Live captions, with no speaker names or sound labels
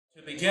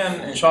To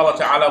begin, inshallah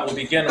ta'ala, we'll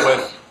begin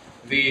with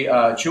the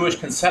Jewish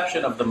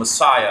conception of the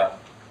Messiah.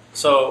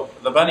 So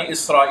the Bani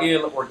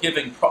Israel were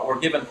given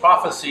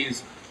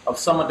prophecies of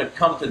someone to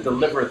come to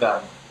deliver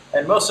them.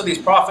 And most of these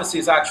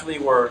prophecies actually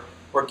were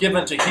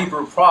given to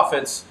Hebrew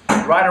prophets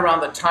right around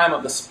the time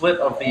of the split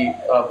of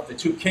the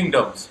two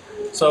kingdoms.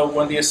 So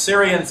when the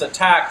Assyrians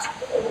attacked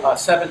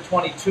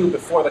 722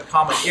 before the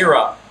Common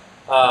Era,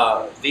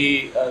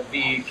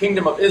 the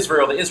kingdom of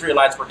Israel, the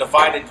Israelites, were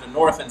divided into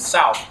north and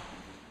south.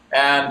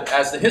 And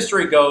as the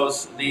history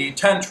goes, the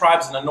 10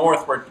 tribes in the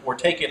north were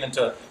taken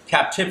into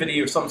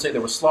captivity, or some say they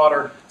were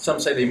slaughtered, some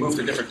say they moved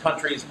to different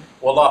countries.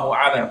 Wallahu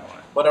alam.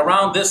 But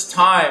around this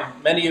time,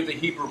 many of the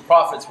Hebrew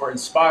prophets were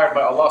inspired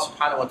by Allah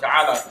subhanahu wa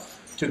ta'ala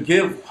to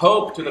give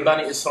hope to the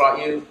Bani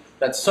Israel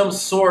that some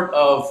sort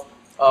of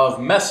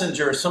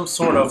messenger, some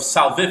sort of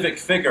salvific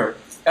figure,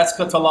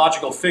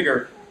 eschatological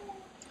figure,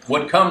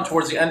 would come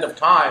towards the end of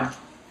time,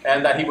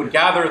 and that he would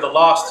gather the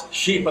lost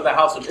sheep of the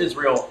house of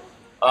Israel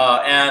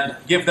and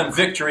give them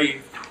victory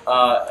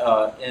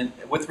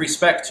with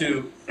respect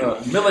to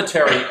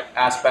military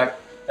aspect,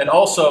 and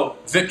also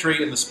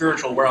victory in the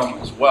spiritual realm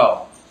as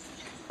well.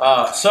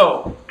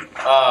 So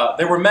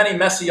there were many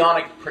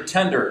messianic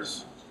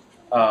pretenders,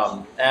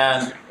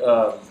 and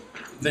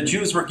the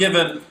Jews were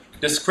given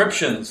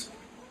descriptions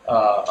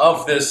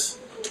of this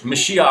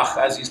Mashiach,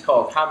 as he's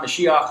called,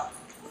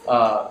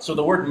 Ha-Mashiach. So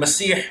the word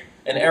Masih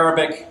in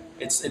Arabic,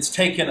 it's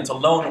a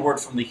loan word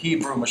from the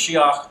Hebrew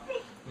Mashiach.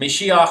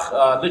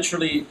 Mashiach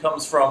literally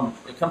comes from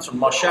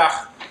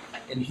Mashach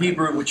in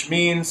Hebrew, which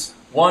means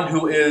one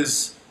who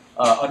is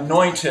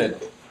anointed.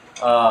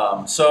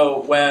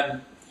 So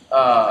when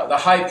the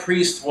high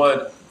priest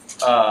would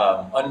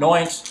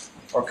anoint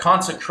or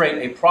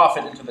consecrate a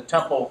prophet into the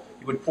temple,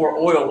 he would pour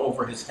oil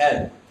over his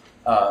head,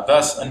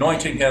 thus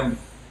anointing him,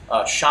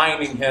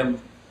 shining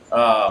him,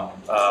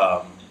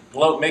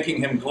 making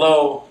him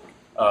glow,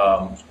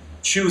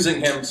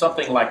 choosing him,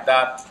 something like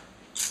that,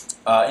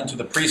 into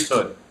the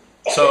priesthood.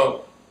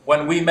 So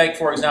when we make,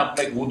 for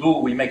example,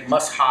 wudu, we make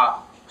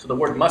masha. So the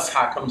word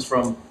masha comes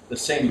from the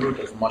same root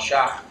as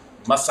mashah,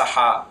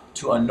 masaha,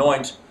 to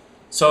anoint.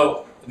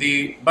 So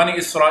the Bani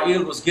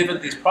Israel was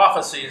given these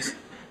prophecies,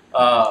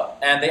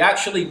 and they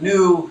actually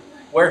knew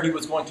where he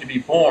was going to be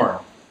born.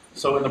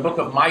 So in the book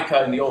of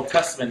Micah in the Old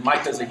Testament,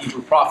 Micah is a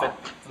Hebrew prophet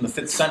from the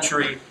 5th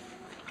century.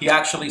 He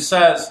actually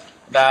says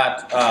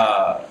that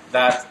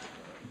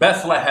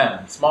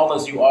Bethlehem, small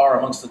as you are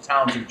amongst the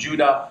towns of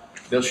Judah,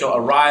 there shall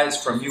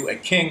arise from you a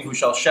king who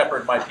shall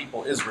shepherd my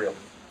people Israel.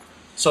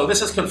 So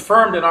this is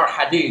confirmed in our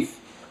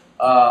hadith.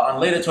 On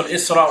Laylatul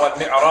Isra wal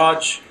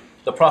Mi'raj,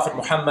 the Prophet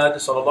Muhammad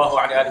sallallahu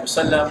alaihi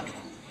wasallam,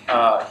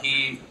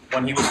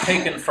 when he was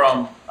taken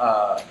from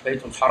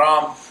Baytul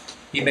Haram,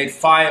 he made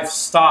 5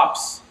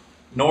 stops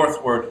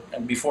northward,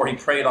 and before he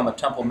prayed on the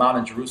Temple Mount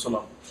in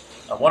Jerusalem.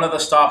 One of the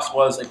stops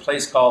was a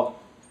place called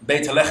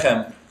Beit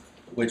Lechem,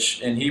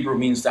 which in Hebrew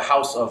means the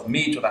house of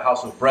meat or the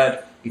house of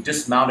bread. He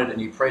dismounted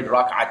and he prayed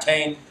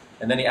rak'atain,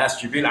 and then he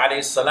asked Jibril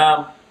alayhi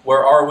salam,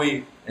 where are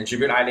we? And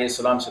Jibril alayhi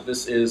salam said,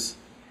 this is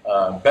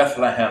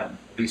Bethlehem,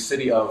 the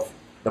city of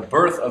the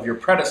birth of your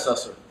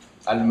predecessor,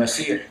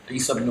 Al-Masih,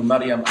 Isa ibn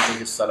Maryam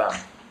alayhi salam.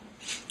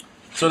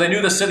 So they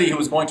knew the city he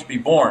was going to be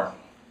born.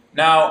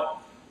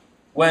 Now,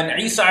 when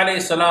Isa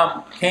alayhi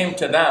salam came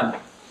to them,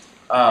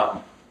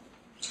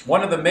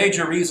 one of the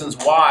major reasons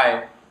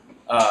why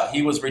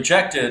he was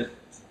rejected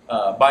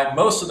by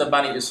most of the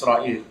Bani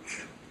Israel,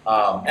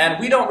 and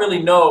we don't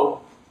really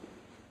know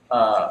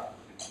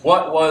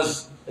what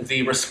was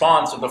the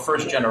response of the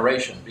first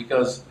generation,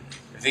 because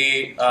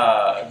the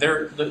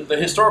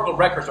historical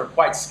records are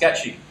quite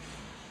sketchy.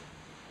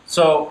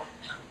 So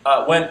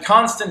when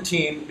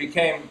Constantine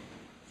became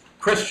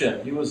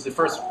Christian, he was the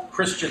first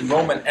Christian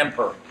Roman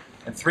emperor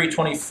in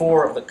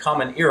 324 of the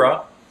Common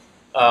Era.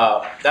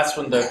 That's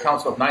when the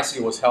Council of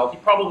Nicaea was held. He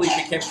probably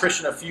became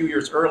Christian a few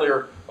years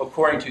earlier,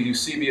 according to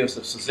Eusebius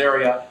of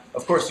Caesarea.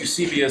 Of course,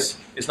 Eusebius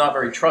is not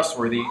very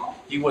trustworthy.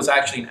 He was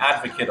actually an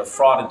advocate of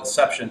fraud and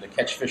deception to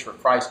catch fish for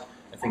Christ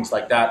and things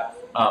like that.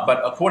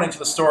 But according to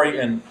the story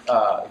in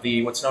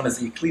what's known as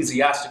the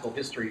ecclesiastical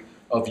history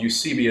of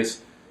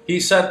Eusebius,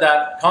 he said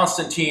that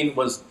Constantine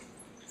was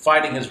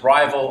fighting his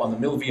rival on the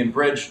Milvian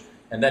Bridge,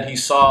 and then he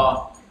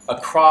saw a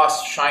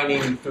cross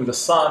shining through the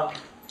sun,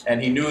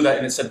 and he knew that,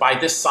 and it said, by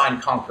this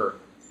sign conquer.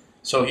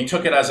 So he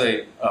took it as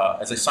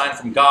a sign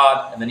from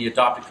God, and then he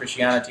adopted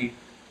Christianity.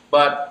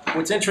 But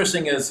what's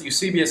interesting is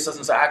Eusebius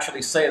doesn't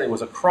actually say that it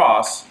was a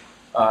cross.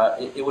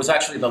 It was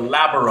actually the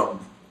labarum,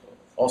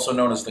 also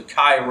known as the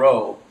Chi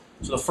Rho.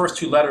 So the first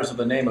 2 letters of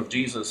the name of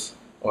Jesus,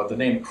 or the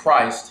name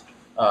Christ,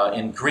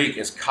 in Greek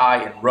is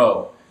Chi and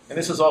Rho. And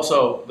this is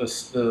also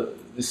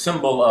the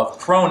symbol of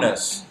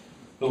Cronus,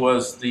 who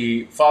was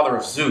the father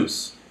of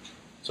Zeus.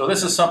 So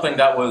this is something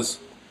that was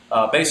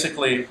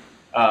basically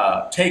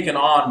taken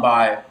on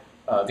by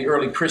the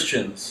early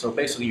Christians. So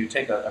basically you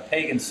take a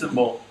pagan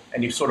symbol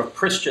and you sort of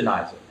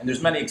Christianize it. And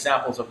there's many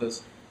examples of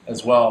this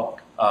as well.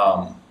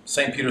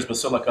 St. Peter's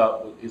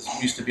Basilica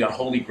used to be on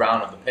holy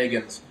ground of the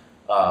pagans.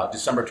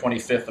 December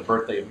 25th, the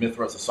birthday of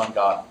Mithras, the sun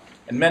god.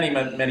 and many,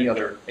 many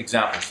other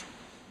examples.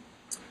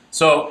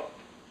 So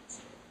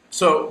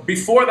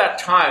before that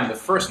time, the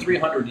first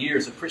 300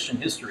 years of Christian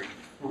history,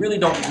 we really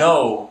don't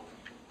know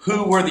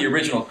who were the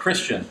original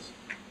Christians.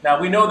 Now,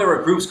 we know there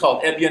were groups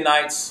called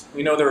Ebionites.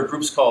 We know there were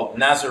groups called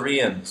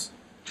Nazareans,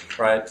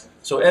 right?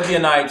 So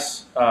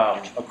Ebionites,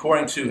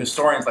 according to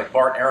historians like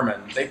Bart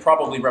Ehrman, they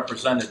probably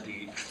represented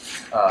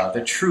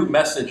the true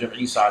message of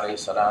Isa alayhi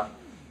salam.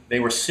 They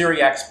were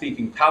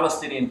Syriac-speaking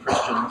Palestinian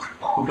Christians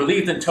who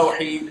believed in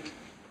Tawheed.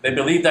 They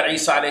believed that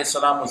Isa alayhi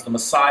salam was the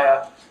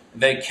Messiah.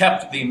 They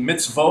kept the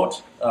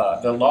mitzvot,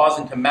 the laws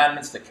and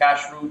commandments, the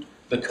kashrut,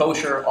 the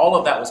kosher, all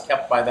of that was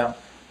kept by them.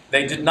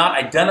 They did not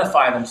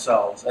identify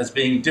themselves as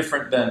being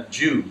different than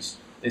Jews.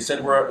 They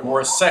said we're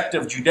a sect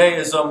of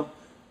Judaism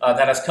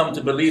that has come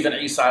to believe in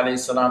Isa alayhi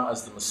salam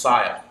as the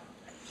Messiah.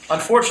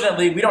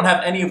 Unfortunately, we don't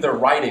have any of their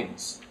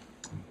writings,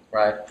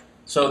 right?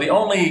 So the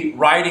only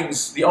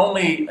writings, the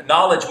only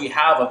knowledge we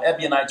have of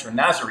Ebionites or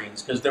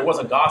Nazarenes, because there was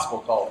a gospel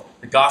called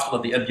the Gospel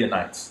of the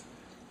Ebionites.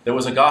 There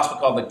was a gospel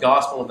called the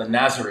Gospel of the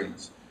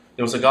Nazarenes.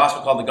 There was a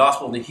gospel called the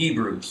Gospel of the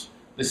Hebrews.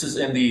 This is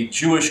in the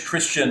Jewish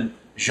Christian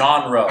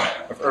genre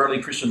of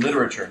early Christian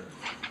literature.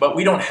 But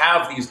we don't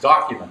have these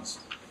documents.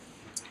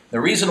 The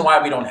reason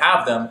why we don't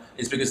have them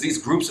is because these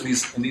groups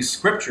in these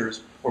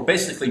scriptures were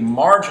basically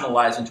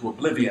marginalized into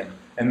oblivion,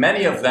 and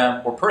many of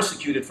them were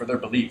persecuted for their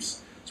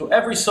beliefs. So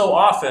every so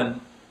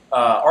often,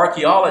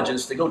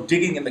 archaeologists, they go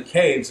digging in the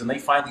caves and they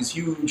find these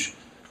huge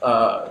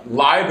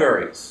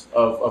libraries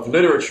of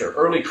literature,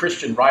 early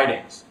Christian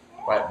writings,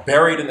 right,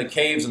 buried in the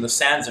caves in the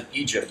sands of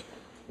Egypt,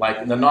 like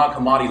in the Nag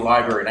Hammadi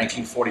Library in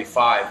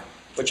 1945,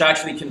 which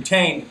actually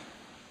contained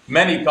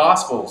many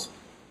gospels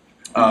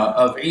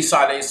of Isa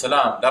alayhi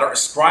salam that are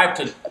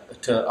ascribed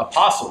to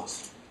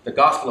apostles. The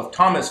Gospel of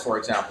Thomas, for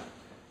example,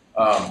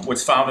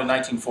 was found in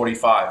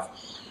 1945,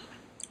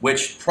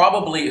 which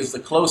probably is the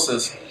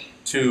closest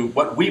to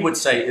what we would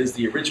say is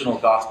the original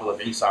Gospel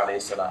of Isa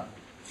alayhi salam.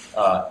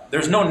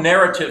 There's no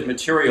narrative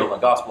material in the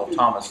Gospel of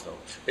Thomas, though.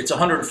 It's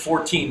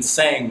 114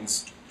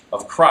 sayings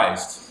of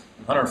Christ.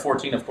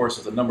 114, of course,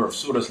 is the number of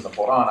surahs in the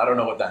Quran. I don't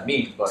know what that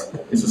means,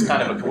 but this is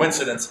kind of a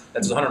coincidence that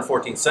it's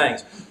 114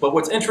 sayings. But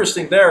what's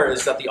interesting there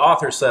is that the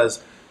author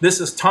says, this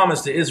is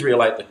Thomas the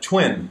Israelite, the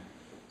twin.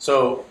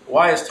 So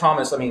why is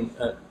Thomas,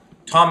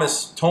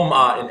 Thomas,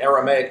 Toma in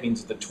Aramaic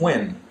means the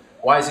twin.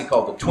 Why is he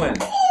called the twin?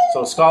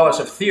 So scholars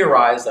have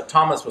theorized that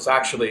Thomas was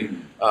actually,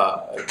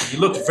 he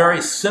looked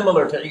very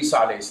similar to Isa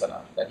alayhi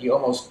salam, that he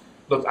almost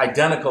looked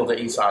identical to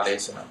Isa alayhi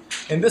salam.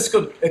 And this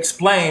could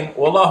explain,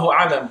 Wallahu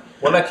alam,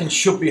 walakin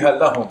shubbiha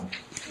lahum,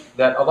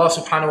 that Allah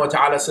subhanahu wa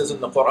ta'ala says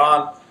in the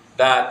Quran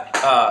that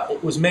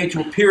it was made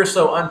to appear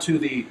so unto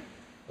the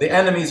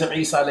enemies of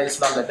Isa alayhi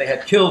salam that they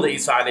had killed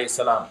Isa alayhi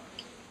salam.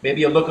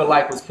 Maybe a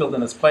lookalike was killed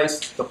in his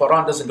place. The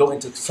Quran doesn't go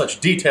into such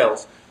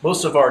details.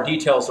 Most of our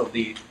details of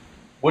the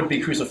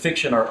would-be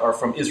crucifixion are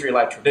from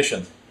Israelite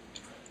tradition.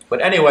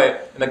 But anyway,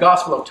 in the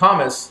Gospel of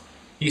Thomas,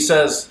 he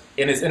says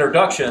in his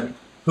introduction,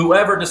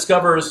 whoever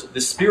discovers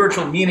the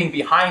spiritual meaning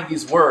behind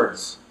these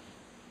words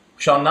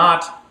shall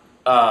not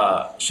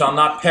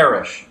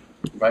perish,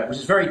 right? Which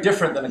is very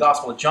different than the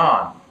Gospel of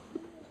John,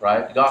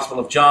 right? The Gospel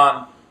of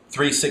John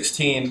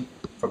 3:16,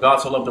 for God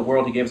so loved the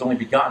world, he gave his only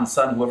begotten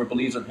Son, whoever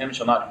believes in him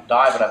shall not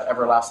die but have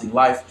everlasting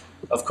life.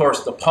 Of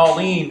course, the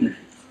Pauline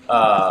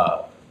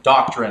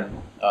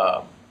doctrine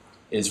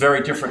is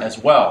very different as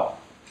well,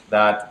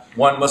 that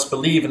one must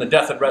believe in the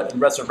death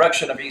and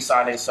resurrection of Isa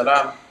alayhi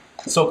salam,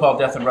 so-called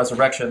death and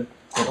resurrection,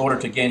 in order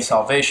to gain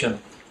salvation.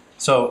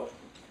 So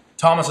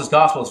Thomas's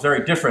gospel is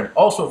very different.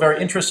 Also,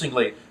 very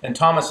interestingly, in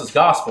Thomas's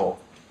gospel,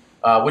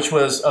 which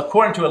was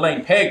according to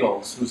Elaine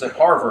Pagels, who's at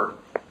Harvard,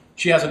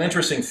 she has an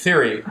interesting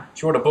theory.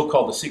 She wrote a book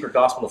called The Secret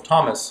Gospel of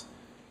Thomas,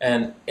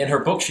 and in her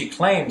book she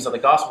claims that the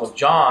Gospel of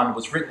John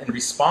was written in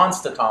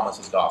response to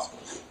Thomas's gospel,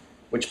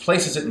 which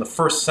places it in the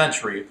 1st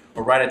century,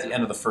 or right at the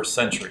end of the 1st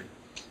century.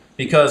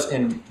 Because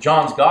in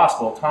John's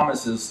gospel,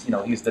 Thomas is,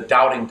 he's the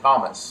doubting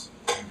Thomas,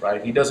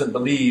 right? He doesn't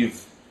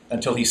believe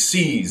until he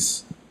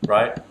sees,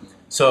 right?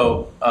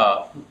 So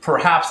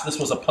perhaps this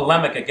was a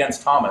polemic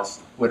against Thomas,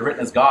 who had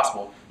written his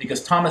gospel,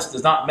 because Thomas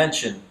does not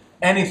mention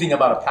anything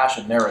about a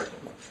passion narrative.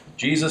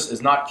 Jesus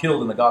is not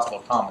killed in the Gospel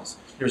of Thomas.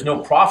 There's no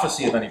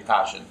prophecy of any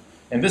passion.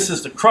 And this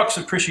is the crux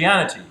of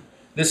Christianity.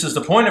 This is the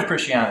point of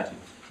Christianity.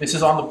 This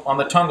is on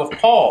the tongue of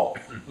Paul,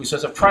 who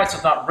says, if Christ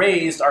is not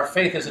raised, our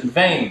faith is in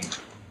vain,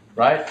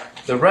 right?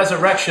 The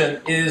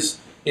resurrection is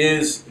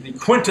the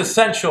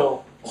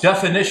quintessential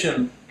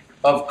definition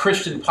of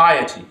Christian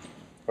piety,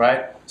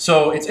 right?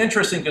 So it's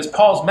interesting because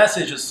Paul's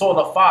message is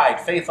sola fide,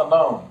 faith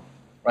alone,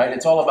 right?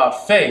 It's all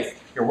about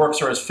faith. Your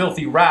works are as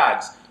filthy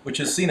rags, which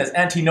is seen as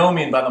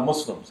antinomian by the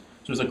Muslims.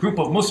 So there's a group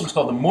of Muslims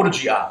called the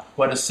Murji'ah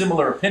who had a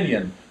similar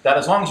opinion that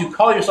as long as you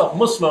call yourself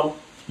Muslim,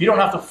 you don't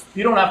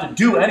have to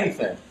do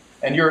anything,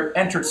 and you're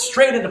entered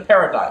straight into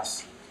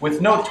paradise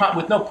with no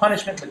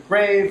punishment in the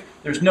grave.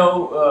 There's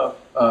no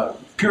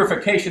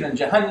purification in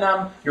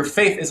Jahannam. Your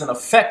faith isn't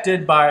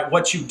affected by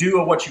what you do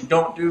or what you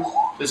don't do.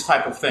 This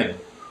type of thing,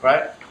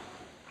 right?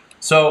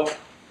 So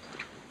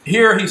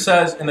here he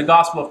says in the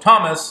Gospel of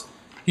Thomas,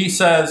 he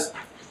says,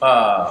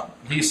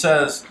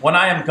 when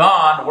I am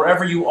gone,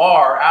 wherever you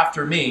are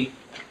after me,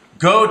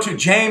 go to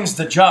James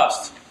the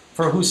Just,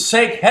 for whose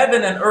sake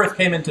heaven and earth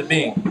came into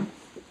being.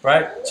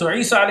 Right? So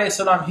Isa alayhi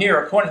salam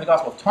here, according to the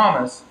Gospel of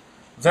Thomas,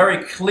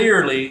 very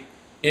clearly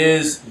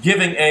is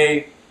giving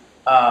a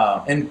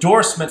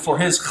endorsement for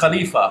his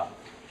Khalifa.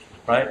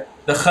 Right?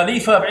 The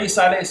Khalifa of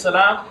Isa alayhi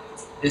salam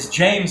is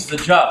James the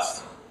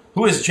Just.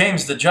 Who is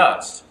James the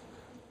Just?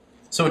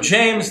 So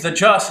James the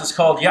Just is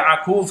called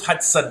Ya'qub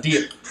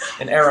had-Sadiq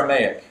in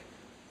Aramaic.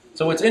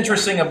 So what's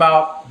interesting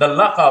about the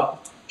laqab,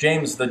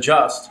 James the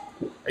Just,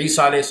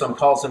 Isa alayhi salam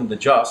calls him the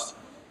Just.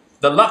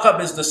 The laqab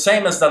is the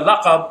same as the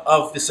laqab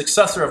of the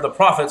successor of the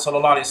Prophet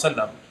sallallahu alaihi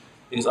wasallam.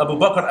 It is Abu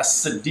Bakr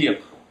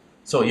as-Siddiq.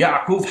 So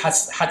Ya'qub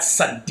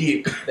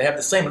had-Sadiq. They have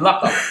the same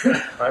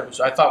laqab, right? Which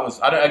I thought was,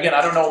 again,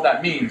 I don't know what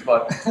that means,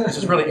 but it's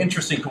just really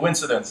interesting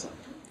coincidence,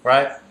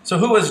 right? So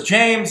who was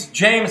James?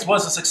 James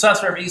was the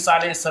successor of Isa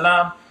alayhi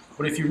salam.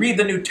 But if you read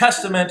the New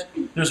Testament,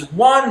 there's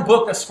one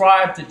book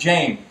ascribed to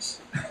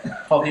James,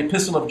 called the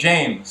Epistle of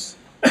James,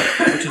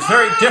 which is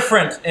very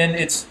different in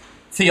its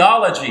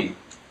theology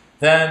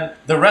than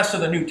the rest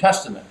of the New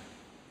Testament,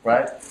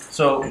 right?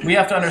 So we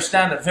have to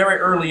understand that very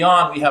early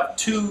on we have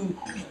two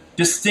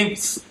distinct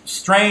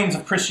strains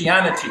of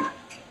Christianity.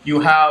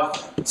 You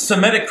have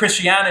Semitic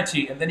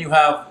Christianity and then you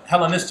have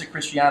Hellenistic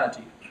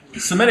Christianity.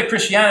 Semitic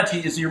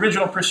Christianity is the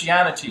original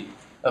Christianity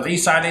of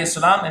Isa alayhi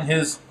salam and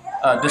his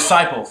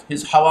disciples,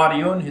 his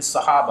Hawariyun, his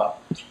Sahaba.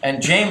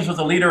 And James was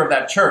the leader of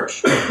that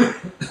church.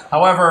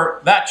 However,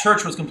 that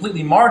church was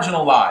completely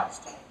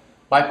marginalized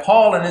by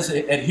Paul and his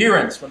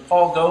adherents. When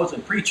Paul goes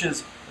and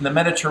preaches in the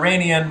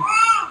Mediterranean,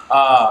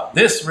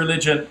 this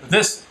religion,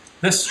 this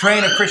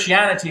strain of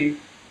Christianity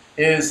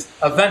is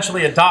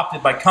eventually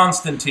adopted by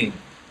Constantine.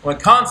 When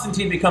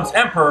Constantine becomes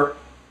emperor,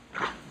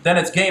 then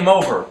it's game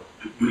over.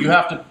 You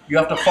have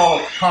to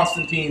follow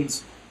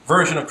Constantine's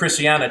version of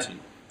Christianity,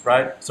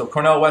 right? So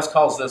Cornel West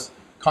calls this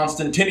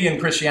Constantinian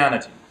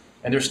Christianity.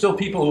 And there's still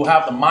people who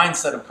have the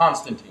mindset of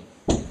Constantine.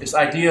 This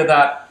idea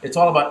that it's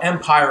all about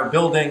empire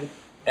building,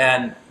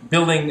 and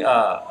building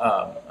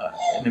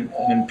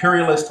an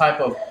imperialist type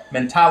of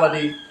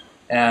mentality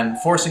and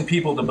forcing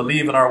people to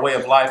believe in our way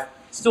of life,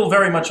 still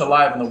very much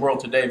alive in the world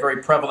today,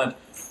 very prevalent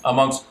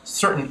amongst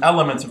certain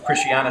elements of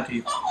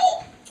Christianity,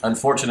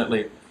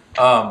 unfortunately.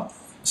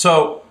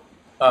 So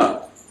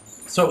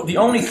the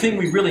only thing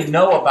we really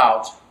know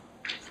about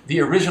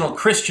the original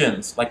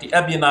Christians, like the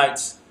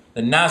Ebionites,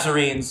 the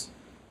Nazarenes,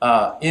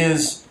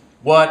 is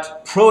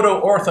what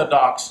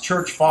proto-Orthodox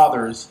church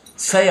fathers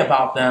say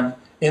about them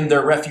in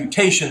their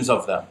refutations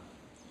of them.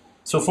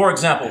 So for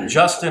example,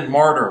 Justin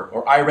Martyr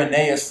or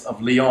Irenaeus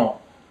of Lyon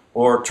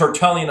or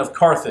Tertullian of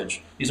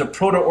Carthage, these are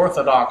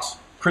proto-Orthodox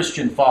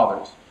Christian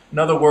fathers. In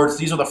other words,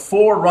 these are the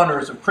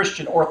forerunners of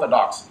Christian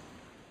orthodoxy.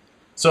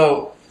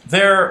 So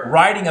they're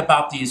writing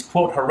about these,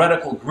 quote,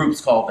 heretical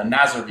groups called the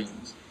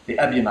Nazarenes, the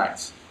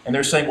Ebionites. And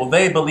they're saying, well,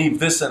 they believe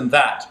this and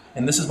that,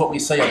 and this is what we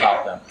say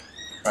about them.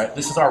 Right?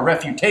 This is our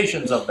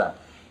refutations of them.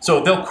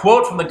 So they'll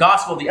quote from the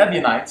Gospel of the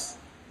Ebionites,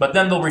 but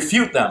then they'll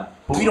refute them.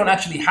 But we don't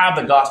actually have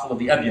the Gospel of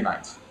the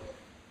Ebionites.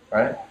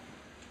 Right?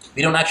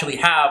 We don't actually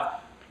have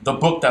the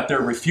book that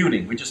they're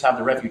refuting. We just have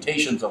the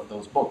refutations of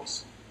those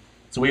books.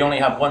 So we only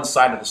have one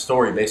side of the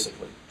story,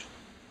 basically.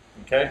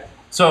 Okay?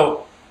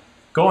 So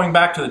going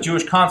back to the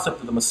Jewish concept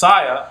of the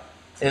Messiah,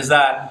 is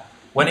that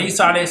when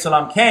Isa alayhi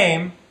salam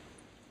came,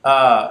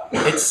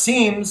 it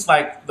seems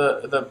like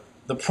the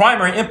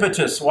primary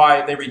impetus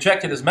why they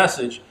rejected his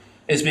message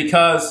is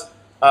because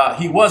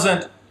he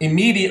wasn't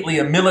immediately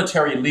a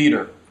military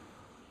leader.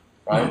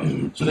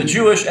 Right? So the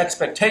Jewish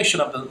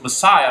expectation of the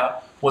Messiah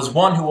was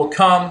one who will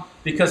come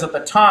because at the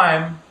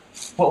time,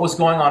 what was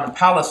going on in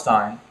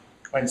Palestine,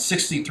 in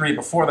 63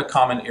 before the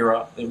Common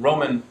Era, the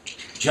Roman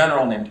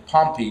general named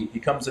Pompey, he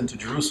comes into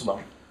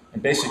Jerusalem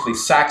and basically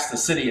sacks the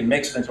city and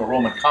makes it into a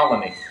Roman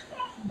colony.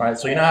 Right?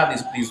 So you now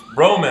have these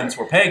Romans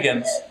who are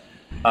pagans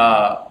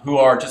who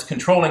are just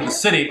controlling the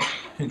city,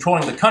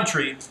 controlling the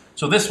country.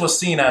 So this was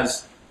seen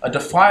as a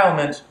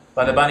defilement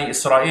by the Bani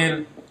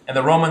Israel, and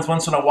the Romans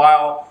once in a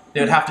while they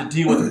would have to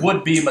deal with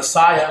would-be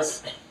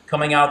messiahs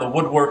coming out of the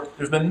woodwork.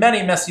 There's been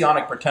many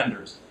messianic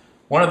pretenders.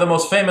 One of the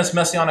most famous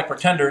messianic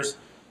pretenders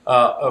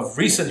of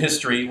recent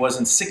history was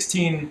in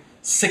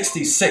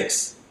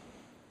 1666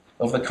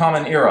 of the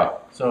Common Era.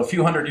 So a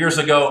few hundred years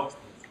ago,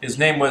 his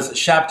name was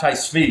Shabtai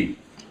Tzvi.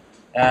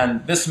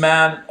 And this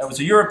man was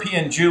a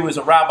European Jew, was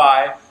a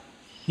rabbi.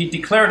 He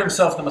declared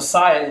himself the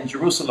Messiah in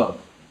Jerusalem.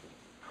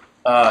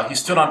 He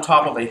stood on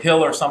top of a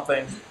hill or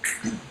something,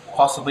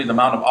 possibly the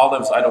Mount of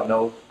Olives, I don't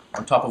know,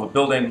 on top of a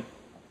building.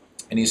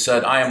 And he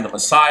said, I am the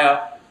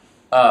Messiah.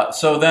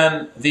 So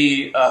then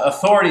the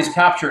authorities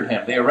captured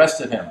him. They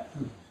arrested him.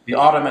 The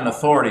Ottoman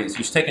authorities.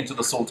 He was taken to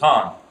the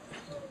Sultan.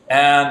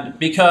 And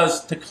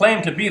because to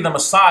claim to be the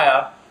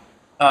Messiah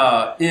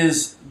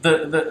is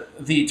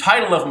the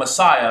title of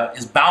Messiah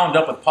is bound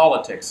up with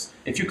politics.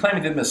 If you claim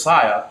to be the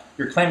Messiah,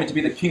 you're claiming to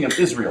be the King of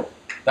Israel.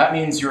 That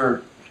means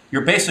you're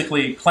you're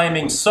basically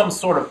claiming some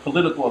sort of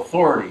political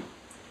authority.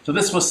 So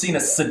this was seen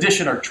as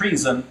sedition or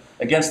treason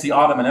against the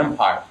Ottoman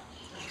Empire.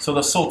 So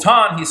the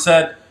Sultan, he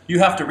said, you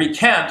have to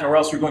recant or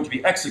else you're going to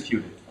be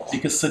executed.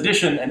 Because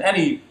sedition in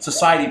any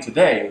society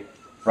today,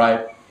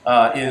 right,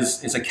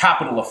 is a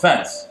capital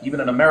offense. Even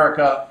in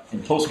America,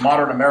 in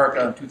postmodern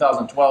America in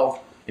 2012,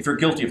 if you're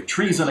guilty of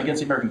treason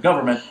against the American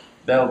government,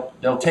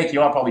 they'll take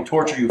you out, probably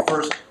torture you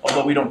first,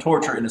 although we don't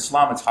torture in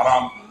Islam, it's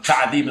haram.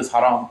 Ta'adib is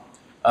haram.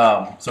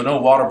 So no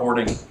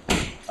waterboarding,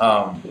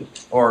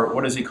 or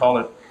what does he call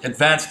it?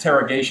 Advanced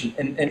interrogation,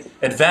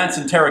 advanced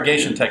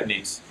interrogation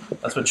techniques.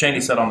 That's what Cheney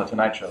said on the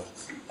Tonight Show.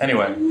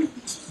 Anyway,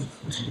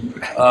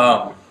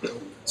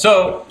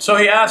 so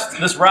he asked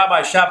this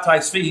Rabbi Shabtai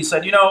Tzvi, he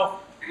said, you know,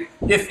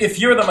 if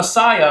you're the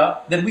Messiah,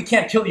 then we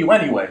can't kill you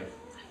anyway.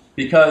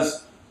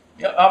 Because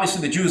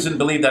obviously the Jews didn't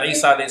believe that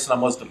Isa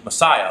was the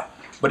Messiah.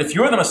 But if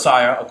you're the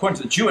Messiah, according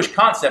to the Jewish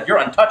concept, you're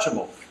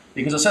untouchable.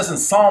 Because it says in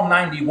Psalm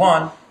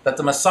 91 that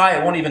the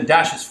Messiah won't even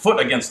dash his foot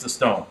against the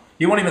stone.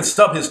 He won't even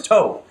stub his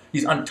toe.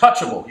 He's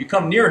untouchable. You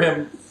come near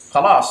him,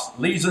 khalas,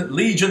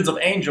 legions of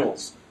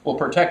angels will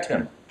protect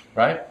him,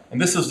 right? And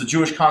this is the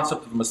Jewish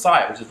concept of the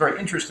Messiah, which is very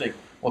interesting.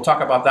 We'll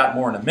talk about that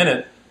more in a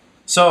minute.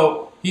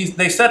 So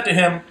they said to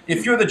him,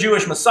 if you're the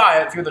Jewish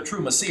Messiah, if you're the true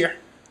Messiah,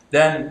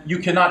 then you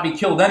cannot be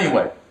killed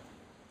anyway.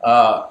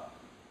 And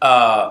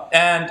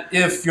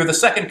if you're the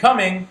second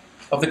coming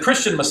of the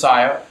Christian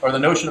Messiah, or the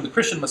notion of the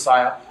Christian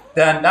Messiah,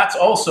 then that's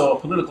also a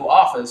political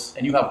office,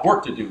 and you have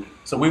work to do,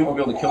 so we won't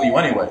be able to kill you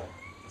anyway.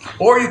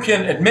 Or you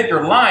can admit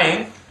you're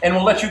lying, and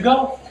we'll let you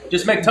go.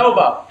 Just make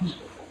tawbah.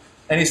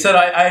 And he said,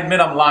 I admit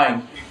I'm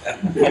lying.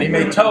 And he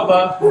made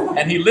tawbah,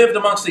 and he lived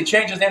amongst, he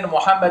changed his name to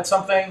Muhammad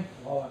something.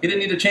 He didn't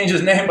need to change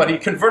his name, but he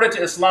converted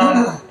to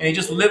Islam, and he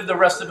just lived the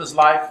rest of his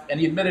life, and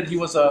he admitted he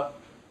was a,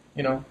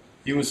 you know,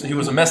 he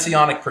was a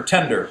messianic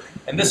pretender.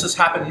 And this has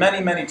happened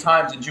many, many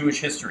times in Jewish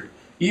history.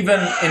 Even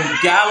in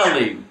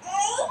Galilee,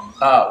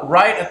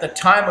 right at the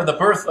time of the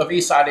birth of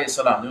Isa alayhi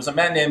salam, there was a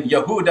man named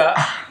Yehuda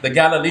the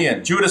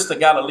Galilean, Judas the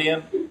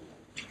Galilean,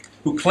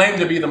 who claimed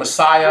to be the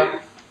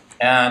Messiah,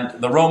 and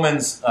the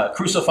Romans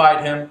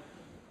crucified him.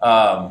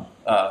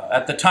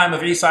 At the time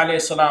of Isa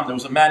alayhi salam, there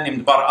was a man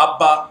named Bar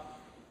Abba,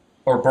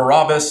 or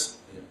Barabbas.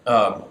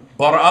 Bar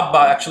Abba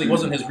actually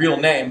wasn't his real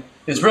name.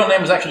 His real name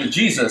was actually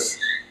Jesus,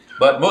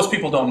 but most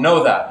people don't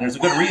know that. And there's a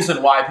good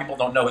reason why people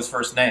don't know his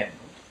first name.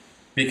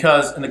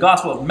 Because in the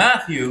Gospel of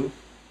Matthew,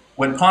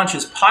 when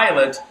Pontius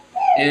Pilate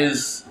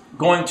is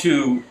going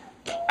to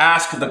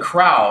ask the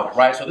crowd,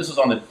 right? So this is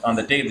on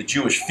the day of the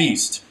Jewish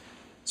feast.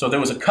 So there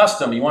was a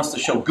custom. He wants to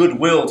show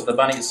goodwill to the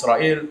Bani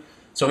Israel.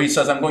 So he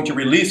says, I'm going to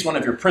release one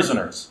of your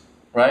prisoners,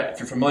 right? If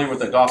you're familiar with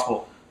the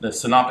Gospel, the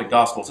Synoptic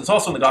Gospels. It's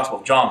also in the Gospel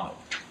of John,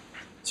 though.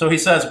 So he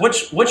says,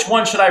 which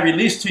one should I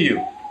release to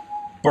you?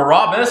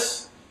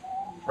 Barabbas,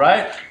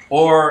 right?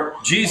 Or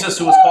Jesus,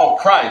 who is called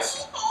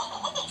Christ?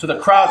 So the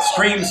crowd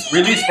screams,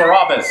 release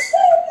Barabbas,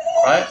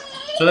 right?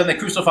 So then they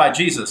crucify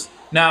Jesus.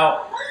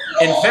 Now,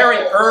 in very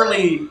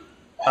early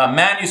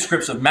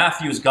manuscripts of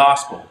Matthew's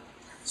Gospel,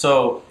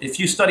 so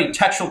if you study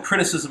textual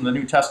criticism of the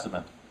New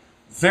Testament,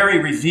 very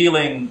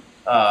revealing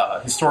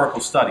historical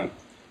study,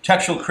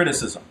 textual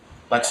criticism.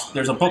 Like,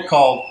 there's a book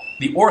called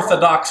The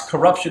Orthodox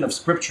Corruption of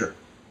Scripture.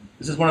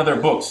 This is one of their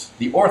books,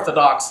 The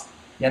Orthodox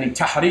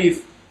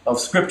Tahrif of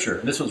Scripture.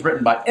 And this was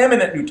written by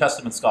eminent New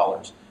Testament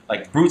scholars,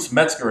 like Bruce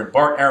Metzger and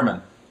Bart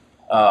Ehrman.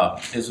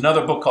 There's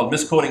another book called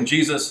Misquoting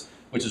Jesus,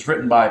 which is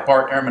written by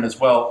Bart Ehrman as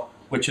well,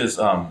 which is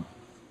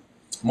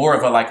more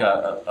of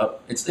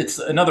it's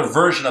another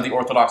version of the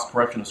Orthodox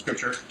corruption of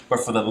Scripture, but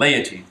for the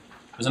laity.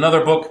 There's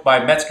another book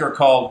by Metzger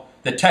called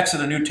The Text of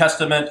the New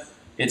Testament,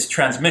 Its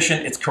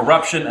Transmission, Its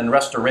Corruption, and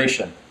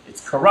Restoration.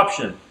 It's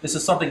corruption. This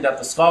is something that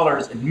the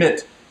scholars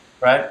admit,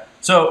 right?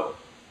 So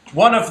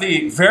one of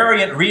the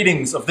variant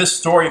readings of this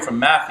story from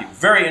Matthew,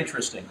 very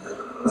interesting,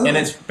 and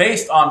it's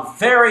based on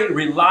very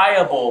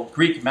reliable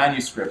Greek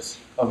manuscripts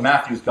of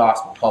Matthew's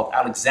Gospel called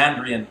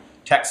Alexandrian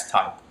text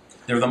type.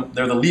 They're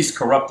the least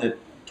corrupted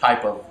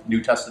type of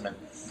New Testament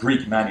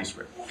Greek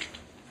manuscript.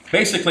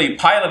 Basically,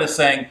 Pilate is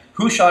saying,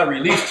 who shall I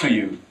release to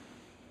you?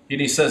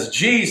 And he says,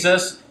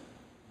 Jesus,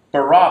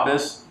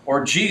 Barabbas,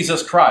 or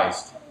Jesus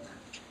Christ.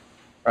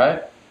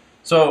 Right?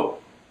 So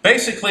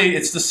basically,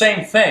 it's the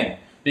same thing,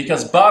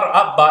 because Bar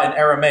Abba in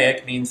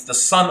Aramaic means the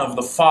son of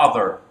the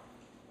father.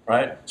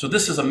 Right? So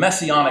this is a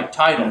messianic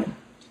title.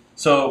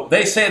 So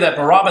they say that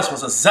Barabbas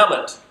was a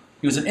zealot.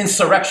 He was an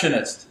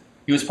insurrectionist.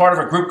 He was part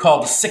of a group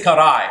called the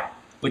Sikarai,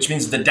 which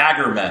means the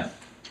dagger men.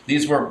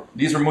 These were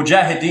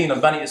mujahideen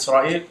of Bani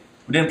Israel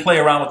who didn't play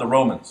around with the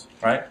Romans.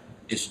 Right?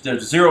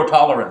 There's zero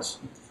tolerance.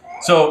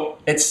 So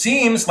it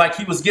seems like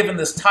he was given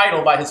this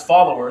title by his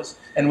followers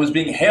and was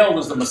being hailed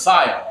as the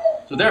Messiah.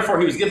 So therefore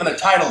he was given the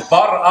title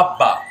Bar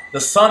Abba,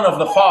 the son of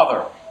the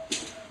father,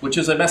 which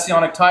is a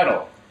messianic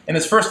title. And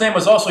his first name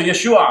was also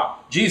Yeshua,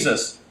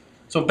 Jesus.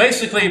 So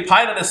basically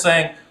Pilate is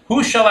saying,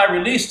 who shall I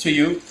release to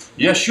you?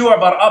 Yeshua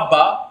Bar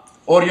Abba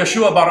or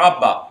Yeshua Bar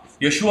Abba?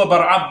 Yeshua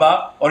Bar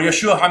Abba or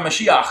Yeshua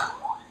HaMashiach?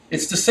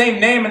 It's the same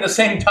name and the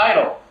same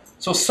title.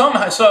 So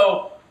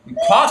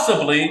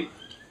Possibly,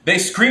 they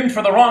screamed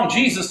for the wrong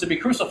Jesus to be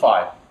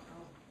crucified,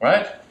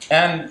 right?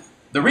 And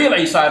the real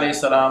Isa alayhi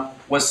salam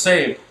was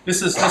saved.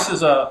 This is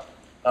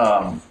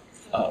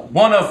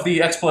one of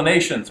the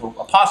explanations, or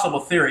a possible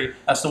theory,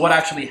 as to what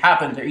actually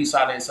happened to Isa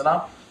alayhi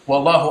salam.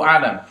 Wallahu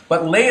alam.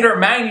 But later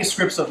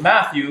manuscripts of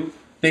Matthew,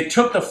 they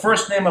took the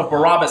first name of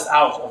Barabbas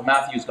out of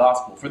Matthew's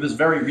gospel for this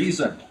very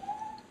reason,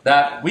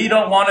 that we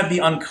don't want to be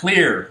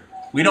unclear.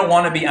 We don't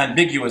want to be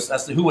ambiguous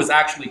as to who was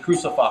actually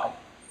crucified.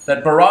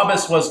 That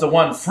Barabbas was the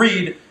one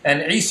freed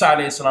and Isa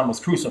alayhi salam was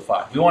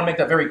crucified. We want to make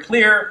that very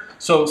clear,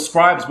 so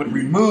scribes would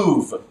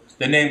remove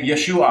the name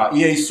Yeshua,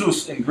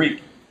 Jesus in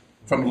Greek,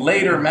 from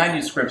later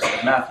manuscripts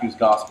of Matthew's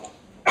gospel.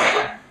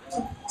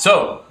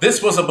 So,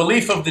 this was a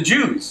belief of the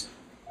Jews,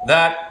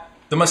 that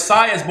the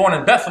Messiah is born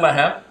in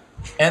Bethlehem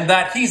and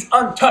that he's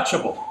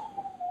untouchable.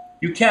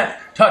 You can't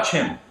touch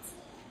him,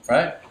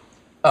 right?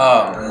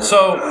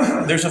 So,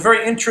 there's a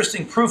very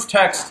interesting proof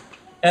text,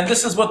 and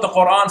this is what the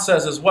Quran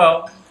says as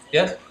well.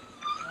 Yes?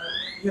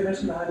 You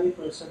mentioned the hadith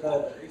where it said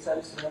that Isa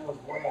alayhi salam was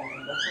born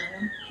in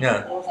Bethlehem.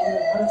 Yeah. I was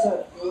wondering, how does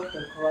that go with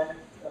the Quranic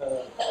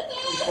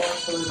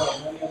story about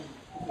Maryam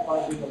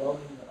being alone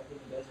in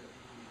the desert?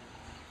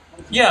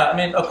 Yeah, I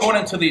mean,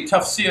 according to the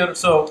tafsir,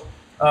 so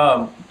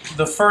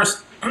the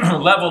first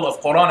level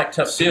of Quranic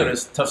tafsir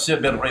is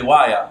tafsir bil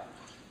riwaya.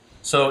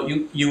 So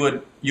you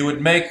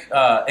would make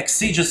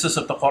exegesis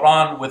of the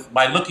Quran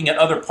by looking at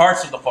other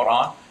parts of the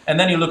Quran, and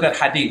then you look at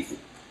hadith.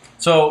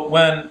 So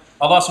when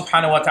Allah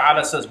subhanahu wa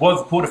ta'ala says,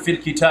 وَذْكُرْ فِي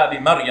الْكِتَابِ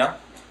مَرْيَمَ,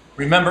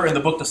 remember in the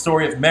book the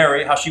story of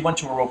Mary, how she went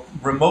to a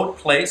remote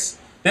place.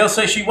 They'll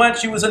say she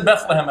was in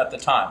Bethlehem at the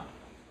time.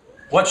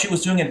 What she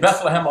was doing in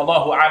Bethlehem,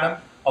 Allahu alam,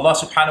 Allah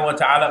subhanahu wa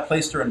ta'ala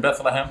placed her in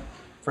Bethlehem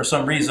for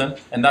some reason,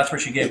 and that's where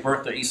she gave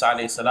birth to Isa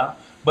alayhi salam.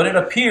 But it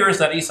appears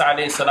that Isa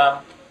alayhi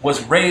salam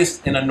was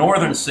raised in a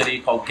northern city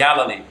called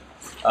Galilee,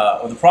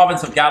 or the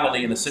province of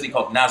Galilee in a city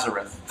called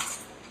Nazareth.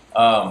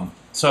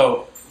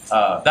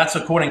 That's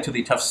according to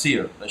the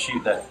tafsir,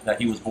 that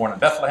he was born in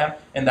Bethlehem,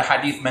 and the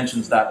hadith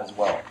mentions that as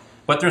well.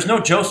 But there's no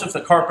Joseph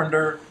the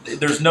carpenter,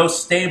 there's no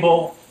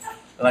stable,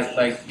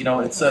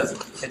 it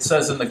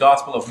says in the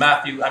Gospel of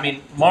Matthew. I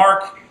mean,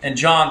 Mark and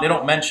John, they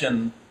don't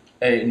mention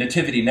a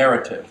nativity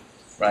narrative,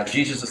 right?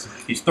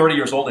 He's 30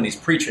 years old and he's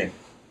preaching,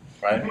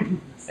 right?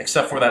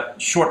 Except for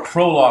that short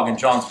prologue in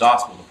John's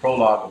Gospel, the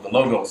prologue of the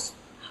Logos.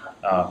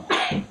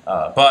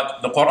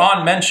 But the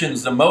Quran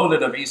mentions the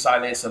Mawlid of Isa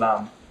alayhi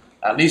salam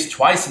at least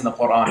twice in the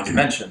Quran is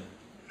mentioned.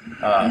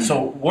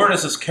 So where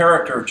does this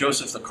character of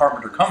Joseph the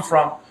carpenter come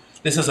from?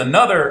 This is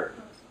another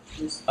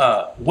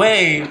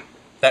way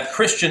that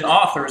Christian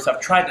authors have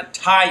tried to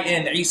tie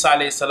in Isa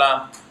alayhi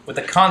salam with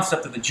the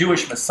concept of the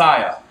Jewish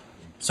Messiah.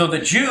 So the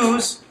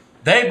Jews,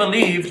 they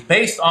believed,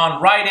 based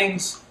on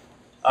writings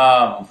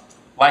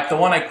like the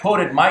one I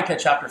quoted, Micah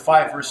chapter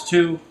 5 verse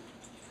 2,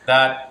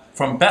 that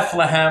from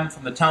Bethlehem,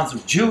 from the towns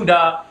of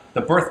Judah, the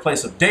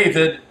birthplace of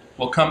David,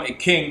 will come a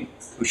king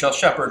who shall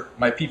shepherd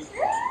my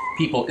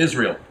people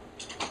Israel.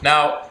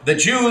 Now, the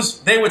Jews,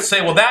 they would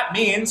say, well, that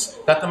means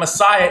that the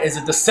Messiah is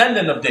a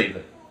descendant of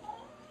David.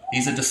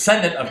 He's a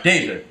descendant of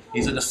David.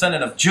 He's a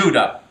descendant of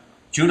Judah.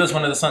 Judah is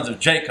one of the sons of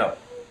Jacob.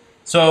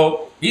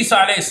 So, Isa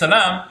alayhi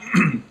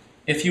salam,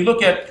 if you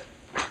look at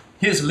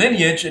his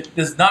lineage, it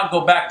does not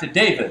go back to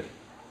David,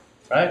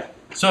 right?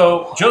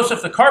 So,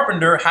 Joseph the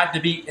carpenter had to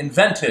be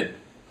invented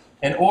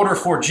in order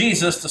for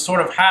Jesus to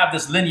sort of have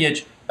this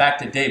lineage back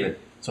to David.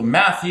 So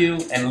Matthew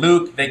and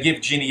Luke, they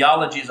give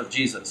genealogies of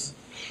Jesus.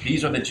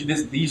 These are the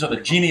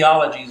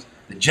genealogies,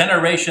 the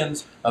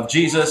generations of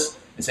Jesus.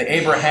 They say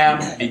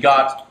Abraham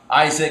begot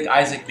Isaac,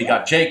 Isaac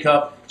begot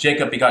Jacob,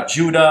 Jacob begot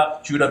Judah,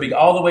 Judah begot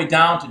all the way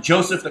down to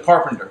Joseph the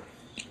carpenter.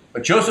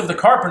 But Joseph the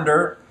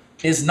carpenter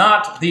is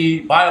not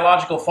the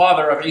biological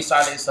father of Isa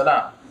alayhi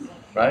salam,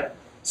 right?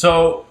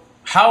 So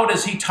how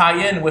does he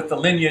tie in with the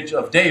lineage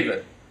of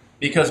David?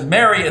 Because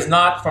Mary is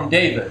not from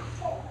David.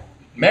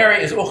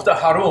 Mary is Ukhta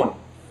Harun.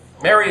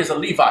 Mary is a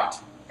Levite,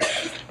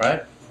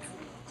 right?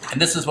 And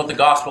this is what the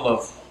Gospel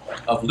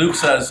of Luke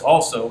says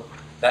also,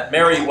 that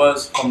Mary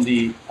was from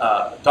the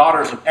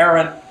daughters of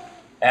Aaron,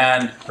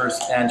 and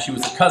she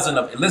was the cousin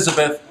of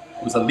Elizabeth,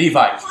 who was a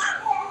Levite.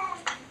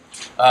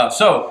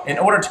 So, in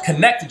order to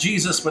connect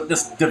Jesus with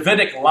this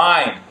Davidic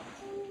line,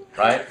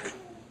 right,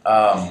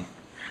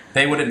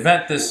 they would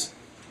invent this.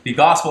 The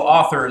Gospel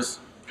authors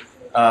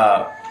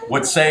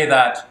would say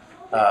that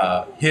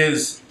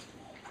his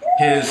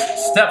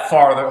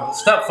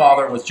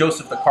stepfather was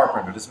Joseph the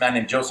carpenter, this man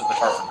named Joseph the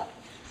carpenter.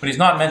 But he's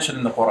not mentioned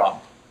in the Quran.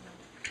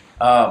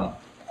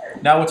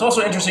 Now what's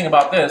also interesting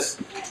about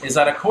this is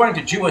that according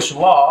to Jewish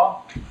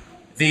law,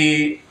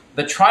 the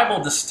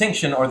tribal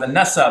distinction or the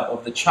nasab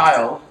of the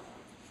child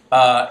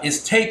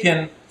is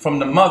taken from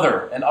the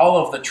mother and all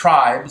of the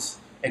tribes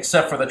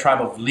except for the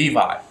tribe of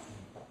Levi.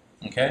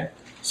 Okay?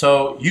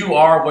 So you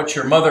are what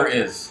your mother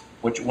is.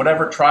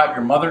 Whatever tribe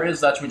your mother is,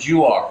 that's what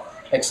you are.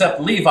 Except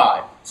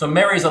Levi. So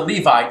Mary's a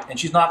Levite, and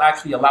she's not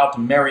actually allowed to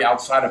marry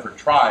outside of her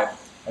tribe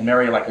and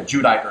marry like a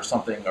Judite or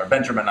something, or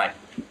Benjaminite,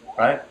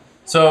 right?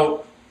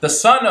 So The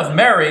son of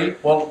Mary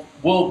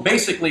will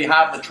basically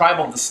have the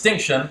tribal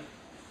distinction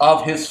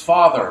of his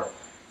father.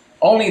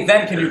 Only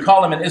then can you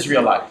call him an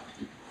Israelite.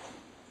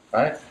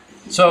 Right?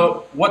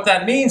 So what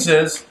that means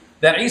is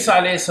that Isa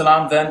alayhi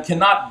salam then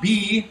cannot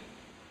be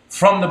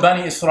from the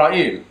Bani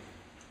Israel.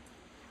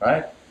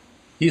 Right?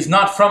 He's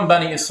not from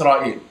Bani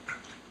Israel.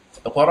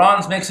 The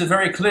Quran makes it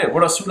very clear.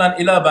 وَرَسُولًا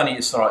إِلَى بَنِي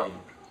إِسْرَائِيل.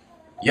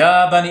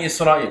 Ya Bani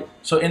Israel.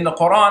 So in the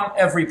Quran,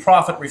 every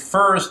prophet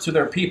refers to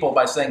their people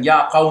by saying,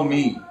 Ya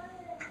qawmi,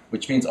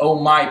 which means, oh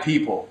my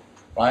people.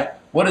 Right?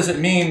 What does it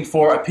mean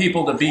for a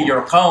people to be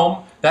your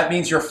qawm? That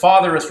means your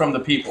father is from the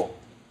people.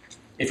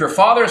 If your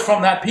father is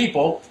from that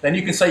people, then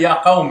you can say,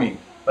 Ya qawmi.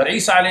 But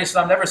Isa alayhi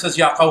salam never says,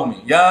 Ya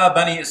qawmi. Ya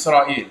Bani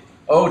Israel.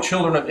 Oh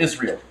children of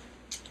Israel.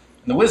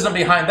 And the wisdom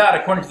behind that,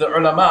 according to the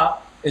ulama,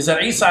 is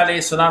that Isa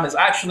alayhi salam is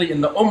actually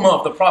in the ummah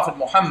of the Prophet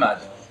Muhammad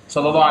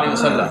sallallahu alayhi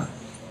wasallam.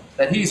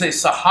 That he's a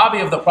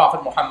sahabi of the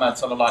Prophet Muhammad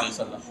sallallahu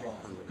alayhi wasallam.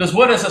 Because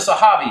what is a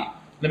sahabi?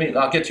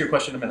 I'll get to your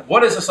question in a minute.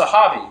 What is a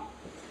sahabi?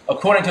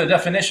 According to the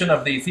definition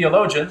of the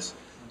theologians,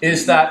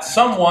 is that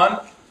someone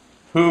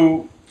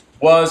who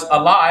was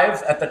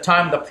alive at the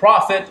time the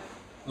Prophet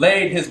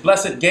laid his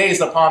blessed gaze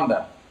upon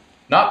them.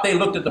 Not they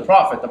looked at the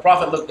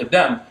Prophet looked at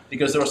them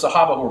because there were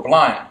Sahaba who were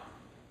blind.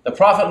 The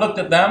Prophet looked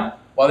at them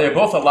while they were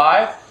both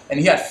alive, and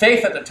he had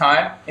faith at the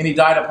time, and he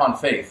died upon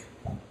faith.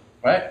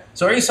 Right?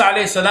 So Isa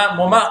alayhi salam,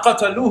 وَمَا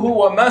قَتَلُوهُ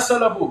وَمَا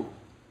سَلَبُوهُ,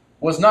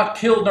 was not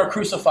killed nor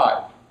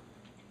crucified.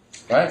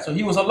 Right? So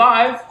he was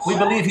alive. We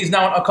believe he's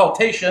now in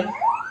occultation.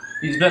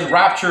 He's been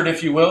raptured,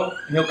 if you will,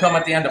 and he'll come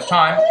at the end of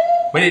time.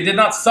 But he did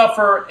not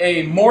suffer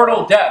a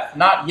mortal death,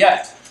 not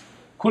yet.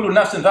 كُلُّ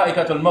نَفْسٍ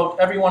ذَائِقَةُ الْمَوْتِ.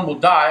 Everyone will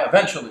die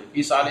eventually.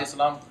 Isa alayhi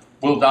salam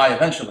will die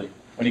eventually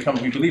when he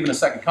comes. We believe in the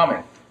second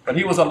coming. But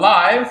he was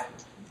alive.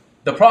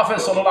 The Prophet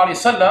sallallahu alayhi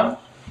wasallam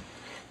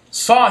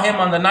saw him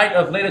on the night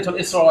of Laylatul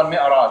Isra wal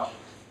Mi'raj.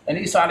 And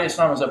Isa alayhi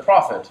salam is a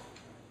prophet.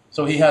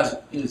 So he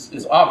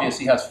is obvious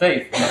he has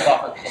faith in the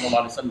Prophet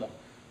sallallahu alayhi wasallam.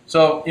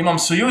 So Imam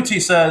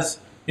Suyuti says,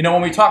 you know,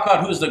 when we talk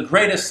about who's the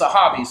greatest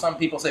Sahabi, some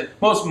people say,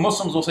 most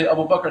Muslims will say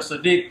Abu Bakr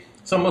Siddiq,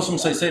 some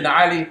Muslims say Sayyidina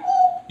Ali.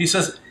 He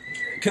says,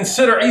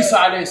 consider Isa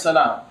alayhi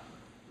salam,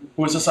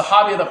 who is a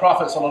Sahabi of the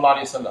Prophet sallallahu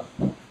alayhi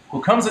wasallam,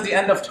 who comes at the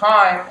end of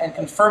time and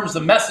confirms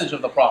the message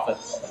of the Prophet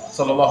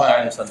sallallahu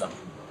alayhi wasallam.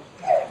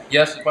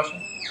 Yes, the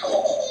question?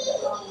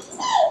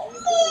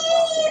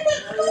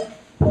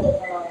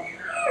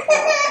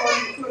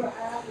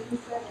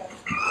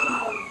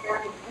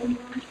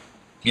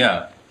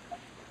 Yeah.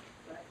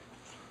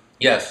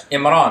 Yes,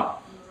 Imran.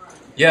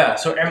 Yeah,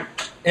 so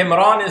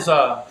Imran is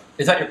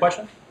that your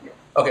question?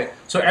 Okay,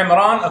 so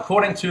Imran,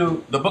 according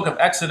to the book of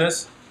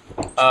Exodus,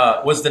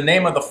 was the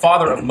name of the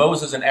father of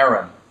Moses and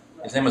Aaron.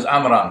 His name was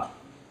Amran.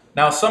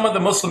 Now, some of the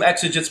Muslim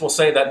exegetes will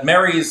say that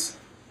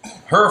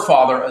her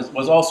father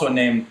was also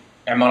named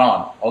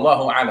Imran.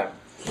 Allahu alam.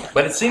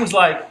 But it seems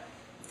like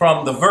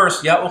from the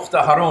verse, Ya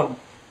Ukhta Harun,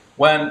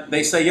 when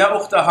they say Ya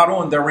Ukhta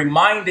Harun, they're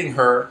reminding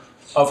her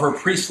of her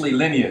priestly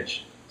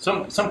lineage.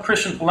 Some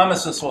Christian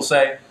polemicists will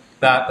say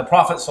that the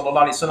Prophet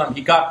ﷺ,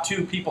 he got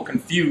two people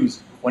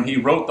confused when he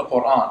wrote the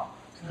Quran,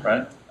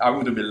 right?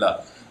 A'udhu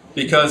billah.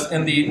 Because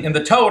in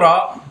the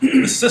Torah,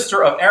 the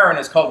sister of Aaron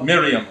is called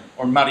Miriam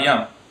or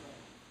Maryam.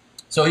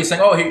 So he's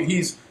saying, oh,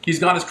 he's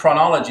got his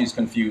chronologies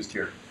confused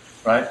here,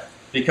 right?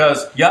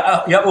 Because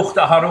Ya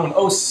Ukhta Harun,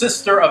 oh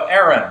sister of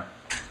Aaron.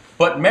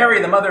 But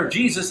Mary, the mother of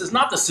Jesus, is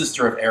not the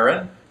sister of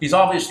Aaron. He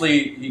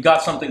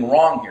got something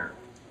wrong here.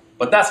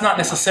 But that's not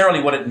necessarily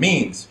what it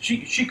means.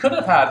 She could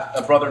have had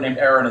a brother named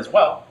Aaron as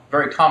well.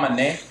 Very common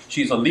name.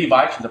 She's a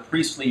Levite. She's a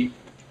priestly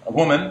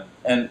woman.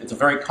 And it's a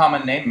very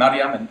common name.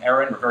 Maryam and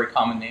Aaron are very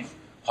common names.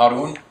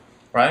 Harun,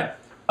 right?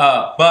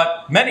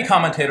 But many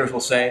commentators will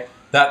say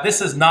that this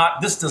does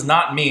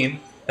not mean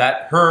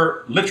that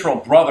her literal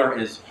brother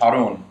is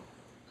Harun.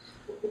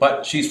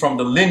 But she's from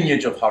the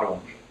lineage of Harun.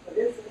 But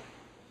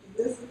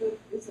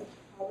isn't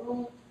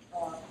Harun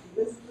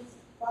Elizabeth's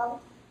father?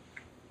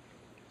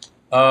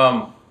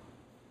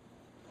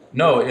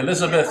 No,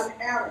 Elizabeth.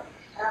 Aaron.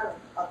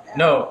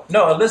 No,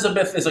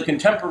 Elizabeth is a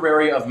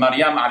contemporary of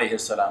Maryam alayhi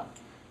salam.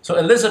 So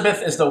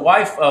Elizabeth is the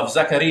wife of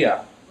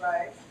Zechariah.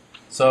 Right.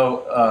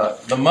 So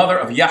the mother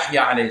of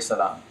Yahya alayhi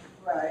salam.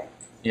 Right.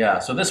 Yeah.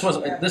 So this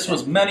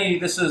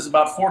is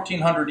about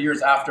 1400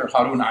 years after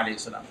Harun alayhi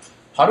salam.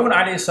 Harun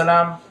alayhi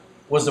salam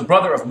was the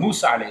brother of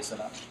Musa alayhi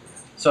salam.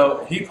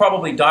 So he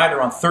probably died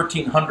around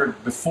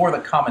 1300 before the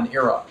Common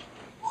Era.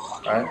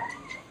 Right.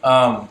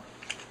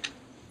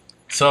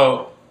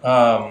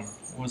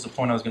 What was the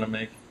point I was going to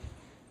make?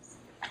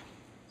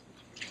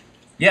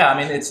 Yeah, I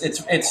mean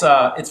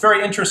it's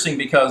very interesting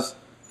because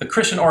the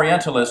Christian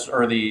Orientalist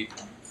or the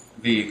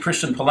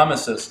Christian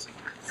polemicist,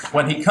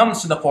 when he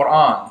comes to the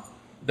Quran,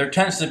 there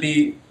tends to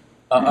be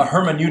a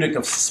hermeneutic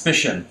of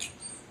suspicion,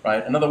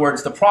 right? In other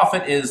words, the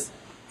Prophet is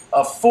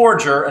a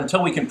forger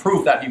until we can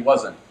prove that he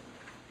wasn't.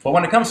 But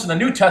when it comes to the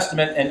New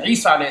Testament and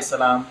Isa alayhi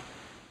salam,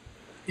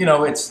 you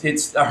know, it's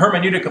a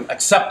hermeneutic of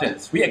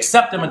acceptance. We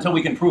accept him until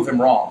we can prove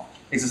him wrong.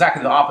 It's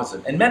exactly the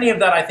opposite. And many of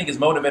that, I think, is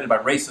motivated by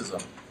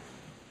racism.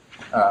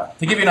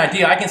 To give you an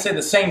idea, I can say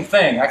the same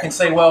thing. I can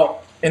say,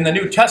 well, in the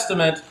New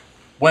Testament,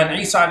 when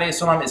Isa alayhi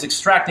salam is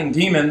extracting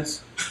demons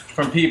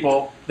from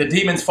people, the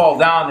demons fall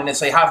down and they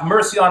say, have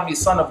mercy on me,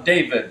 son of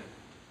David.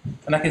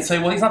 And I can say,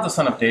 well, he's not the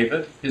son of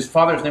David. His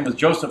father's name was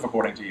Joseph,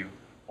 according to you,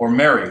 or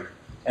Mary.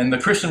 And the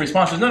Christian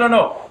response is, no, no,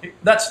 no.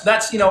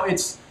 That's you know,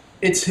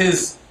 it's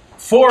his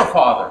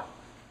forefather.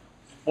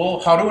 Well,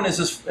 Harun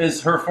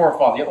is her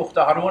forefather.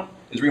 Ukhta Harun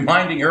is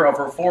reminding her of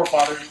her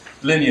forefather's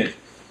lineage.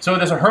 So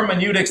there's a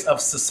hermeneutics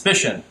of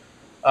suspicion.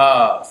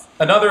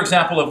 Another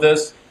example of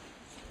this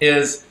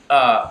is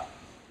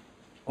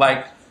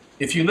like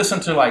if you listen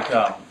to like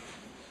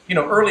you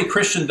know, early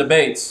Christian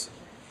debates.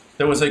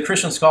 There was a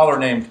Christian scholar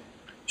named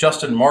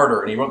Justin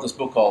Martyr, and he wrote this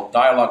book called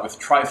Dialogue with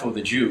Trypho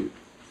the Jew.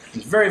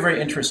 It's very, very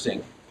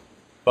interesting.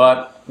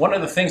 But one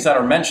of the things that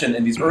are mentioned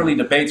in these early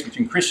debates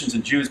between Christians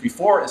and Jews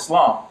before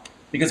Islam,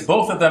 because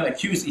both of them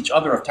accused each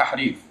other of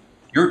tahrif.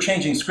 You're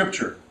changing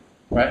scripture,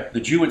 right? The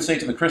Jew would say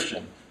to the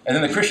Christian. And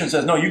then the Christian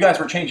says, no, you guys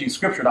were changing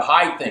scripture to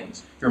hide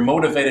things. You're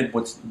motivated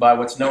by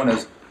what's known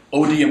as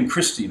odium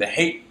Christi, the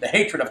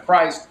hatred of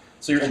Christ.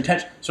 So your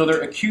intention. So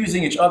they're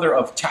accusing each other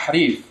of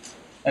tahrif.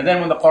 And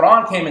then when the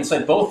Quran came and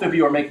said, both of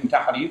you are making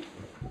tahrif,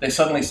 they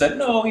suddenly said,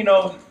 no, you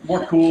know,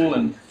 we're cool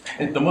and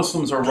the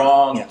Muslims are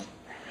wrong. And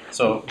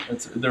so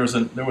there was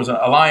an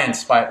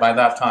alliance by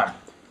that time.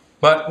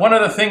 But one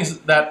of the things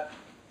that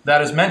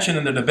is mentioned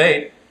in the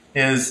debate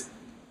is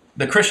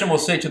the Christian will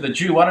say to the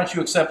Jew, why don't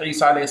you accept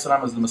Isa alayhi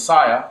salam as the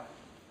Messiah?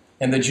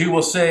 And the Jew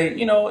will say,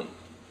 you know,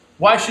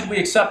 why should we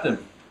accept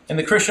him? And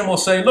the Christian will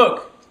say,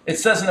 look, it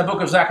says in the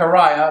book of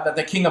Zechariah that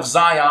the king of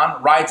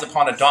Zion rides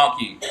upon a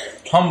donkey,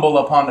 humble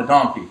upon a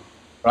donkey,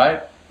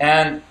 right?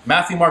 And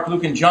Matthew, Mark,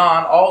 Luke, and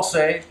John all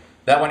say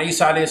that when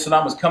Isa alayhi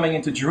salam was coming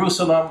into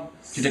Jerusalem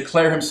to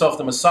declare himself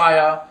the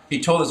Messiah, he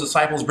told his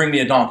disciples, bring me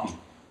a donkey,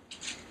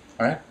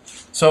 all right?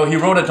 So he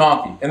rode a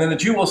donkey. And then the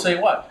Jew will say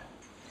what?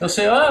 He'll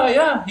say, oh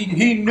yeah,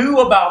 he knew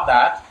about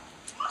that.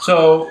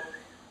 So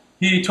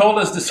he told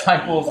his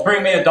disciples,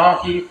 bring me a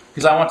donkey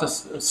because I want to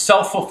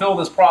self-fulfill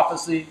this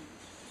prophecy.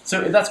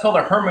 So that's called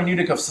a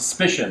hermeneutic of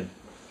suspicion,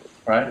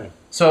 right?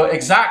 So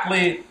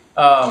exactly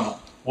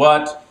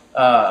what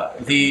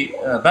the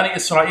Bani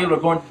Israel were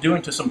going to do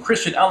to some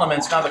Christian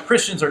elements, now the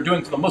Christians are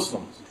doing to the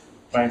Muslims,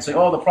 right? And say,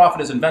 oh, the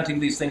prophet is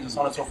inventing these things and so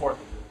on and so forth.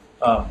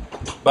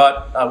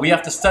 But we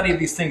have to study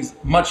these things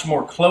much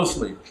more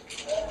closely.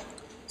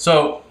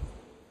 So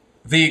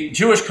the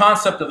Jewish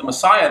concept of the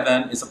Messiah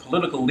then is a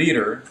political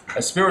leader,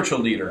 a spiritual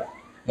leader,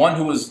 one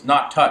who is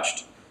not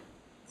touched.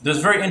 There's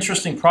a very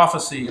interesting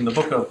prophecy in the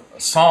book of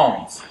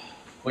Psalms,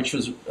 which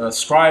was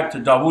ascribed to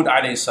Dawood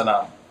alayhi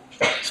salam.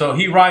 So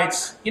he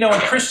writes, you know,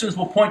 and Christians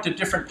will point to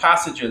different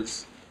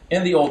passages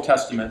in the Old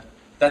Testament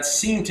that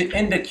seem to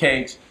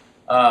indicate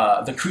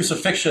the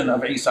crucifixion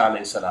of Isa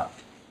alayhi salam.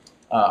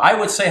 I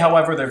would say,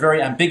 however, they're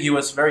very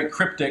ambiguous, very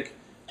cryptic.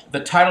 The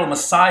title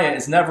Messiah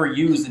is never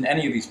used in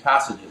any of these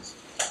passages.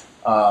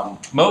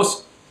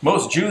 Most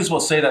Jews will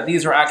say that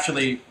these are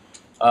actually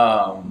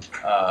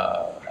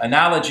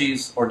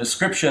analogies or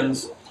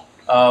descriptions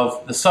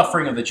of the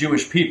suffering of the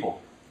Jewish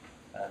people.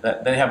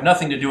 That they have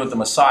nothing to do with the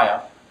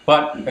Messiah.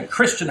 But a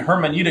Christian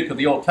hermeneutic of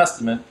the Old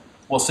Testament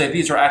will say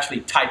these are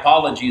actually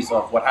typologies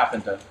of what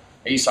happened to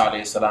Isa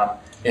alayhi salam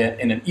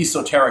in an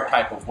esoteric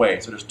type of way.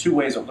 So there's two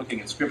ways of looking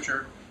at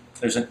Scripture.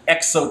 There's an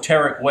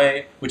exoteric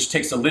way, which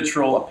takes a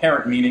literal,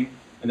 apparent meaning,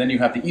 and then you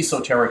have the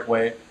esoteric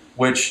way,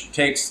 which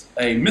takes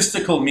a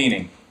mystical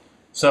meaning.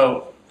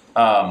 So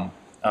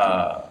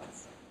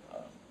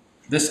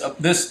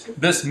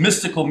this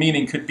mystical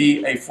meaning could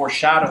be a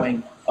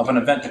foreshadowing of an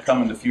event to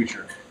come in the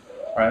future,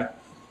 right?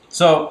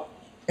 So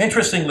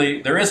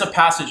interestingly, there is a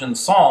passage in the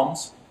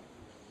Psalms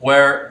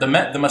where the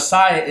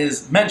Messiah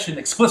is mentioned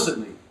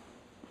explicitly.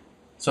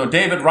 So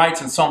David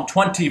writes in Psalm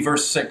 20,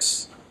 verse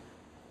 6,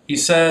 he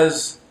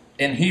says,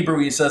 in Hebrew,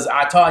 he says,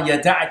 Ata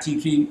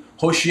yada'tiki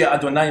hoshia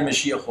Adonai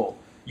Mashiacho,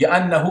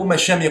 ya'annahu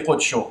mashami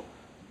qodsho,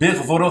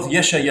 bighvuroth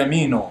yesha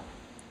yamino.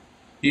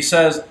 He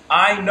says,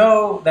 I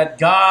know that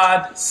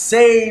God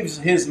saves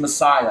his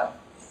Messiah.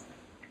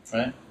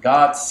 Right?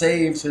 God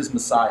saves his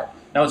Messiah.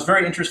 Now, what's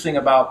very interesting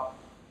about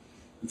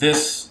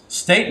this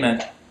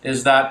statement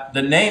is that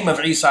the name of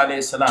Isa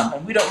alayhi salam,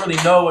 and we don't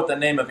really know what the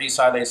name of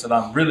Isa alayhi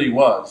salam really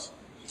was.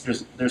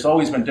 There's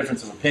always been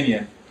difference of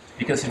opinion,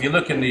 because if you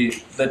look in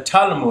the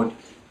Talmud,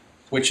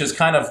 which is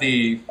kind of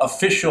the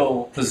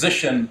official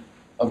position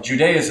of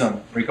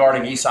Judaism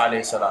regarding Isa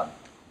alayhi salam,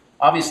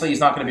 obviously he's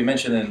not going to be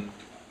mentioned in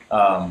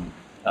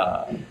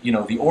you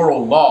know, the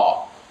oral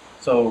law.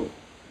 So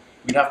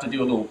we'd have to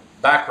do a little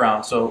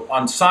background. So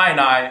on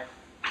Sinai,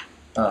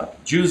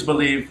 Jews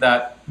believe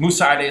that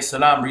Musa alayhi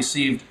salam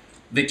received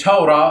the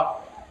Torah,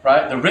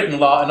 right, the written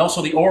law, and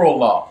also the oral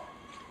law.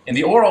 And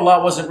the oral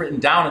law wasn't written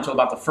down until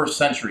about the 1st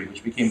century,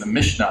 which became the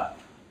Mishnah.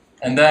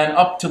 And then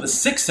up to the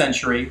 6th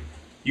century,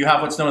 you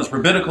have what's known as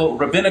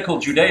rabbinical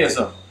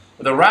Judaism,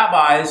 where the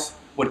rabbis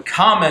would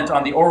comment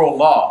on the oral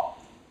law,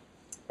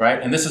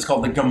 right? And this is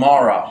called the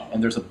Gemara.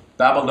 And there's a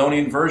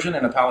Babylonian version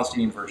and a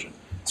Palestinian version.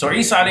 So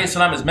Isa alayhi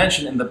salam is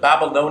mentioned in the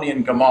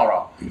Babylonian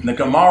Gemara. And the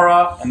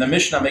Gemara and the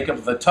Mishnah make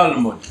up the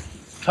Talmud.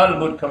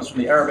 Talmud comes from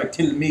the Arabic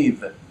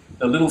tilmid,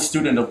 the little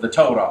student of the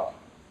Torah,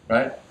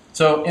 right?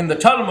 So in the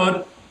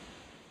Talmud,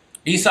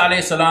 Isa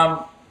alayhi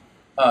salam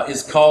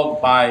is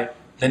called by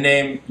the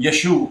name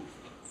Yeshu,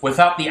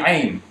 without the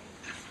ayn.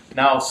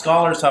 Now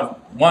scholars have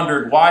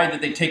wondered, why did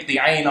they take the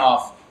ayn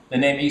off the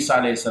name Isa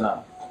alayhi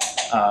salam?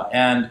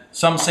 And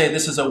some say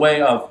this is a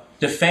way of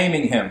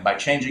defaming him by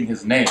changing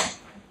his name,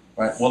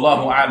 right?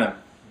 Wallahu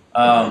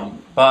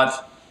alam.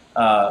 But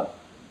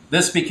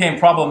this became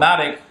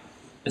problematic,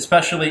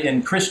 especially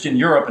in Christian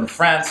Europe and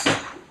France,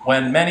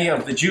 when many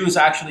of the Jews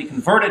actually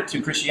converted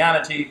to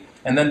Christianity,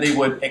 and then they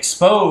would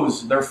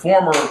expose their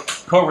former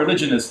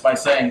co-religionists by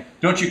saying,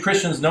 don't you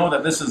Christians know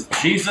that this is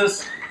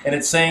Jesus? And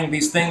it's saying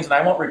these things, and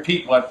I won't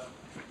repeat what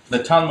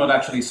the Talmud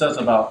actually says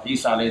about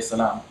Isa alayhi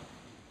salam,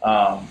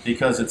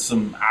 because it's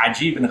some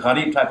ajib and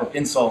gharib type of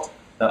insult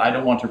that I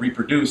don't want to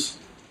reproduce.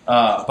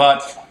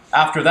 But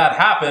after that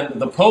happened,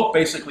 the Pope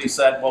basically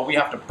said, well, we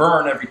have to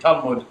burn every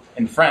Talmud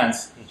in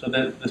France. So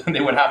that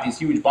they would have these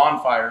huge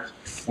bonfires.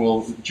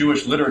 Well,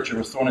 Jewish literature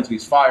was thrown into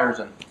these fires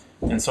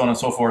and so on and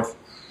so forth.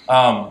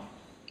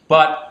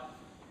 But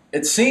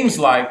it seems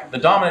like the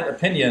dominant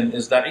opinion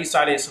is that Isa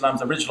alayhi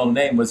salam's original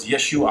name was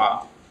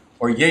Yeshua,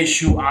 or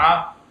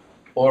Yeshua,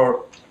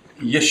 or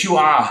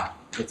Yeshua,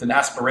 with an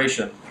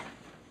aspiration.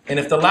 And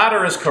if the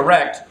latter is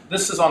correct,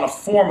 this is on a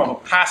form of a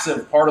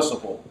passive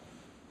participle.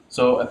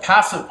 So a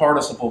passive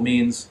participle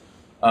means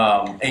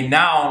a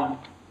noun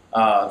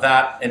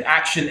that an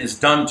action is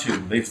done to,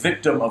 the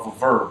victim of a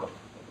verb,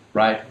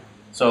 right?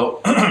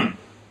 So,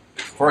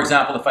 for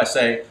example, if I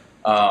say,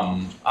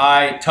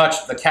 I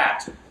touched the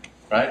cat,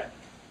 right?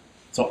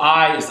 So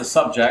I is the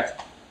subject,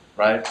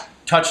 right?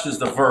 Touched is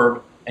the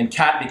verb, and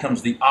cat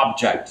becomes the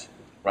object,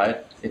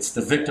 right? It's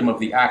the victim of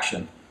the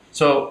action.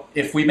 So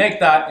if we make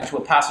that into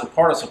a passive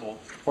participle,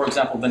 for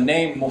example, the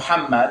name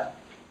Muhammad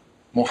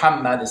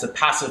is a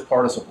passive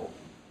participle,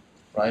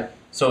 right?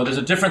 So there's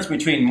a difference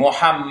between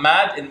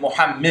Muhammad and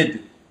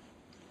Muhammad.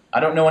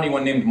 I don't know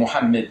anyone named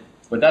Muhammad,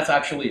 but that's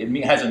actually,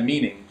 it has a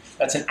meaning.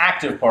 That's an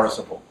active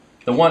participle.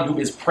 The one who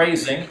is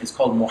praising is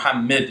called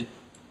Muhammad.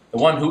 The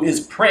one who is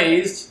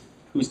praised,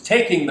 who's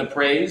taking the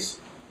praise,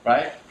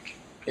 right,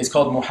 is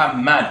called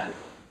Muhammad,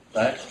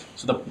 right?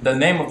 So the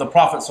name of the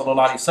Prophet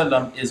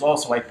ﷺ is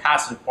also a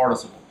passive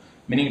participle,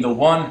 meaning the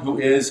one who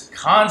is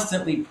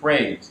constantly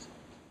praised,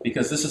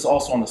 because this is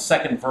also on the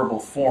second verbal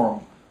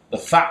form, the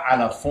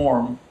fa'ala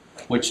form,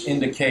 which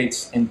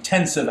indicates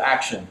intensive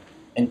action,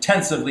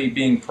 intensively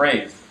being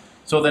praised.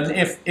 So then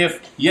if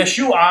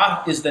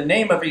Yeshua is the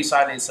name of Isa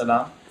alayhi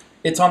salam,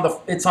 it's on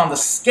the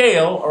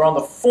scale or on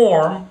the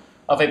form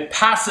of a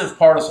passive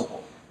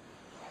participle.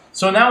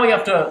 So now we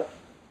have to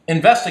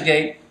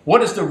investigate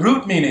what is the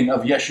root meaning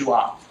of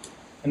Yeshua.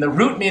 And the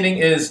root meaning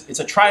is, it's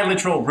a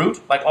triliteral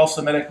root, like most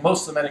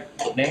Semitic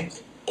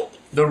names.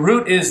 The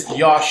root is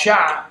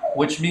Yasha,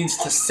 which means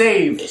to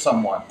save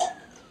someone.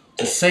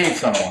 To save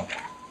someone.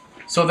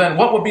 So then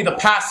what would be the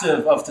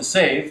passive of to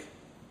save?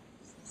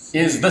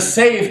 Is the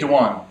saved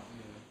one.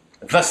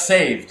 The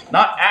saved.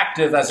 Not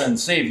active as in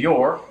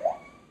savior,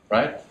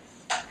 right?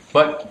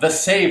 But the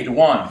saved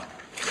one.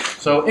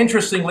 So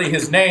interestingly,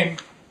 his name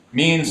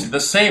means the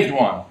saved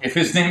one. If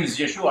his name is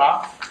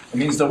Yeshua, it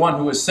means the one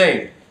who is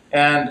saved.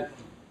 And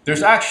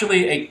there's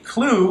actually a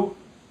clue,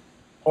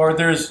 or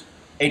there's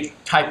a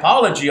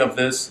typology of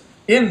this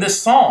in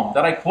this psalm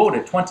that I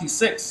quoted,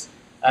 26.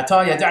 I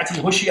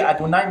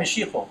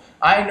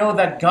know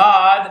that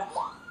God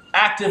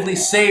actively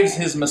saves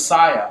his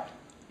Messiah.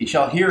 He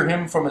shall hear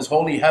him from his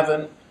holy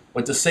heaven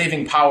with the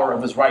saving power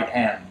of his right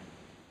hand.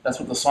 That's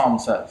what the psalm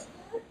says.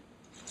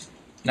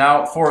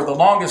 Now, for the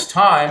longest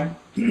time,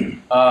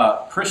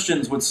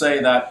 Christians would say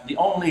that the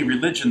only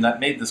religion that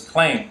made this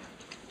claim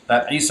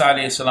that Isa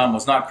alayhi salam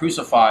was not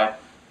crucified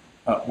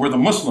were the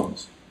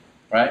Muslims,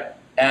 right?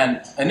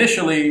 And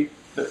initially,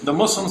 the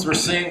Muslims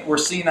were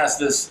seen as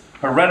this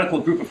heretical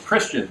group of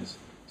Christians.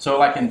 So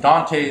like in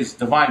Dante's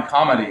Divine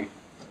Comedy,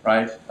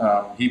 right?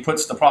 He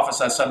puts the Prophet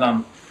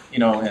ﷺ,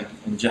 in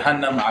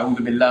Jahannam,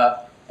 a'udhu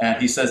billah,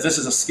 and he says this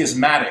is a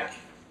schismatic.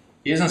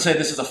 He doesn't say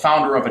this is a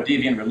founder of a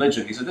deviant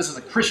religion. He said this is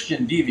a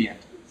Christian deviant.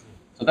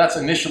 So that's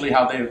initially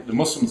how the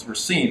Muslims were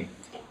seen.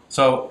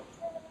 So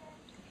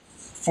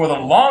for the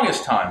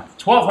longest time,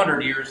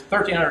 1,200 years,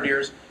 1,300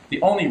 years,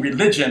 the only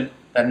religion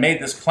that made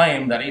this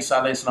claim that Isa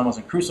alayhi salam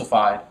wasn't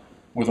crucified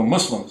were the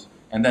Muslims.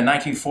 And then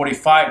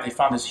 1945, they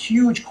found this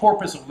huge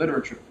corpus of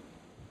literature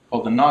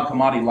called the Nag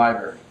Hammadi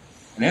Library.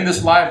 And in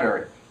this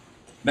library,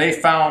 they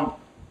found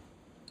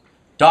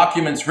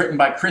documents written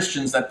by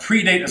Christians that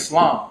predate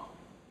Islam.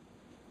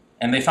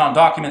 And they found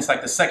documents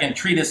like the second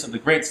treatise of the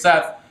Great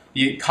Seth,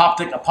 the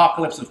Coptic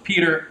Apocalypse of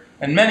Peter,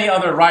 and many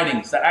other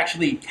writings that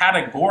actually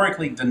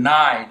categorically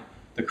denied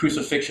the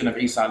crucifixion of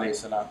Isa alayhi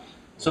salam.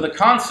 So the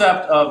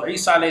concept of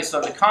Isa alayhi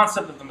salam, the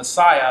concept of the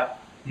Messiah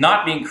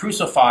not being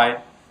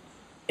crucified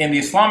in the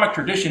Islamic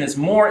tradition is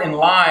more in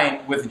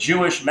line with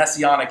Jewish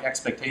messianic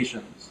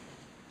expectations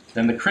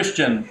than the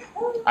Christian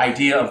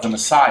idea of the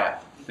Messiah.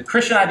 the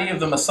Christian idea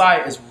of the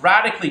Messiah is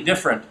radically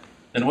different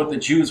than what the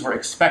Jews were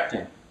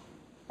expecting,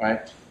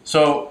 right?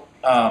 So,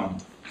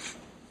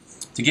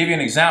 to give you an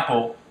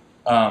example,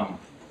 the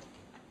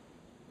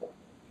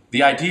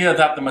idea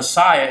that the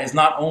Messiah is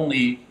not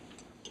only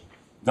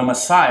the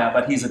Messiah,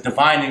 but he's a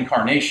divine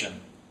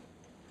incarnation,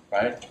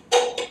 right?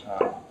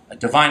 A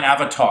divine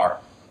avatar.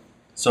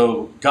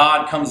 So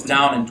God comes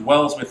down and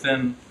dwells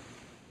within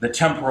the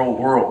temporal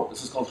world.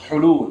 This is called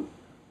hulul,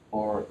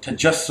 or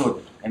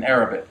tajassud in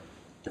Arabic,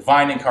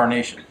 divine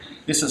incarnation.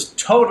 This is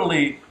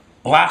totally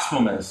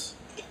blasphemous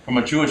from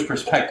a Jewish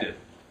perspective,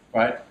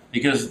 right?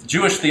 Because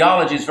Jewish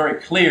theology is very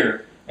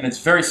clear, and it's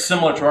very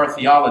similar to our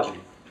theology.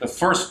 The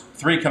first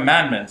 3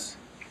 commandments,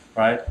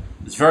 right?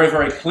 It's very,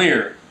 very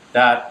clear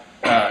that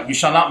you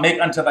shall not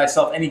make unto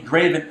thyself any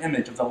graven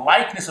image of the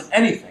likeness of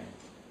anything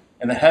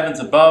in the heavens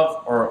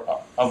above, or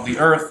of the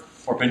earth,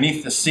 or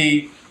beneath the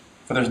sea,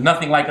 for there's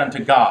nothing like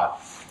unto God,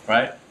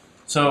 right?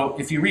 So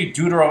if you read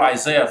Deuteronomy,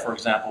 Isaiah, for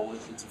example,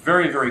 it's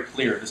very, very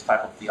clear, this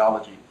type of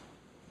theology,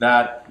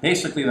 that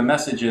basically the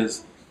message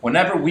is,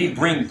 whenever we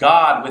bring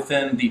God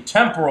within the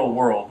temporal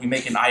world, we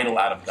make an idol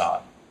out of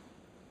God.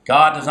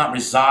 God does not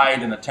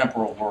reside in the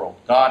temporal world.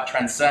 God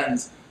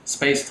transcends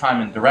space,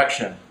 time, and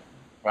direction,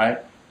 right?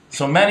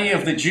 So many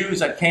of the Jews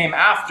that came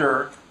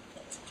after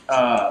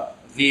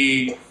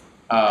the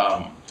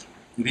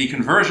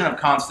conversion of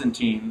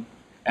Constantine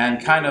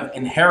and kind of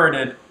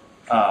inherited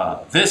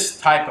this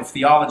type of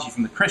theology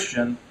from the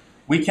Christian,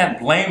 we can't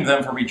blame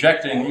them for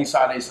rejecting Isa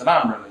alayhi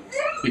salam, really,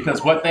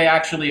 because what they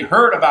actually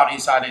heard about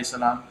Isa alayhi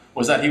salam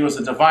was that he was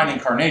a divine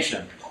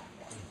incarnation,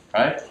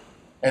 right?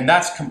 And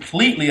that's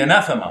completely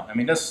anathema. I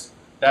mean,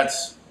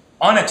 that's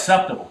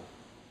unacceptable.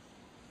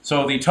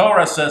 So the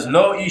Torah says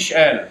 "Lo ish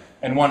el"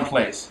 in one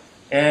place.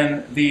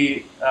 In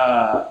the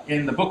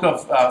book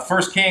of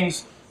 1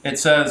 Kings, it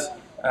says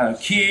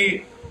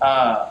 "Ki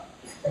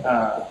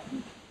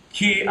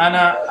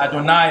ana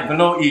Adonai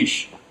velo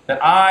ish,"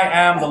 that I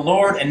am the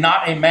Lord and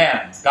not a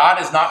man. God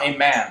is not a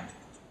man,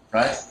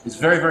 right? It's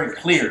very, very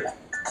clear.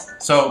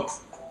 So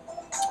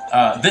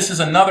this is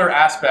another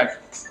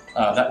aspect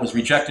that was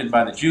rejected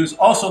by the Jews.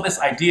 Also, this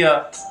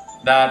idea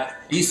that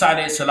Isa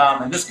alayhi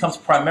salam, and this comes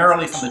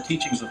primarily from the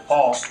teachings of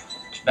Paul,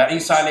 that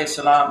Isa alayhi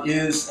salam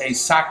is a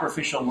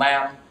sacrificial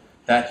lamb,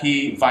 that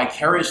he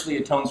vicariously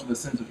atones for the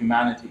sins of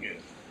humanity.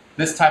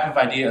 This type of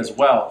idea as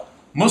well,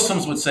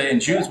 Muslims would say and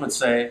Jews would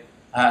say,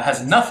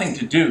 has nothing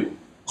to do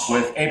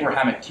with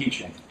Abrahamic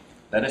teaching.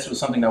 That this was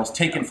something that was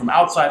taken from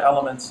outside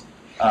elements,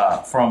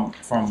 from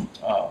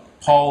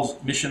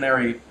Paul's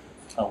missionary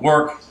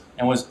work,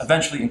 and was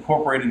eventually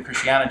incorporated in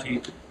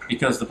Christianity,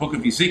 because the book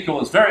of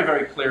Ezekiel is very,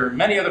 very clear,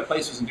 many other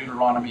places in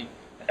Deuteronomy,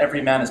 that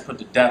every man is put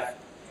to death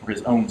for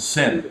his own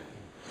sin.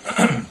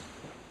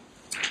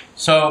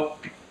 So,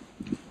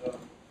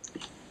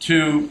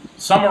 to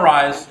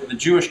summarize the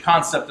Jewish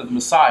concept of the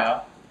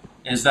Messiah,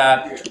 is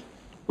that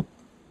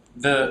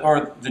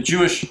the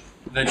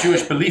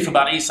Jewish belief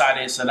about Isa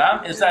alayhi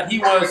salam is that he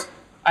was,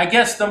 I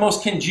guess the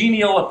most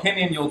congenial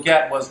opinion you'll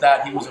get was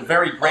that he was a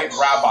very great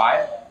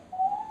rabbi,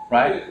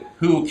 right,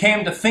 who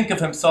came to think of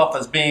himself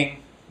as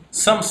being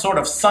some sort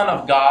of son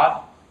of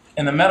God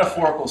in the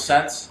metaphorical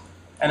sense,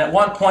 and at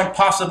one point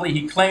possibly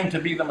he claimed to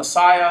be the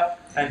Messiah,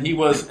 and he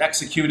was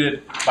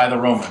executed by the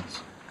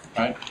Romans,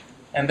 right?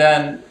 And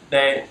then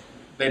they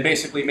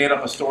basically made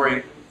up a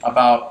story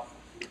about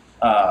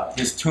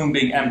his tomb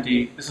being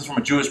empty. This is from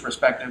a Jewish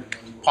perspective.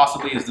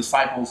 Possibly his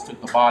disciples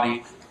took the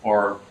body,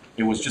 or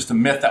it was just a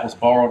myth that was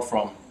borrowed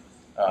from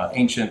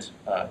ancient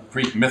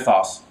Greek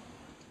mythos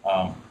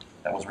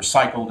that was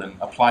recycled and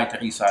applied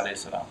to Isa alayhi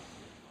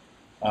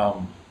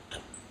salam.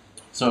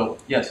 So,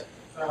 yes?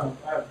 I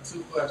have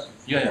 2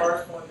 questions. Yeah, the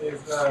first one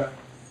is,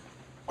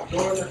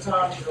 during the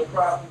time of the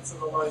prophets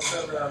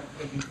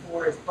and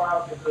before his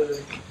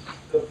prophethood,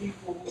 the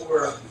people who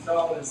were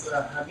known as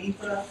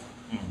Hanifa,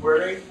 were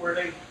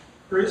they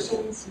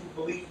Christians who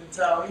believed in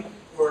Tawhid,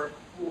 or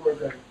who were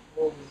they?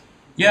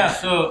 Yeah,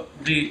 so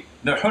the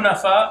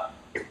Hunafa,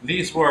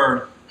 these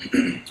were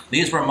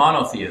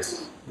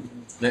monotheists.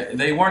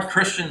 They weren't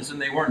Christians and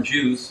they weren't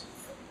Jews.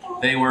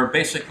 They were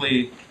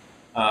basically,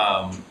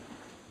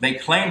 they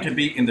claimed to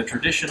be in the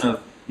tradition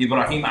of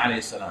Ibrahim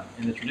alayhi salam,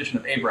 in the tradition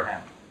of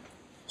Abraham.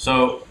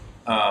 So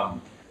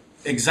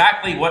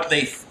exactly what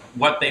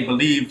they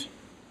believed,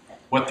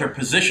 what their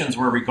positions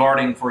were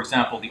regarding, for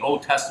example, the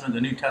Old Testament,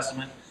 the New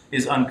Testament,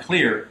 is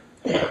unclear.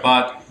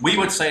 But we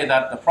would say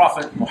that the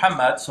Prophet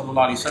Muhammad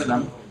sallallahu alaihi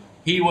wasallam,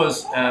 he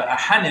was a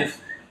Hanif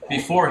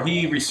before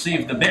he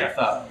received the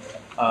Bi'tha,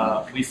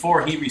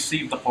 before he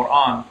received the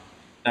Quran,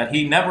 that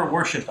he never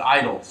worshipped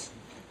idols,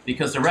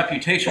 because the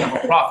reputation of a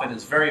prophet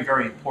is very,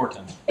 very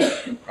important,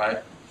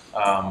 right?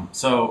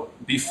 So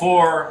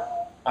before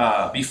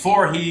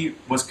he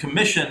was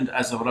commissioned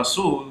as a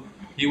Rasul,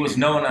 he was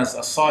known as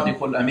a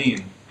Sadiq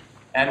al-Amin.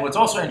 And what's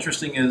also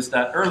interesting is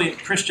that early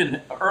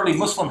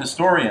Muslim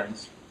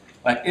historians,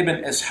 like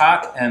Ibn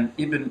Ishaq and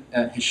Ibn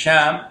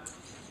Hisham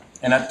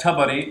and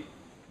At-Tabari,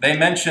 they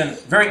mention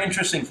very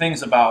interesting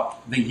things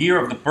about the year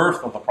of the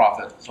birth of the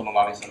Prophet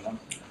ﷺ.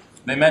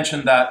 They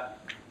mention that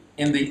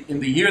in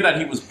the year that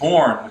he was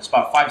born, which is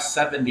about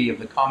 570 of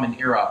the Common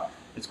Era,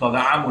 it's called the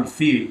Amul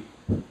Fil,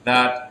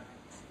 that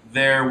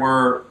there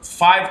were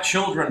 5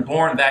 children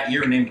born that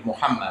year named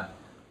Muhammad,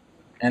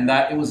 and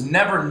that it was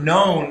never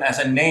known as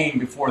a name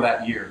before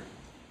that year.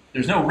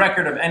 There's no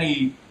record of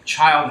any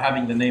child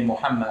having the name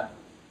Muhammad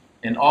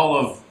in all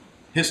of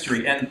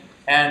history.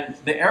 And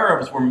the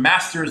Arabs were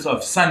masters of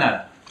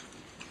sanad.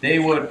 They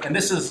would, and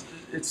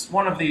it's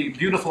one of the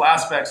beautiful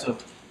aspects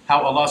of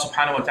how Allah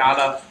subhanahu wa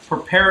ta'ala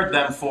prepared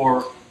them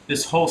for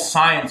this whole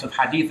science of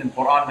hadith and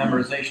Quran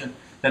memorization,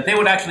 that they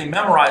would actually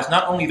memorize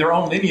not only their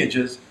own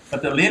lineages,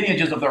 but the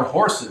lineages of their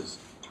horses,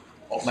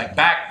 like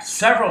back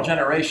several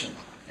generations.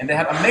 And they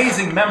had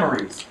amazing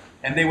memories,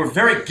 and they were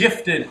very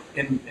gifted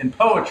in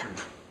poetry,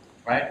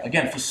 right?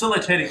 Again,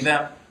 facilitating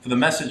them for the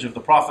message of the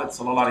Prophet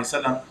sallallahu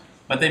alaihi wasallam.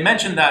 But they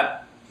mentioned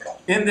that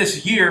in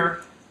this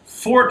year,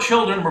 4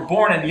 children were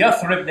born in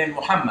Yathrib named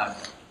Muhammad,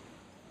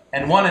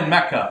 and 1 in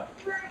Mecca.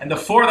 And the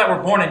 4 that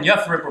were born in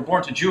Yathrib were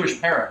born to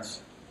Jewish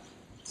parents.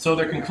 So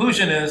their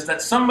conclusion is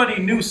that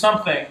somebody knew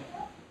something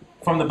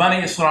from the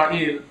Bani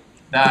Israel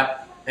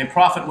that a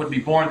prophet would be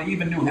born. They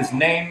even knew his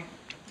name,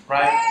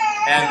 right?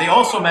 And they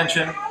also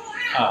mention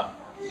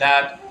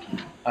that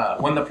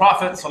when the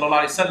Prophet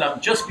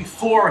ﷺ, just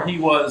before he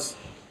was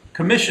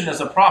commissioned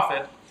as a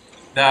prophet,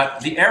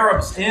 that the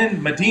Arabs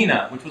in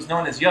Medina, which was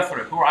known as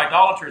Yathrib, who were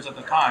idolaters at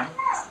the time,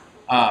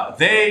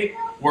 they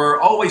were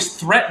always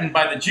threatened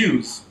by the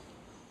Jews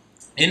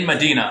in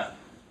Medina.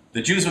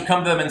 The Jews would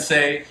come to them and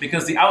say,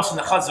 because the Aus and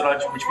the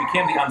Khazraj, which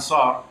became the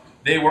Ansar,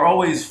 they were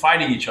always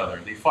fighting each other.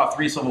 They fought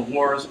 3 civil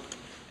wars.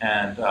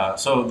 And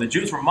so the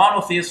Jews were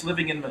monotheists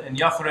living in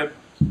Yathrib,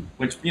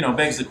 which, you know,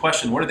 begs the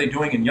question, what are they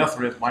doing in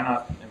Yathrib? Why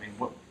not, I mean,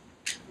 what,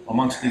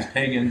 amongst these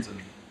pagans and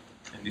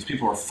these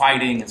people were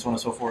fighting and so on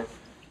and so forth.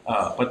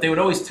 But they would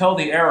always tell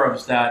the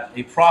Arabs that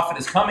a prophet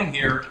is coming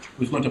here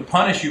who's going to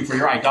punish you for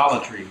your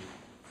idolatry,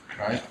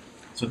 right?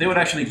 So they would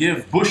actually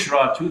give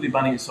bushra to the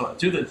Bani Israel,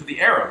 to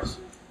the Arabs,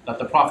 that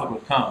the prophet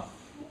would come.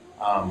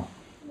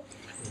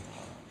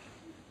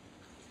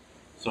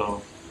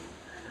 So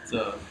it's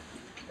a...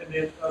 And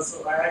then,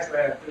 so I actually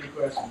have 3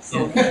 questions.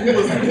 So,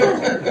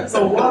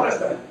 so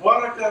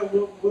Waraka,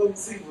 we'll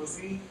see, was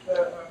he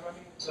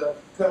the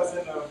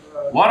cousin of...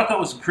 Waraka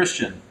was a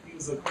Christian. He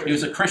was a Christian. He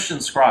was a Christian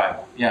scribe,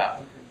 yeah.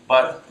 Okay.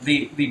 But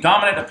the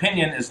dominant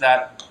opinion is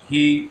that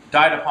he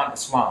died upon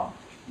Islam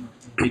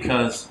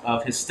because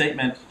of his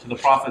statement to the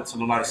Prophet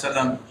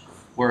ﷺ,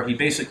 where he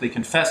basically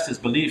confessed his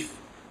belief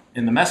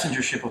in the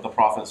messengership of the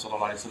Prophet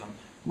ﷺ.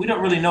 We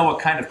don't really know what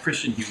kind of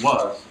Christian he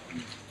was,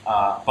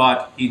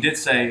 but he did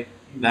say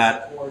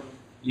that,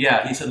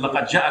 yeah, he said,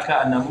 لَقَدْ جَاءَكَ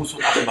النَّامُوسُ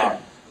الْأَخْبَارُ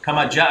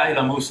كَمَا جَاءَ إِلَى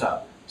مُوسَى.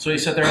 So he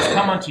said, there has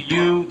come unto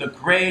you the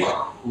great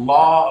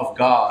law of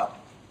God.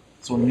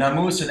 So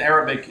namus in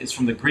Arabic is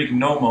from the Greek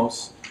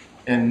nomos,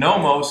 and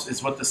nomos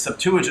is what the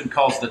Septuagint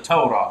calls the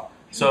Torah.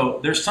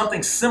 So there's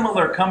something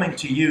similar coming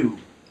to you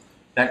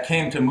that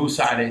came to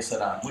Musa alayhi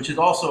salam, which is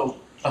also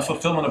a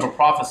fulfillment of a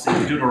prophecy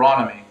in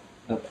Deuteronomy,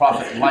 the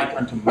prophet like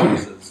unto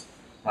Moses,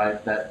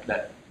 right?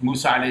 That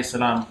Musa alayhi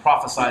salam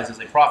prophesies as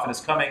a prophet is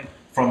coming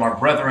from our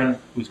brethren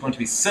who's going to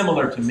be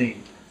similar to me.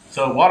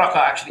 So Waraka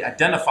actually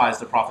identifies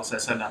the Prophet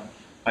ﷺ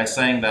by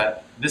saying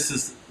that this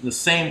is the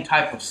same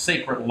type of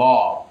sacred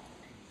law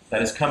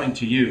that is coming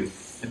to you.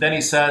 And then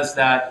he says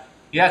that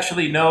he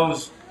actually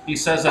knows, he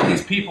says that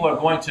these people are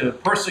going to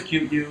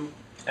persecute you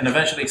and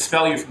eventually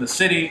expel you from the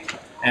city,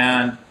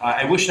 and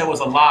I wish I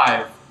was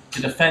alive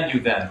to defend you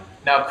then.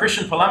 Now,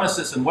 Christian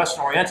polemicists and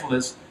Western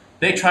Orientalists,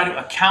 they try to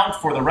account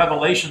for the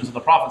revelations of the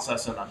Prophet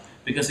ﷺ,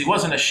 because he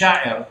wasn't a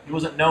sha'ir, he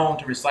wasn't known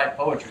to recite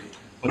poetry.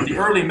 But the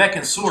early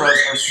Meccan surahs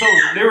are so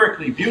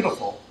lyrically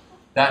beautiful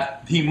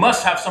that he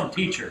must have some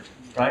teacher,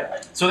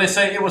 right? So they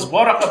say it was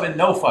Waraka bin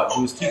Nawfal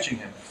who was teaching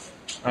him,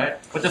 right?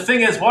 But the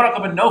thing is,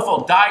 Waraka bin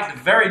Nawfal died the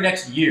very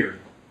next year,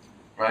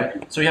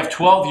 right? So you have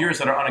 12 years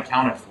that are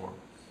unaccounted for.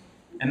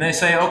 And they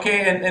say,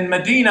 okay, in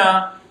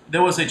Medina,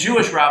 there was a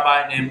Jewish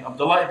rabbi named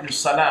Abdullah ibn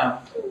Salam.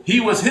 He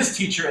was his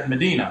teacher in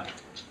Medina.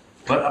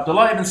 But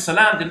Abdullah ibn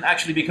Salam didn't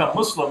actually become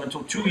Muslim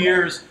until 2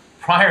 years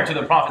prior to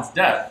the Prophet's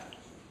death,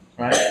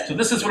 right? So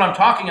this is what I'm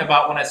talking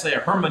about when I say a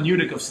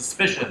hermeneutic of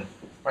suspicion,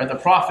 right? The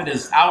Prophet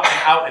is out and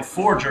out a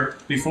forger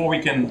before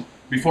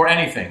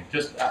anything.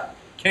 Just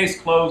case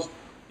closed,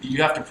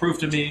 you have to prove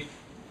to me,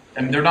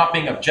 and they're not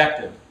being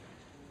objective,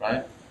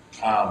 right?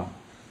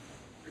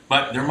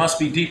 But there must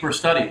be deeper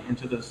study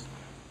into this.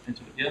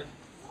 Yeah?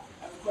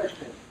 I have a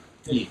question.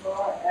 As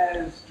far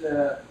as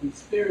the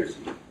conspiracy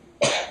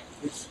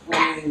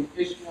between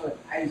Ishmael and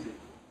Isaac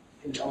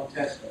in the Old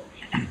Testament,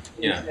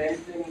 is there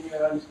anything in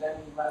your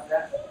understanding about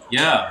that?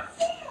 Yeah.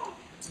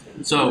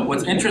 So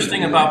what's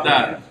interesting about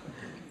that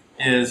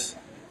is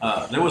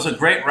there was a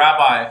great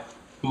rabbi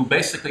who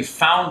basically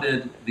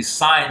founded the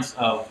science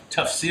of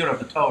tafsir of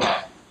the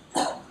Torah.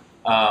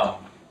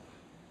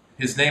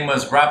 His name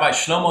was Rabbi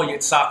Shlomo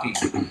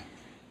Yitzhaki,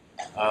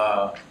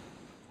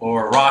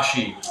 or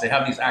Rashi. They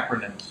have these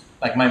acronyms.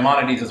 Like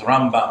Maimonides is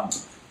Rambam.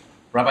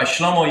 Rabbi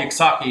Shlomo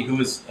Yitzhaki,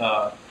 who is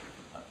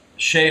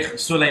Sheikh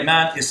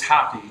Suleiman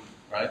Ishaqi,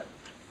 right?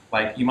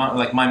 Like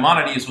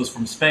Maimonides was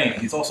from Spain.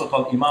 He's also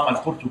called Imam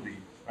al-Qurtubi,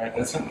 right?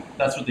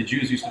 That's what the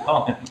Jews used to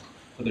call him.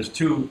 So there's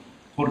two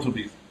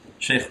Qurtubis,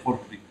 Sheikh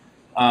Qurtubi.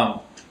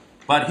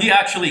 But he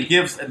actually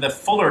gives the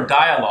fuller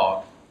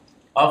dialogue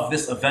of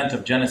this event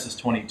of Genesis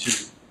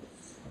 22.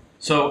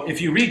 So if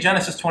you read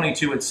Genesis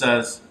 22, it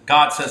says,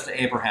 God says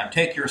to Abraham,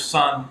 take your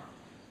son,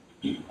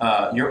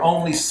 your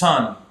only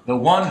son, the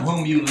one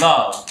whom you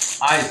love,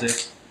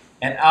 Isaac,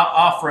 and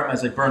offer him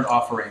as a burnt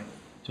offering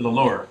to the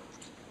Lord.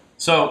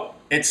 So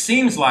it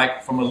seems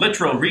like, from a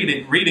literal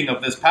reading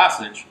of this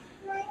passage,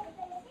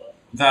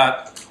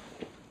 that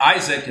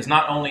Isaac is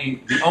not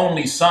only the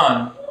only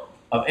son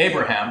of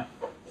Abraham.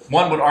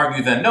 One would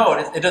argue then, no,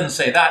 it doesn't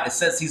say that. It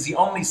says he's the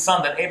only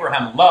son that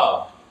Abraham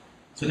loved.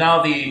 So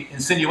now the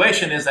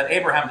insinuation is that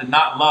Abraham did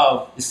not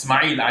love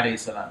Ismail alayhi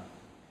salam,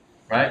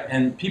 right?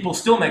 And people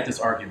still make this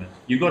argument.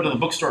 You go to the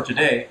bookstore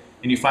today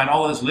and you find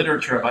all this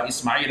literature about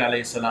Ismail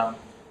alayhi salam,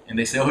 and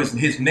they say, oh,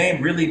 his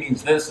name really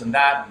means this and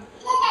that,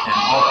 and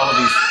all of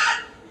these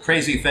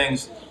crazy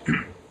things,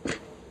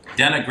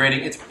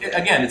 denigrating.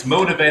 It's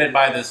motivated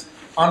by this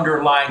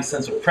underlying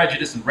sense of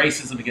prejudice and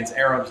racism against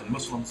Arabs and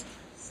Muslims.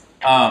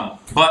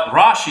 But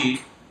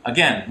Rashi,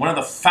 again, one of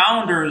the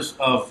founders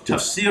of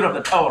Tafsir of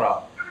the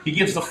Torah, he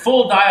gives the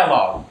full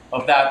dialogue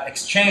of that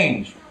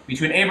exchange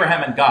between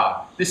Abraham and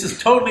God. This is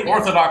totally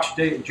Orthodox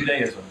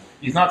Judaism.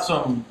 He's not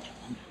some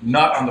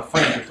nut on the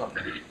fringe or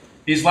something.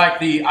 He's like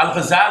the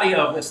Al-Ghazali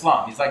of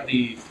Islam. He's like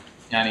the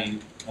Imam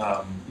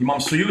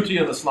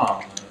Suyuti of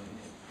Islam,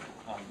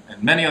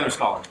 and many other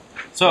scholars.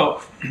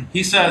 So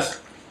he says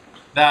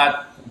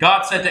that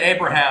God said to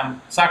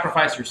Abraham,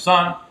 sacrifice your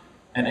son.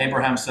 And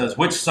Abraham says,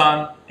 which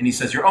son? And he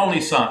says, your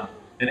only son.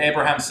 And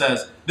Abraham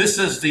says, this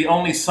is the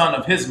only son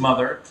of his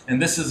mother,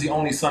 and this is the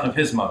only son of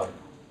his mother.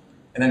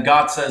 And then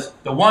God says,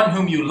 the one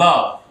whom you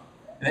love.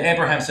 And then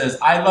Abraham says,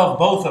 I love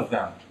both of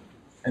them.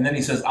 And then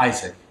he says,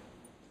 Isaac.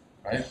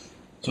 Right?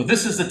 So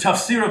this is the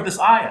tafsir of this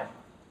ayah.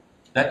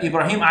 That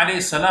Ibrahim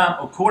alayhi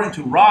salam, according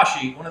to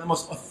Rashi, one of the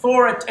most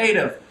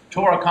authoritative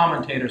Torah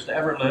commentators to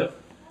ever live,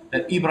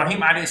 that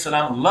Ibrahim alayhi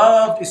salam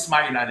loved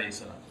Ismail alayhi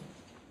salam.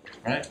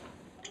 Right?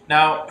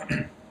 Now,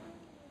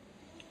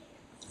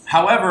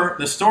 however,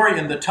 the story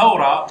in the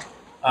Torah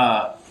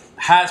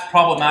has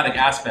problematic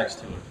aspects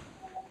to it.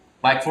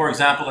 Like, for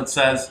example, it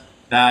says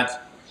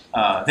that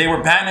they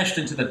were banished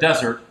into the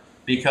desert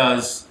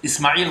because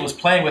Ismail was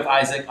playing with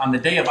Isaac on the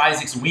day of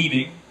Isaac's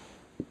weaning.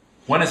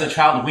 When is a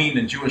child weaned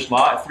in Jewish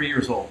law? At 3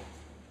 years old.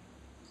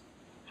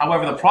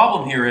 However, the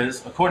problem here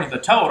is, according to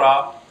the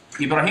Torah,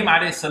 Ibrahim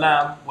alayhi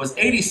salam was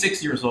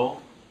 86 years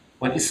old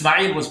when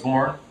Ismail was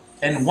born,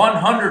 and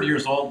 100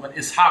 years old when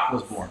Ishaq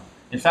was born.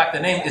 In fact, the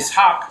name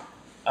Ishaq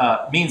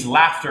means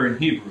laughter in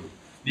Hebrew.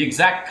 The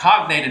exact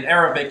cognate in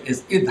Arabic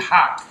is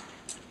idhaq,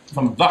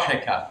 from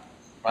dhahika,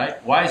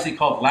 right? Why is he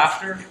called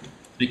laughter?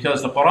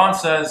 Because the Quran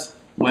says,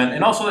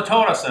 and also the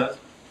Torah says,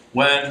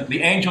 when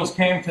the angels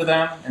came to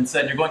them and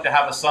said, you're going to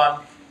have a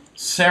son,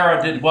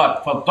 Sarah did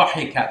what?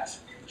 فَضَحِكَتْ.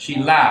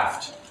 She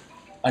laughed.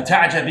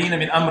 أَتَعْجَبِينَ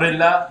مِنْ أَمْرِ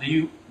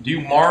اللَّهِ. Do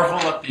you marvel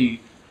at the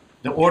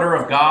order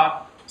of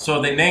God?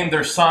 So they named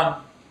their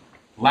son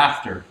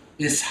laughter.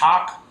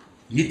 Ishaq,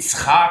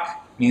 Yitzchak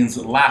means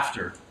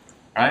laughter,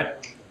 right?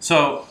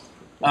 So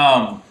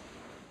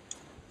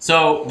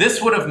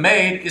this would have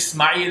made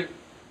Ismail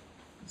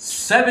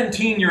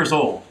 17 years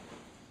old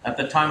at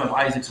the time of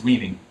Isaac's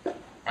weaning,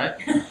 right?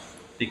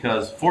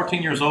 Because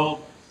 14 years old,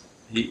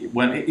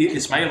 when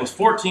Ismail was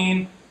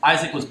 14,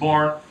 Isaac was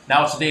born.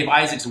 Now it's the day of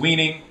Isaac's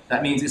weaning.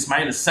 That means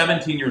Ismail is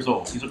 17 years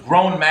old. He's a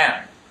grown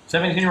man.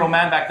 17-year-old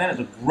man back then is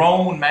a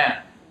grown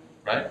man,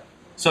 right?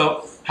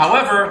 So,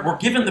 however, we're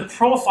given the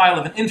profile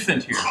of an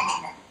infant here.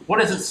 What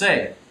does it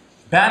say?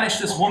 Banish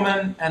this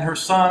woman and her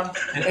son,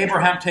 and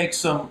Abraham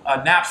takes a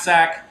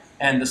knapsack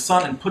and the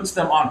son and puts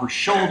them on her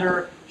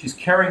shoulder. She's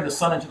carrying the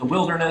son into the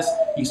wilderness.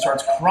 He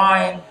starts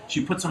crying.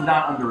 She puts him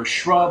down under a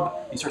shrub.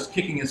 He starts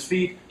kicking his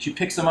feet. She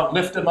picks him up,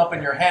 lift him up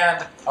in your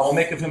hand. I will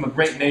make of him a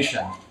great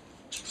nation.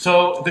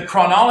 So the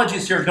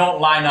chronologies here don't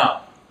line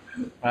up,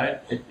 right?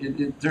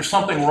 There's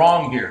something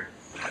wrong here,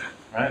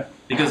 right?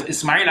 Because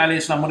Ismail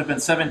alayhi salam would have been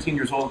 17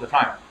 years old at the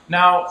time.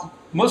 Now,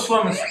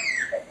 Muslims,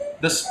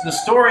 the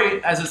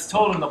story as it's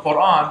told in the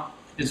Quran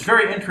is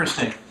very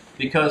interesting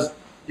because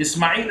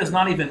Ismail is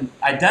not even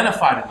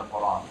identified in the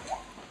Quran.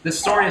 This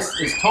story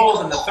is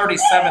told in the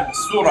 37th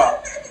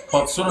surah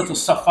called Surah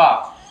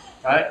Al-Safat,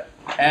 right?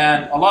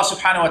 And Allah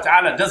subhanahu wa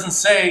ta'ala doesn't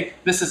say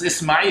this is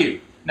Ismail.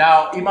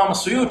 Now, Imam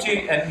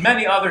Suyuti and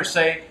many others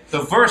say the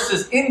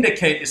verses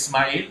indicate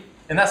Ismail,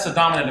 and that's the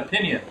dominant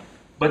opinion.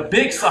 But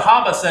big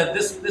Sahaba said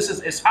this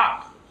is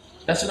Ishaq.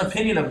 That's an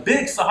opinion of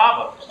big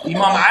Sahaba.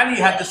 Imam Ali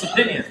had this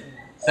opinion,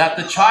 that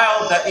the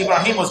child that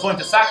Ibrahim was going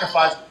to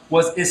sacrifice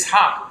was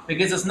Ishaq,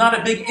 because it's not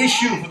a big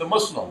issue for the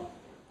Muslim.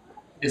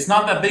 It's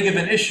not that big of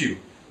an issue,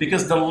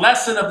 because the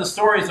lesson of the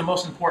story is the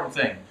most important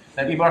thing.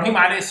 That Ibrahim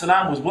alayhi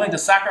salam was willing to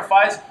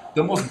sacrifice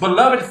the most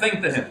beloved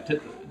thing to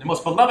him, the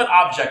most beloved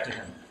object to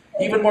him.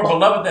 Even more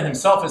beloved than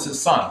himself is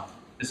his son.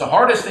 It's the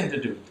hardest thing to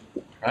do,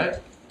 right?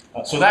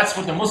 So that's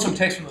what the Muslim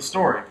takes from the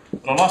story.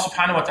 But Allah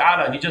subhanahu wa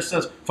ta'ala, He just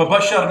says,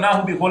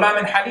 فَبَشَّرْنَاهُ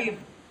بِغُلَامٍ حَلِيمٍ.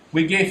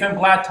 We gave him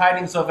glad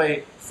tidings of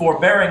a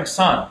forbearing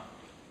son.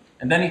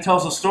 And then He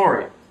tells the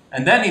story.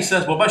 And then He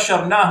says,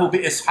 وَبَشَّرْنَاهُ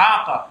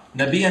بِإِسْحَاقَ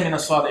نَبِيًّا مِنَ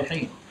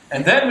الصَّالِحِينَ.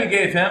 And then we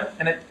gave him,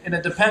 and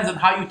it depends on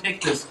how you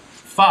take this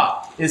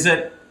fa. Is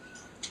it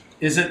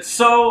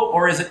so,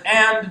 or is it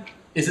and?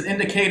 Is it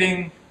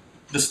indicating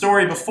the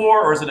story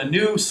before, or is it a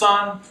new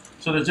son?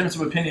 So there's difference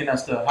of opinion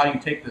as to how you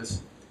take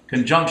this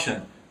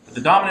conjunction. But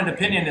the dominant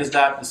opinion is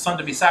that the son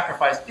to be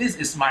sacrificed is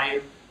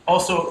Ismail,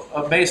 also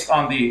based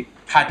on the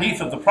hadith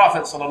of the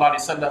Prophet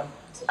ﷺ,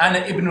 Ana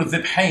ibn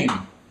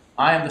Dhibhain.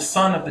 I am the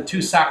son of the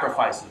two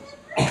sacrifices.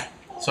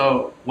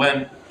 So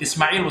when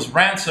Ismail was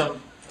ransomed,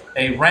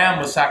 a ram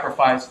was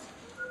sacrificed,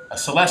 a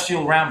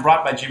celestial ram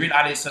brought by Jibril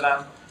alayhi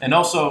salam, and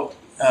also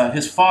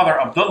his father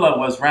Abdullah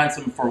was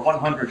ransomed for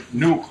 100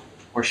 nuq,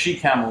 or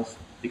she-camels,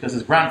 because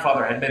his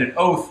grandfather had made an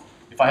oath,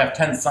 if I have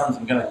 10 sons,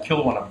 I'm going to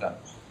kill one of them.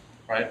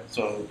 Right?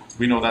 So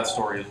we know that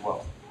story as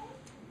well.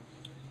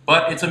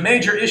 But it's a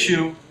major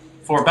issue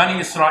for Bani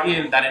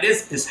Israel that it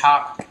is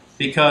Ishaq,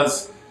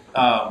 because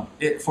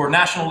for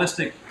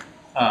nationalistic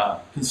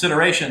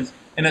considerations.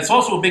 And it's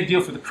also a big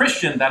deal for the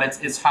Christian that it's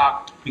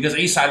Ishaq, because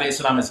Isa alayhi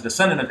salam is a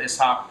descendant of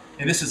Ishaq.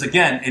 And this is,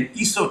 again, an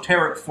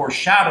esoteric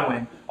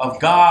foreshadowing of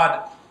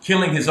God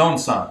killing His own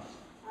son.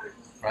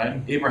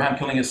 Right? Abraham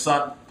killing his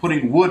son,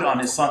 putting wood on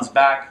his son's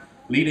back,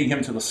 leading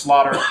him to the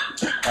slaughter,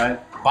 right?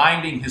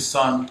 Binding his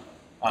son,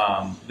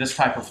 this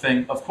type of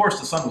thing. Of course,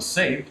 the son was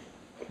saved.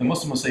 The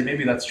Muslim will say,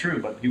 maybe that's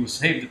true, but he was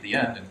saved at the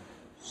end, and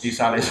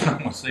Isa alayhi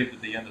salam was saved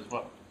at the end as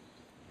well.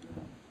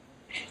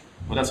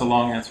 Well, that's a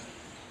long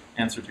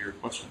answer to your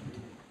question.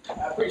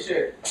 I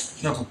appreciate it.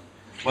 No.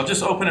 Well,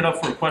 just open it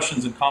up for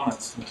questions and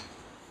comments.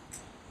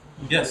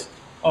 Yes.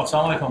 Oh,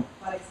 assalamu alaikum.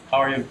 How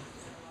are you?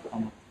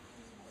 I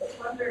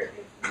wonder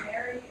if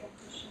Mary in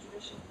Christian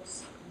tradition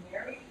was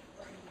married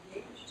or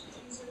engaged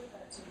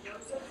to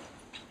Joseph.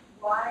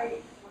 Why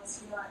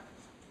was he not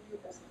viewed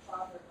as the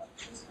father of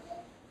Jesus?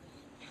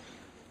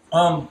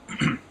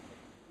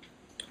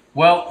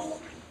 Well,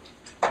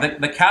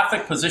 the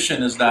Catholic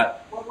position is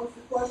that. What was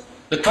the question?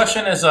 The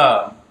question is,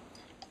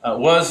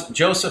 was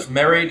Joseph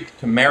married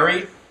to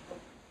Mary?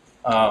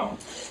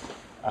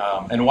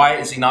 And why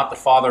is he not the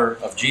father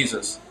of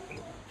Jesus?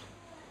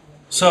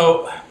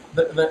 So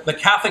the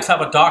Catholics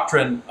have a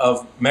doctrine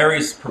of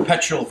Mary's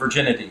perpetual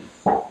virginity.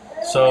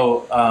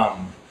 So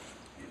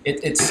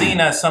it's seen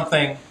as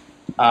something,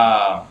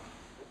 I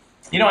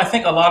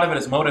think a lot of it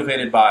is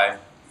motivated by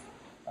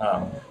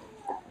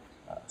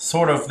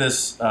sort of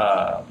this,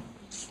 I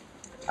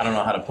don't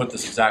know how to put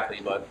this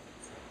exactly, but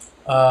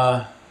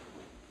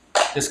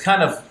this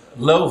kind of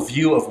low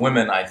view of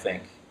women, I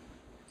think.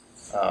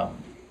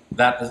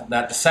 That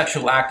the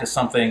sexual act is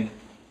something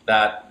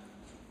that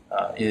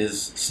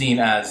is seen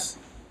as,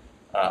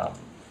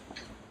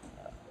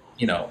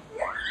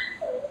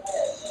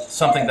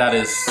 something that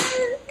is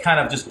kind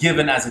of just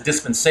given as a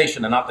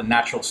dispensation and not the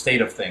natural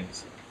state of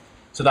things.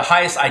 So the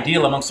highest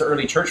ideal amongst the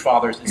early church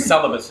fathers is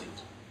celibacy.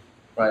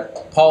 Right?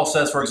 Paul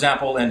says, for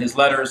example, in his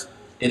letters,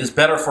 it is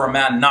better for a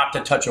man not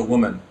to touch a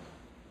woman.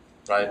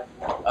 Right?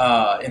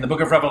 In the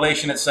book of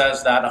Revelation, it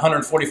says that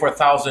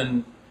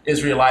 144,000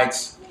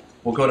 Israelites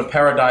will go to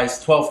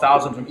paradise,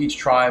 12,000 from each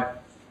tribe,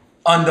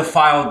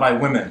 undefiled by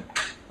women.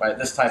 Right?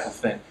 This type of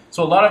thing.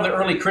 So a lot of the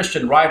early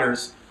Christian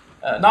writers,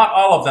 not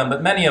all of them,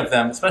 but many of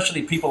them,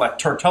 especially people like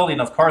Tertullian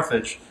of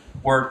Carthage,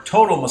 were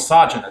total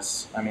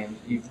misogynists. I mean,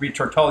 you read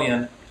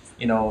Tertullian,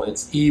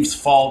 it's Eve's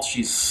fault,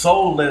 she's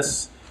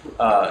soulless,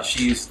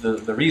 she's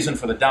the reason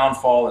for the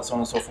downfall, and so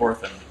on and so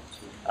forth, and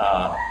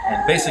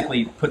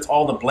basically puts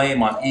all the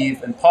blame on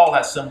Eve. And Paul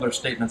has similar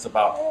statements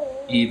about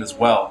Eve as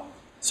well.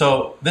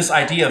 So this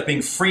idea of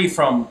being free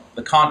from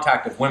the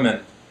contact of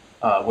women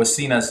was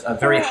seen as a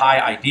very high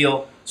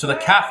ideal. So the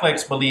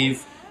Catholics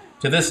believe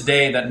to this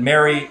day that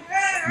Mary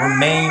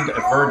remained a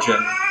virgin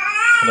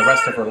for the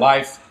rest of her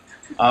life.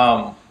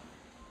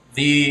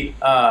 The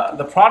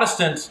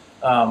Protestant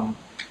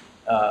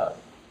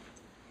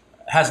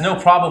has no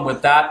problem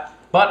with that,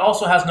 but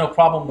also has no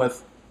problem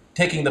with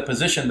taking the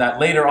position that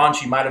later on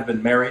she might have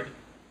been married,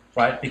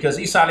 right? Because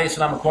Isa alayhi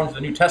salam, according to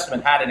the New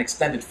Testament, had an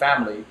extended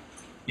family.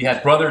 He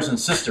had brothers and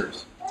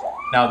sisters.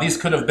 Now, these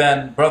could have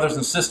been brothers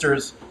and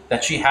sisters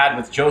that she had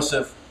with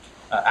Joseph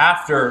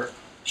after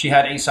she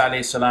had Isa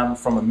alayhi salam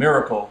from a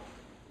miracle.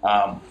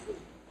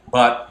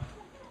 But,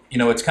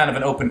 it's kind of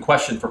an open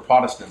question for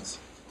Protestants.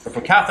 But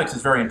for Catholics,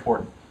 it's very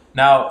important.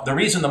 Now, the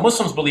reason the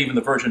Muslims believe in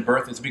the virgin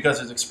birth is because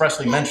it's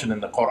expressly mentioned in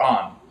the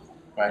Quran,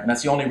 right? And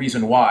that's the only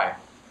reason why.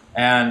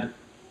 And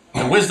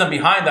the wisdom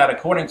behind that,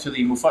 according to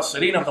the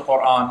Mufassirin of the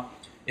Quran,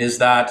 is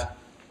that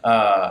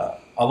Allah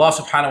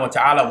subhanahu wa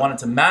ta'ala wanted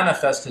to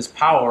manifest His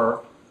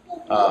power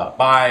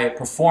by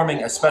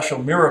performing a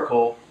special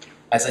miracle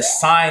as a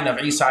sign of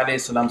Isa alayhi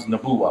salam's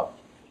nubuwwah.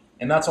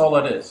 And that's all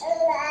it is.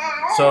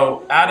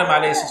 So Adam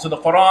alayhi salam, so the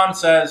Quran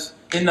says,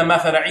 Inna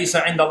mathala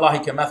Isa inda Allahi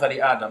ka mathali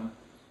Adam,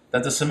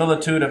 that the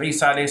similitude of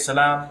Isa alayhi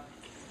salam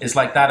is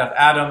like that of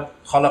Adam,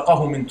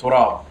 khalaqahu min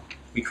turab.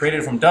 We created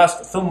him from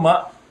dust.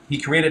 He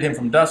created him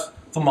from dust.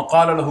 ثُمَّ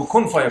قَالَ لَهُ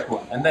كُنْ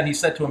فَيَكُونَ. And then he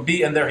said to him,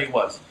 be, and there he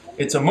was.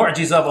 It's a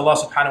mu'jiza of Allah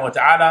subhanahu wa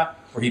ta'ala,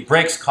 where he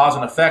breaks cause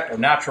and effect or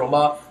natural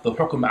law, the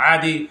hukm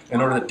adi, in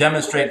order to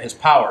demonstrate his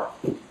power.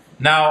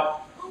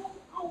 Now,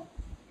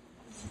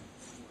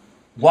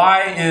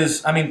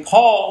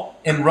 Paul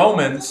in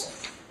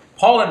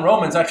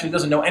Romans actually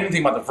doesn't know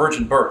anything about the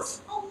virgin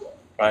birth,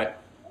 right?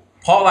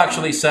 Paul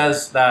actually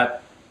says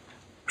that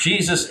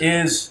Jesus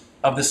is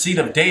of the seed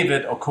of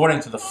David according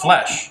to the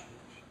flesh.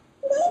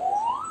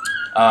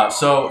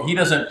 So he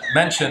doesn't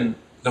mention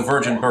the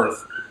virgin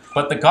birth.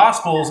 But the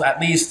Gospels,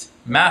 at least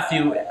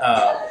Matthew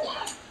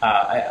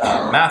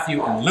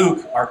and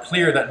Luke, are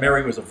clear that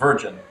Mary was a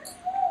virgin.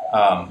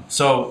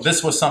 So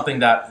this was something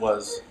that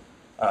was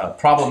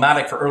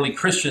problematic for early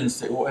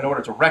Christians in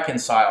order to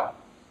reconcile.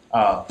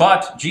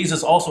 But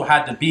Jesus also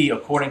had to be,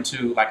 according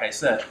to, like I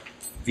said,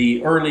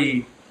 the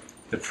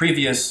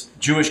previous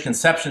Jewish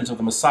conceptions of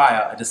the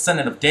Messiah, a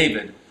descendant of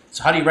David.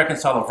 So how do you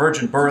reconcile a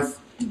virgin birth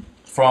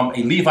from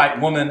a Levite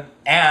woman,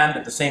 and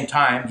at the same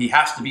time, he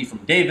has to be from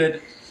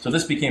David? So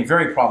this became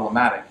very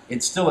problematic.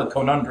 It's still a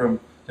conundrum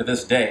to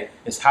this day,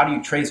 is how do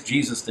you trace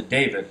Jesus to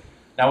David?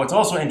 Now what's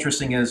also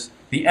interesting is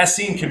the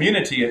Essene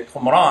community at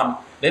Qumran,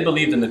 they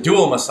believed in the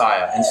dual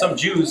Messiah, and some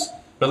Jews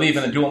believe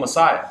in the dual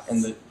Messiah,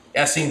 and the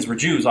Essenes were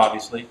Jews,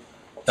 obviously,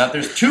 that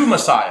there's two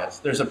Messiahs.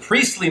 There's a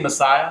priestly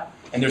Messiah,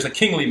 and there's a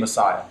kingly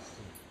Messiah.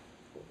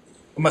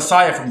 A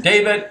Messiah from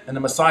David, and a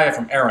Messiah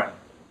from Aaron,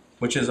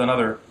 which is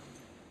another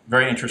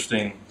very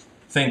interesting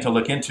thing to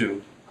look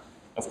into.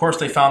 Of course,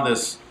 they found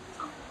this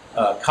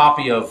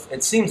copy of,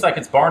 it seems like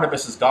it's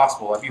Barnabas'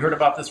 gospel. Have you heard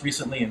about this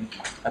recently? And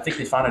I think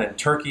they found it in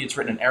Turkey. It's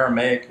written in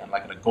Aramaic, and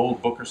like in a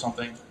gold book or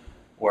something,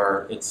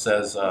 where it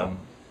says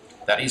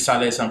that Isa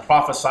alayhi salam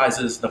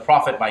prophesizes the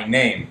prophet by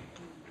name,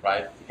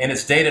 right? And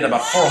it's dated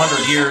about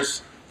 400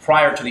 years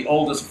prior to the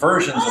oldest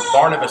versions of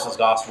Barnabas'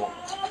 gospel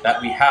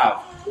that we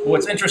have.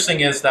 What's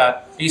interesting is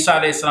that Isa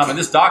alayhi salam in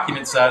this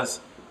document says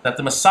that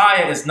the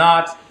Messiah is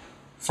not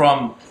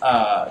from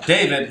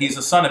David, he's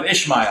the son of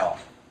Ishmael,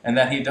 and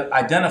that he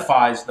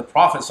identifies the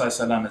Prophet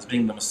ﷺ as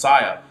being the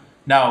Messiah.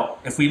 Now,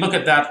 if we look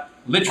at that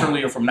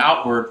literally or from an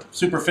outward,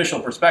 superficial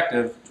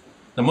perspective,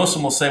 the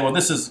Muslim will say, well,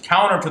 this is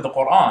counter to the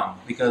Quran,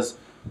 because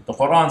the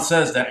Quran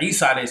says that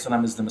Isa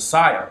ﷺ is the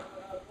Messiah.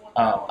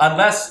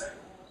 Unless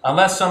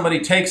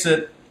somebody takes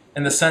it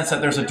in the sense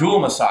that there's a dual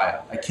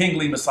Messiah, a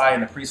kingly Messiah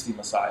and a priestly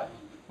Messiah,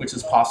 which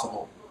is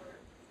possible.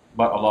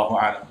 But Allahu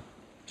A'lam.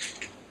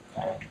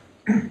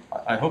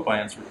 I hope I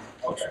answered.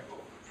 Okay.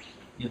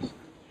 Yes.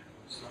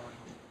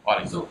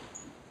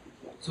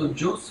 So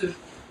Joseph,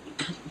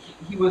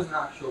 he was an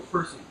actual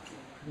person.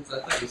 Because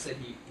I thought you said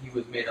he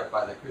was made up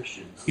by the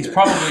Christians. He's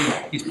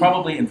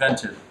probably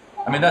invented.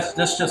 I mean,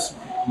 that's just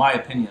my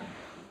opinion.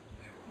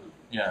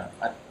 Yeah,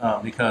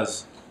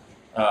 because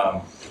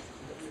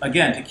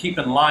again, to keep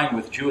in line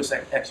with Jewish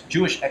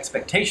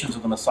expectations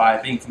of the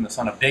Messiah being from the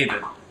son of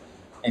David,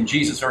 and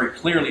Jesus very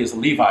clearly is a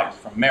Levite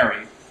from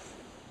Mary.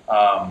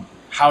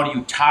 How do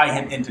you tie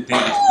him into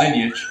David's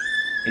lineage?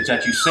 Is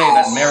that you say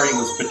that Mary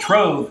was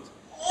betrothed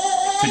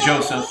to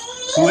Joseph,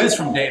 who is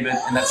from David,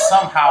 and that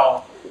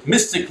somehow,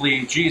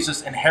 mystically,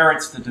 Jesus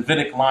inherits the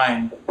Davidic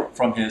line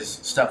from his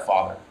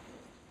stepfather.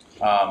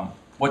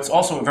 What's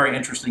also very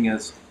interesting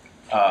is,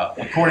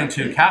 according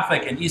to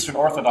Catholic and Eastern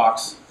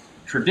Orthodox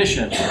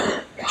tradition,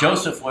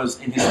 Joseph was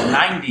in his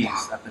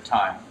 90s at the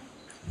time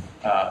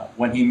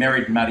when he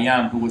married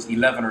Maryam, who was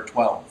 11 or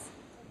 12.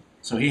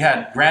 So he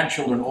had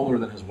grandchildren older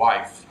than his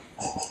wife,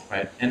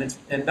 right? And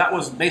that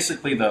was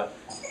basically the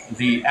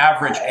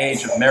average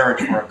age of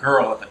marriage for a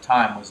girl at the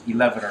time was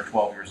 11 or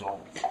 12 years old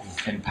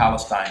in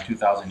Palestine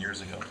 2,000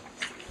 years ago.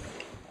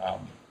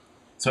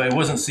 So it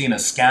wasn't seen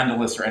as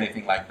scandalous or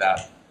anything like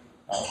that.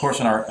 Of course,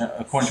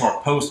 according to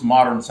our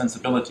postmodern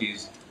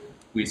sensibilities,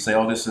 we'd say,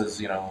 oh, this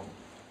is,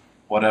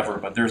 whatever.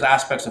 But there's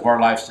aspects of our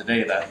lives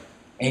today that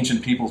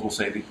ancient peoples will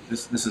say,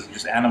 this is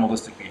just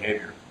animalistic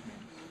behavior.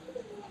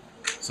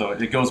 So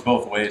it goes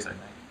both ways, I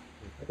think.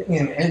 I think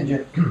in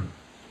engine,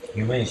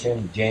 you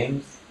mentioned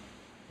James,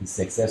 the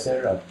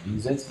successor of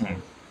Jesus.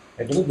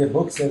 I believe the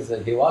book says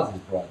that he was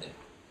his brother.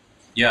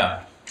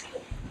 Yeah.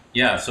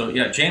 Yeah, so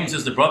James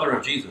is the brother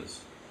of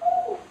Jesus.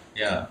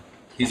 Yeah.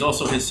 He's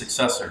also his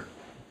successor.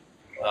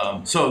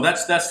 So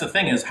that's the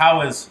thing is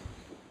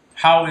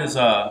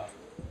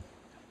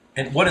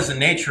and what is the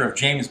nature of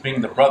James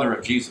being the brother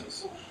of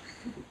Jesus?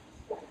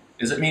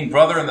 Does it mean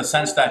brother in the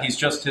sense that he's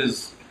just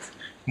his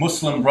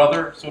Muslim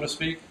brother, so to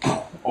speak?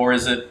 Or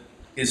is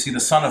he the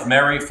son of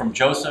Mary from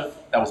Joseph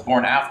that was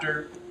born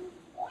after?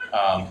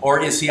 Or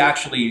is he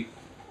actually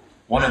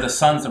one of the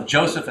sons of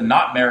Joseph and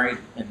not married,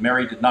 and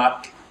Mary did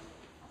not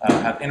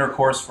have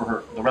intercourse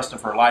for the rest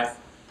of her life?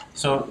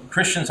 So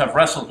Christians have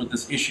wrestled with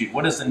this issue.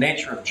 What is the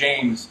nature of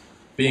James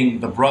being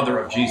the brother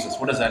of Jesus?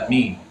 What does that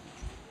mean?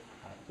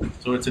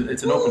 So it's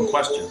an open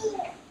question.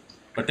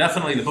 But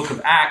definitely the book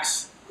of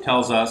Acts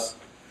tells us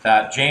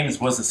that James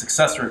was the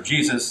successor of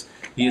Jesus.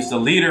 He is the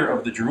leader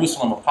of the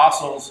Jerusalem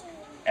apostles,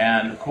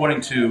 and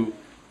according to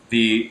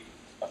the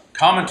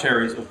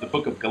commentaries of the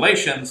book of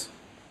Galatians,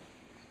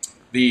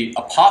 the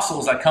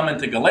apostles that come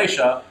into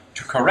Galatia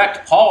to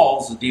correct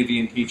Paul's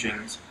deviant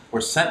teachings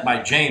were sent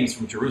by James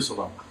from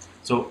Jerusalem.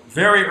 So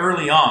very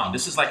early on,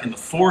 this is like in the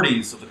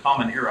 40s of the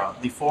Common Era,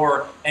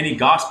 before any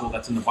gospel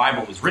that's in the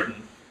Bible was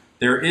written,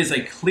 there is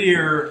a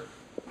clear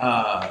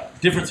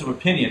difference of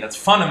opinion that's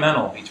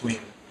fundamental between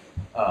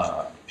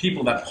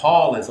people that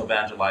Paul is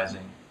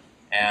evangelizing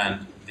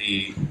and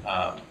the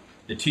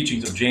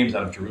teachings of James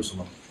out of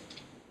Jerusalem.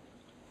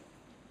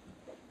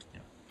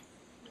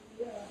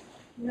 Yeah.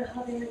 You know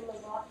how they have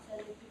a lot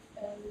and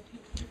the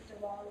people picked the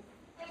wrong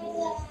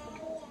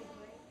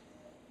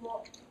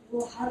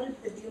well, how did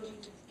the real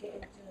Jesus get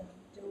into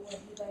the was he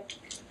like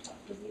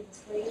was he a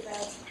slave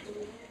as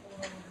doing it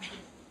or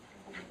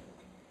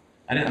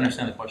I didn't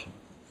understand the question.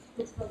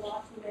 it's the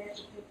lot from there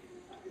to pick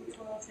which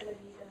one was gonna be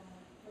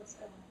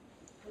crucified.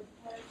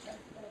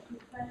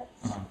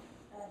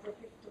 They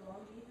picked the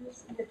wrong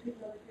Jesus and they picked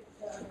the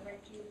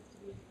right Jesus to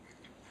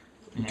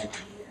be how to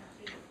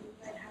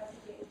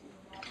get into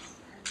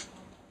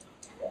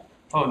the lots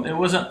Oh, it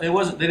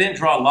wasn't. They didn't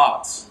draw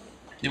lots.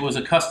 It was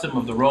a custom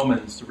of the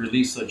Romans to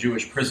release a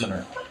Jewish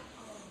prisoner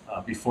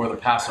before the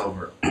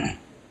Passover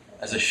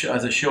as a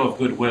show of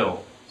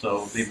goodwill.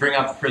 So they bring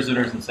out the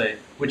prisoners and say,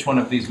 "Which one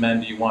of these men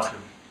do you want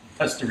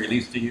us to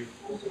release to you?"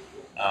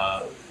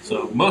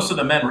 So most of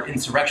the men were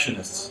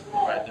insurrectionists,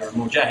 right? They were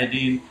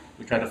mujahideen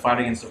who tried to fight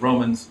against the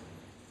Romans.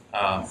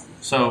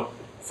 So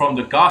from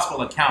the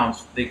gospel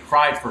accounts, they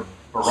cried for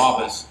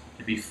Barabbas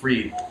to be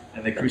freed,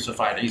 and they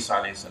crucified Isa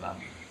alayhi salam.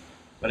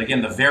 But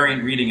again, the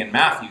variant reading in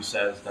Matthew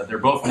says that they're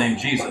both named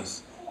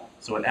Jesus,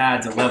 so it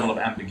adds a level of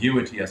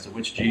ambiguity as to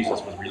which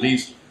Jesus was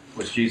released,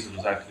 which Jesus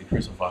was actually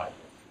crucified.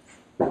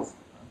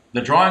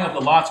 The drawing of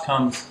the lots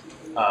comes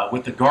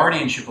with the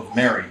guardianship of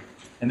Mary,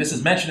 and this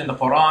is mentioned in the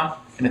Quran,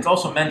 and it's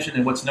also mentioned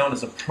in what's known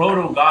as the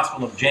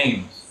Proto-Gospel of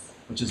James,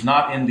 which is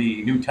not in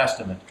the New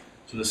Testament.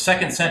 So the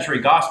 2nd century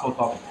Gospel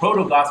called the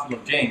Proto-Gospel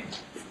of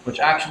James,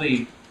 which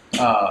actually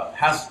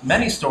has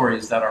many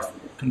stories that are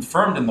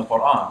confirmed in the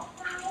Quran.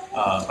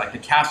 Like the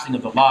casting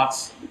of the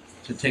lots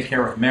to take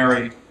care of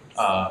Mary,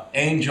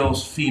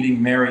 angels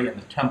feeding Mary in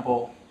the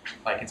temple,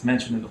 like it's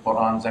mentioned in the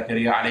Quran.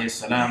 Zakaria alayhi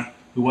salam,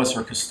 who was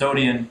her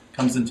custodian,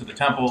 comes into the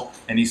temple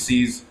and he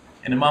sees,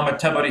 and Imam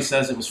al-Tabari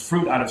says it was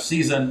fruit out of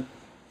season.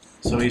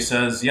 So he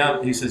says, Ya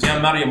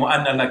Maryam,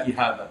 anna laki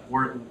hada.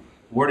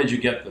 Where did you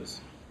get this?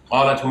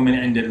 Qalat min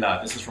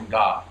indillah. This is from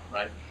God,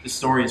 right? This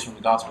story is from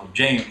the Gospel of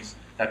James.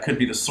 That could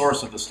be the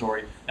source of the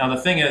story. Now the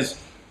thing is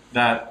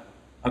that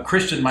a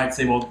Christian might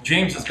say, well,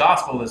 James's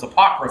gospel is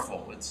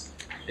apocryphal.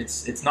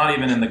 It's not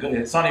even in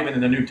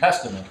the New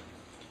Testament.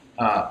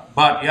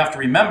 But you have to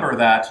remember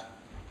that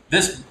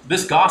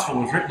this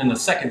gospel was written in the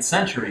 2nd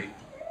century,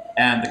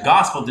 and the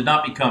gospel did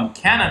not become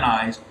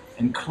canonized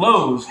and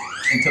closed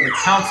until the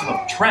Council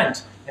of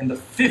Trent in the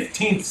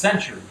 15th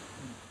century.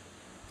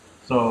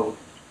 So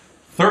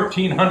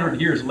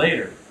 1,300 years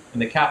later, in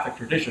the Catholic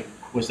tradition,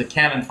 was the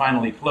canon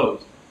finally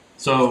closed.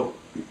 So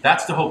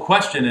that's the whole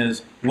question: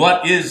 is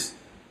what is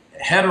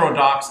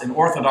heterodox and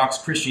orthodox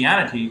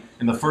Christianity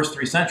in the first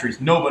 3 centuries?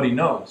 Nobody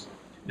knows.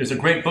 There's a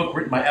great book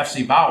written by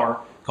F.C. Bauer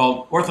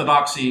called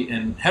Orthodoxy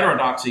and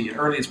Heterodoxy in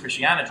Earliest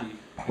Christianity,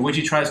 in which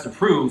he tries to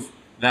prove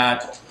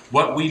that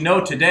what we know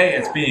today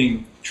as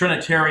being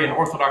Trinitarian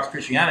Orthodox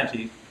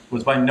Christianity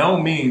was by no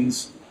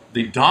means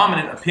the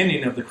dominant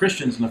opinion of the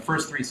Christians in the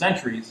first 3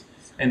 centuries.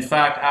 In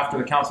fact, after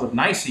the Council of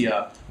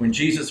Nicaea, when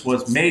Jesus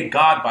was made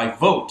God by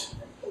vote,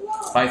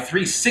 by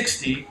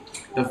 360,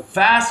 the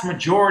vast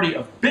majority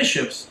of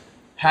bishops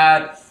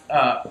had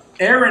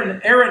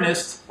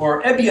Aaronist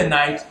or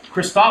Ebionite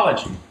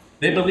Christology.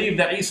 They believed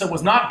that Isa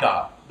was not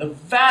God. The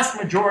vast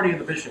majority of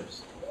the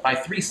bishops, by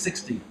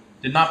 360,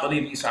 did not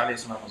believe Isa alayhi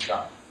salam was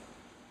God.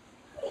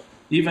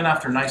 Even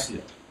after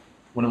Nicaea,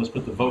 when it was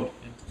put to vote.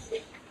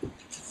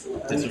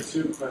 I have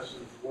 2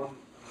 questions. One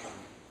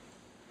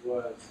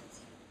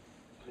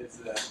is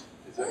that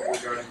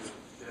regarding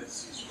the Dead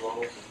Sea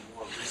Scrolls and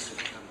more recent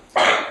kind of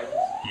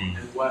times,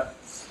 and what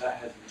that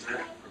has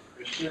meant for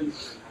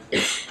Christians,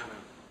 and has it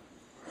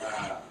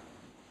kind of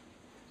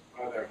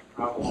are there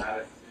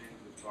problematic things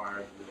as far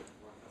as the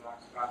Orthodox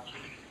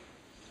doctrine?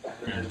 And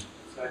then the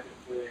second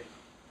thing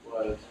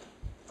was,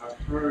 I've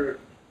heard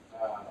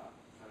kind of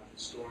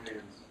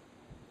historians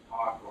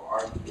talk or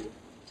argue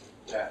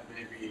that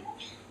maybe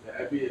the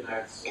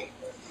Ebionites,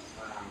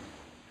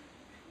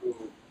 who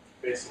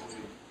basically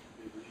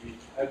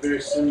had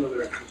very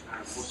similar to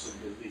kind of Muslim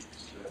beliefs,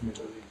 that they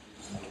believed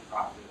Jesus was a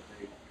prophet,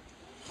 they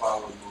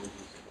followed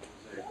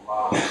Moses'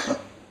 law,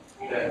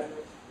 that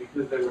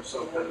because they were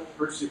so kind of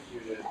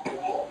persecuted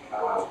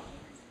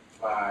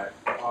by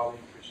Pauline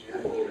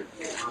Christianity or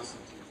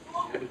Constantine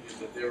Christianity,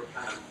 that they were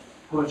kind of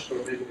pushed, or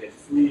maybe they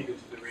fled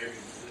into the Arabian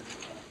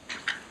Peninsula,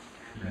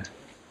 and that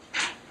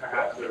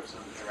perhaps there was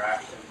some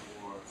interaction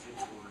or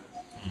influence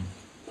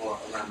or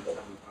around the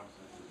time of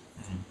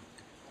Constantine.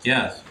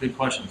 Yes, good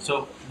question.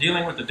 So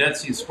dealing with the Dead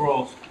Sea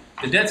Scrolls,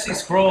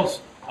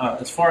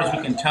 as far as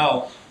we can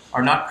tell,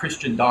 are not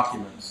Christian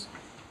documents.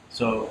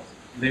 So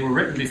they were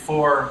written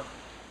before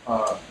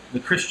the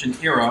Christian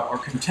era or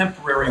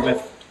contemporary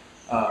with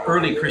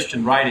early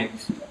Christian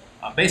writings.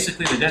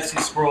 Basically, the Dead Sea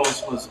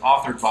Scrolls was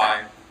authored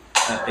by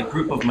a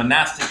group of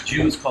monastic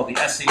Jews called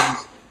the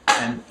Essenes,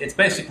 and it's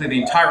basically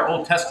the entire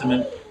Old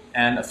Testament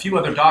and a few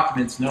other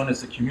documents known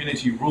as the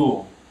Community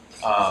Rule.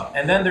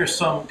 And then there's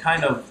some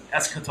kind of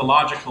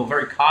eschatological,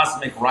 very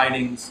cosmic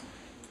writings.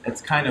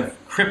 It's kind of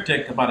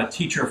cryptic about a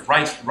teacher of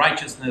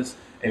righteousness,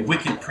 a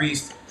wicked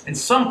priest. And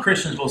some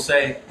Christians will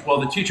say, well,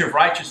 the teacher of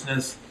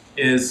righteousness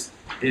is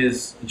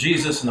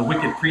Jesus, and the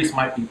wicked priest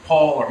might be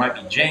Paul or might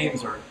be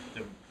James, or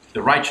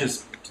the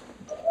righteous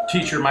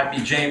teacher might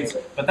be James.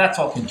 But that's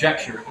all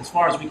conjecture. As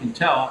far as we can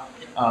tell,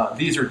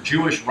 these are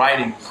Jewish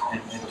writings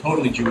and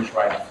totally Jewish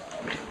writings.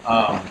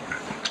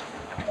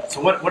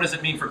 So what does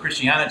it mean for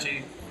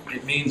Christianity?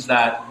 It means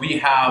that we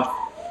have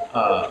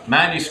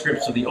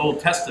manuscripts of the Old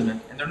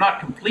Testament, and they're not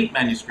complete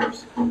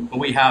manuscripts, but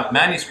we have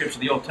manuscripts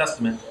of the Old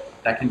Testament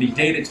that can be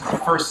dated to the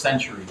 1st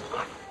century.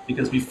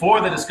 Because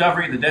before the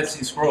discovery of the Dead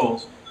Sea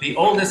Scrolls, the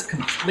oldest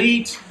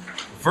complete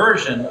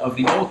version of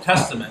the Old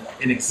Testament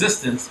in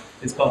existence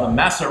is called the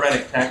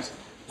Masoretic text,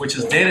 which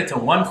is dated to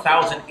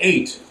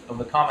 1008 of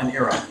the Common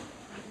Era.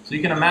 So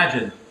you can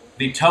imagine,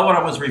 the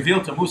Torah was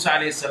revealed to Musa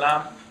alayhi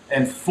salam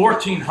in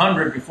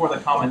 1400 before the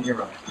Common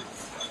Era.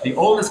 The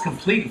oldest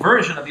complete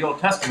version of the Old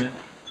Testament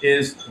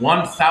is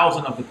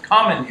 1000 of the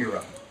Common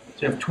Era.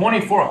 So you have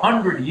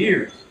 2400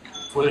 years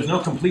where there's no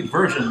complete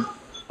version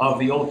of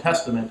the Old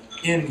Testament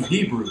in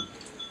Hebrew,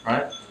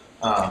 right?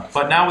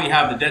 But now we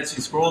have the Dead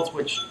Sea Scrolls,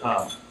 which,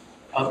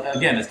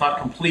 again, it's not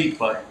complete,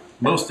 but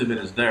most of it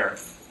is there.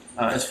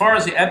 As far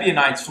as the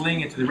Ebionites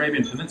fleeing into the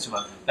Arabian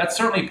Peninsula, that's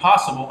certainly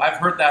possible. I've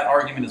heard that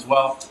argument as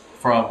well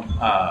from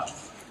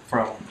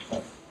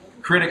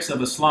critics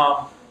of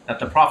Islam, that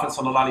the Prophet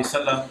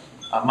ﷺ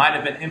might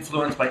have been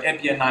influenced by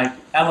Ebionite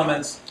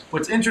elements.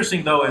 What's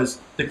interesting, though, is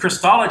the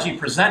Christology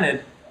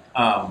presented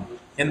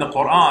in the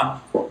Quran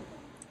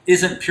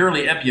isn't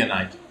purely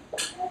Ebionite.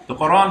 The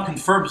Quran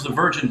confirms the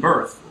virgin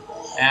birth,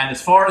 and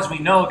as far as we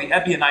know, the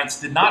Ebionites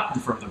did not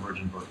confirm the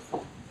virgin birth.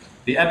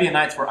 The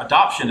Ebionites were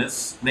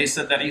adoptionists. They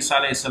said that Isa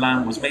alayhi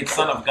salam was made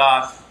son of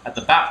God at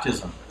the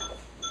baptism.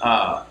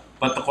 But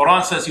the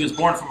Quran says he was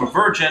born from a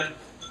virgin,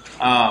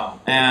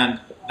 and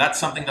that's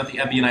something that the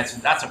Ebionites,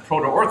 that's a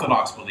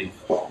proto-Orthodox belief.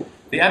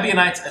 The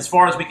Ebionites, as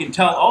far as we can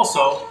tell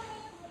also,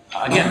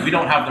 again, we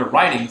don't have their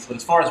writings, but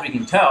as far as we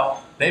can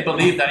tell, they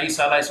believe that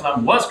Isa alayhi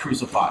salam was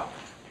crucified.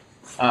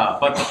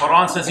 But the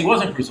Quran says he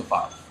wasn't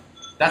crucified.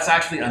 That's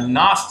actually a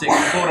Gnostic,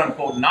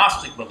 quote-unquote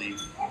Gnostic belief.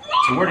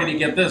 So where did he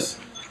get this?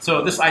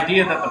 So this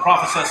idea that the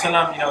Prophet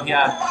ﷺ, he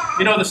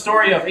had, the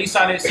story of Isa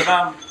alayhi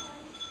salam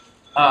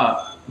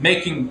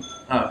making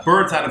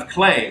birds out of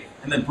clay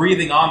and then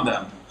breathing on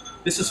them.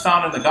 This is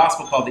found in the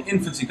gospel called the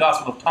Infancy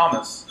Gospel of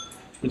Thomas,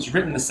 which is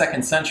written in the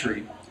 2nd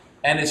century.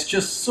 And it's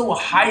just so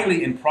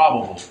highly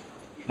improbable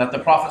that the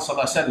Prophet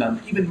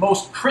ﷺ, even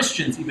most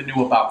Christians even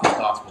knew about this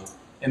gospel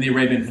in the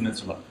Arabian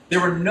Peninsula. There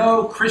were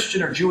no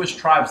Christian or Jewish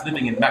tribes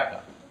living in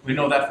Mecca. We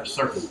know that for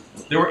certain.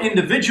 There were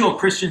individual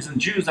Christians and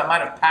Jews that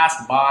might have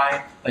passed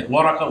by, like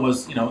Waraka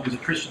was, he was a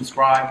Christian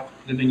scribe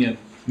living in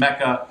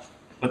Mecca,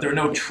 but there were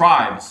no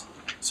tribes.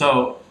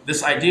 So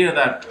this idea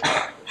that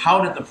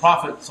how did the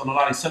Prophet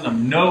ﷺ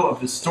know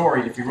of this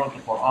story if he wrote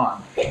the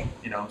Quran?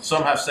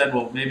 Some have said,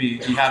 well, maybe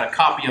he had a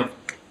copy of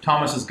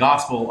Thomas's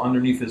gospel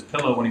underneath his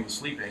pillow when he was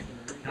sleeping.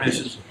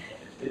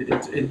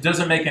 It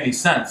doesn't make any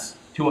sense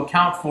to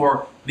account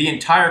for the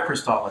entire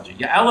Christology,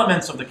 the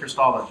elements of the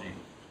Christology,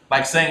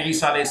 like saying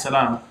Isa alayhi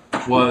salam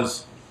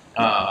was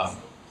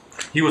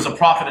he was a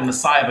prophet and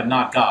Messiah, but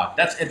not God.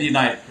 That's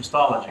Ebionite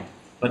Christology,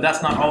 but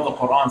that's not all the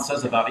Quran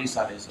says about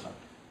Isa alayhi salam.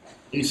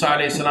 Isa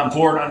alayhi salam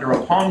born under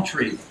a palm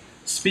tree,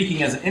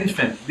 speaking as an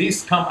infant.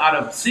 These come out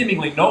of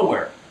seemingly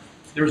nowhere.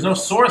 There's no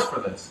source for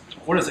this.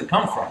 Where does it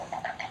come from?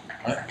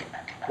 Right?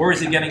 Where is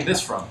he getting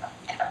this from?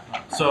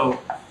 So,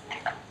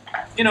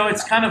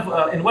 it's kind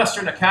of in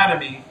Western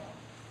Academy,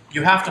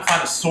 you have to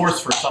find a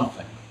source for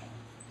something.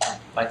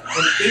 Like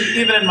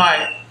even in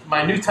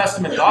my New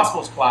Testament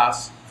Gospels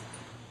class,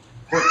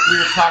 we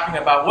were talking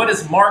about what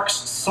is Mark's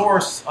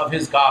source of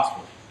his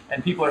gospel,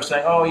 and people are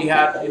saying, oh, he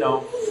had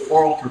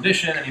oral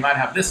tradition, and he might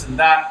have this and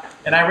that.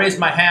 And I raised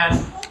my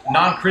hand,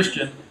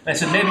 non-Christian, and I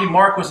said maybe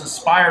Mark was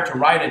inspired to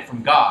write it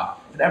from God,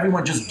 and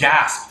everyone just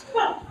gasped.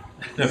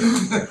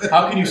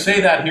 How can you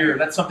say that here?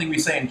 That's something we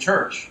say in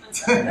church.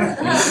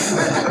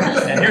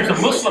 And here's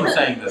a Muslim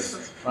saying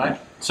this, right?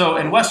 So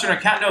in Western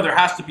account, no, there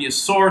has to be a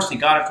source. He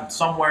got it from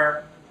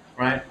somewhere,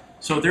 right?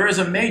 So there is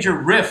a major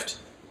rift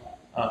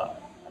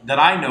that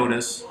I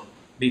notice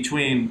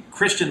between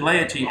Christian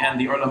laity and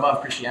the ulama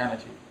of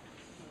Christianity.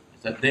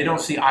 That they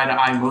don't see eye to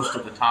eye most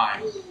of the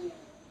time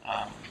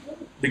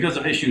because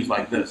of issues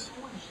like this.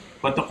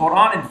 But the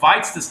Quran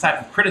invites this type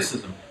of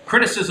criticism.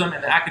 Criticism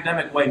in the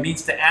academic way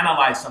means to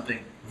analyze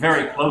something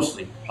very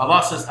closely.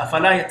 Allah says,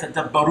 أَفَلَا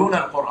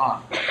يَتَدَبَّرُونَ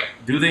الْقُرْآنَ.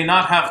 Do they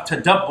not have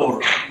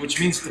tadabbur, which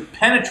means to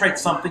penetrate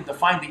something to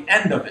find the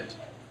end of it?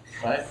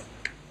 Right?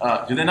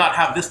 Do they not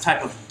have this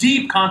type of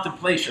deep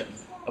contemplation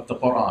of the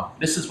Quran.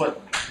 This is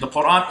what the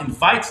Quran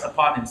invites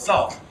upon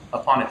itself,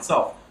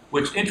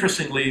 which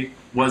interestingly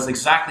was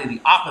exactly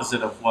the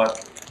opposite of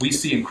what we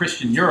see in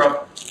Christian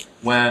Europe,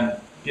 when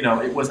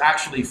it was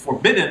actually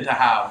forbidden to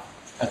have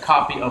a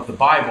copy of the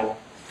Bible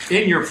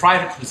in your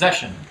private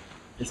possession.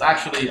 It's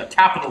actually a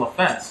capital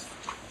offense,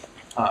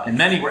 and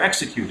many were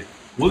executed.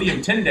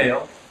 William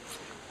Tyndale,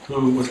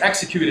 who was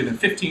executed in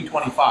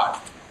 1525,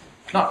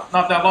 not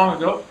that long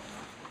ago,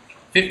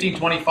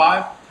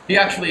 1525.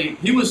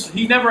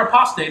 He never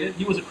apostated.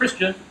 He was a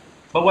Christian,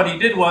 but what he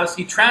did was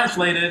he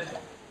translated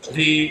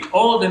the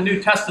Old and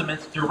New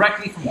Testaments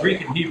directly from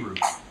Greek and Hebrew,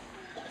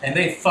 and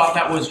they thought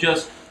that was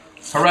just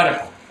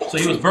heretical. So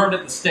he was burned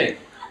at the stake.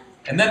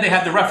 And then they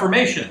had the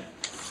Reformation,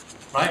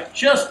 right?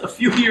 Just a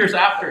few years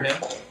after him,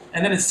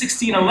 and then in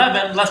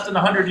 1611, less than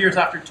 100 years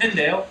after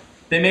Tyndale,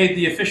 they made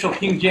the official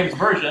King James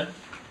Version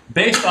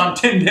based on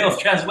Tyndale's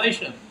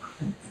translation,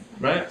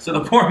 right? So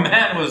the poor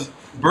man was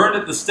burned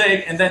at the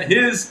stake, and then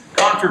his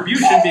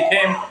contribution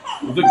became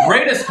the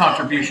greatest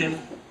contribution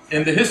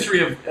in the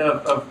history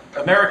of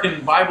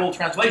American Bible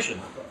translation,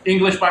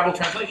 English Bible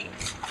translation,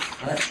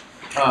 right?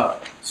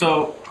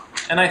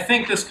 And I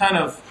think this kind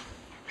of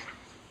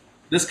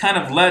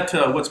led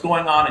to what's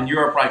going on in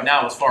Europe right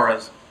now as far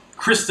as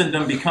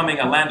Christendom becoming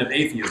a land of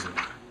atheism.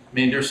 I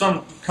mean, there's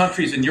some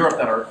countries in Europe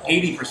that are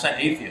 80%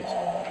 atheist,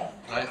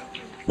 right?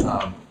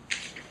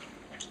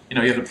 You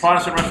have the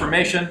Protestant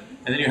Reformation,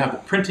 and then you have the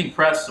printing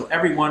press, so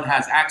everyone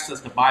has access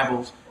to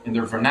Bibles in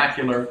their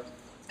vernacular,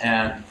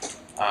 and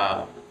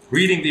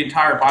reading the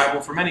entire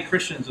Bible for many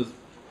Christians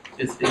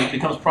it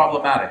becomes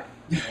problematic.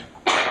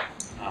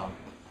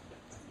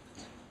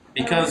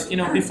 Because,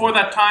 before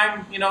that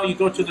time, you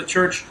go to the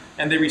church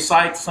and they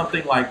recite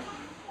something like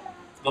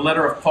the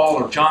letter of Paul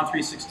or John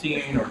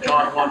 3:16 or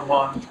John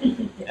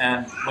 1:1.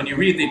 And when you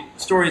read the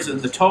stories in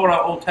the Torah,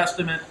 Old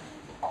Testament,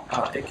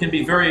 it can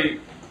be very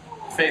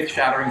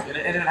faith-shattering. And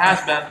it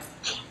has been,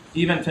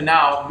 even to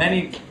now,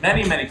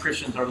 many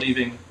Christians are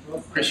leaving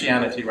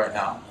Christianity right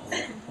now.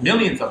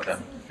 Millions of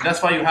them. And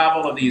that's why you have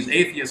all of these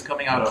atheists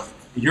coming out of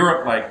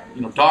Europe, like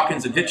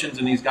Dawkins and Hitchens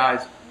and these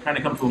guys trying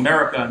to come to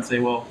America and say,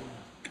 well,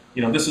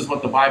 this is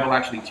what the Bible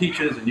actually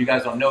teaches, and you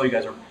guys don't know. You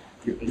guys are,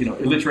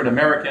 illiterate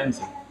Americans.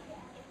 And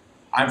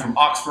I'm from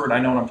Oxford. I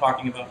know what I'm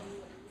talking about.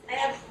 I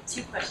have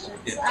two questions.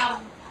 Yeah.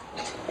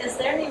 Is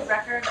there any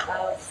record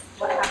of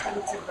what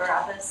happened to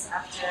Barabbas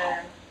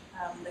after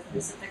the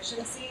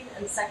crucifixion scene?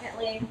 And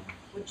secondly,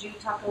 would you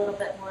talk a little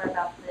bit more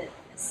about the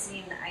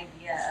Essene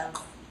idea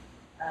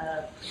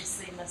of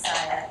priestly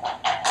Messiah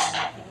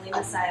and kingly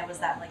Messiah? Was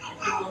that like a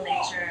dual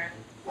nature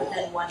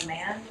within one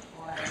man,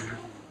 or?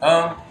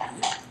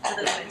 So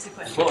those are my two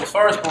questions. Well, as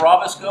far as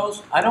Barabbas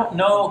goes, I don't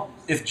know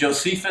if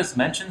Josephus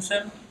mentions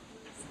him.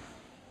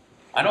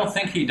 I don't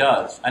think he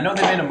does. I know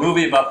they made a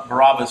movie about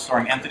Barabbas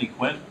starring Anthony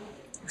Quinn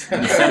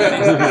in the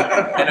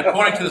 70s. And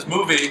according to this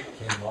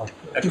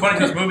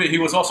movie, he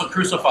was also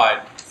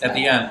crucified at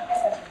the end.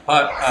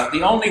 But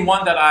the only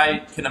one that I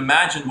can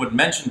imagine would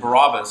mention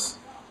Barabbas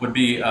would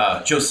be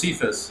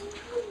Josephus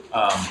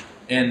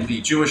in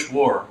the Jewish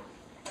War.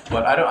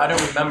 But I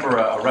don't remember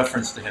a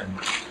reference to him.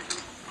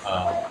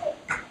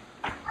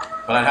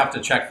 But I'd have to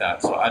check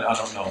that, so I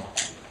don't know.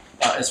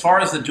 As far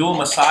as the dual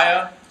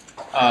Messiah,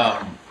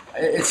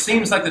 it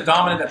seems like the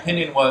dominant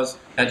opinion was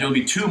that there will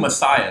be two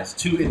Messiahs,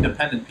 two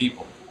independent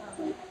people.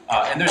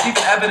 And there's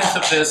even evidence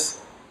of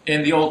this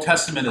in the Old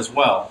Testament as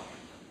well.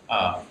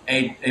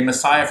 A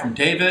Messiah from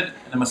David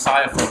and a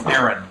Messiah from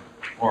Aaron,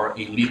 or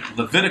a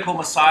Levitical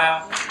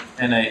Messiah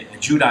and a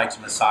Judite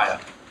Messiah.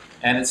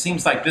 And it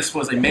seems like this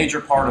was a major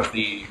part of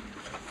the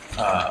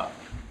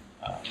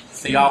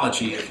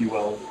theology, if you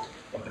will,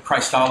 of the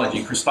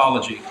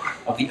Christology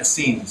of the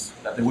Essenes,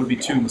 that there would be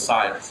two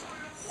Messiahs.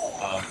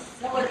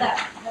 So would that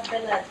have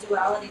been a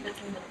duality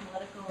between the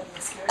political and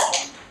the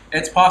spiritual?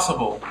 It's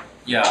possible,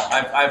 yeah.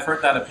 I've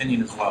heard that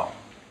opinion as well.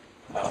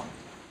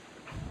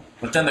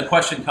 But then the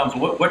question comes,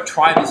 what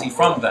tribe is he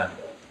from then?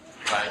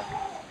 Right?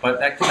 But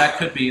that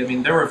could be, I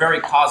mean, they were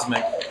very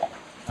cosmic.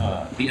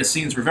 The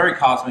Essenes were very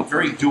cosmic,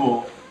 very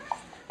dual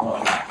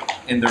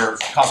in their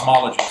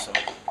cosmology. So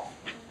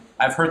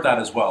I've heard that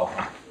as well.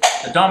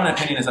 The dominant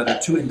opinion is that they're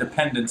two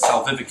independent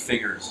salvific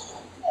figures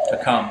to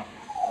come.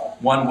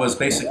 One was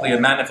basically a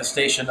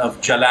manifestation of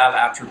Jalal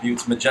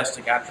attributes,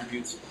 majestic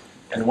attributes,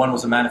 and one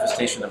was a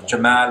manifestation of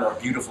Jamal, or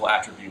beautiful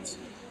attributes.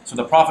 So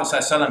the Prophet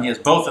ﷺ, he has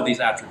both of these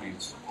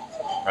attributes,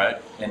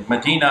 right? In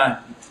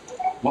Medina,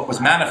 what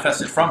was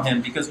manifested from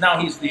him, because now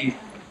he's the,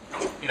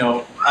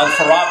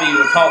 Al-Farabi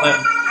would call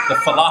him the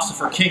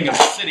philosopher king of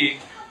the city.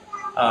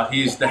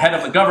 He's the head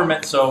of the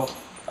government, so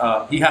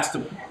he has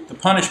to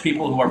punish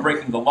people who are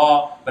breaking the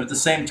law, but at the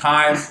same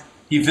time,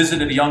 he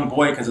visited a young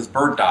boy because his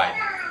bird died,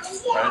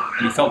 right?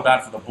 And he felt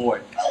bad for the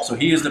boy. So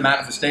he is the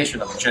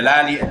manifestation of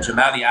Jalali and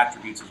Jamali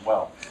attributes as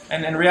well.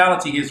 And in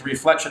reality, he is a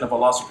reflection of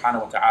Allah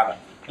subhanahu wa ta'ala.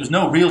 There's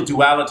no real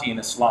duality in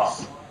Islam,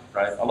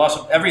 right?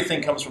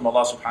 Everything comes from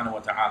Allah subhanahu wa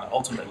ta'ala.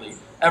 Ultimately,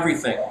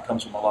 everything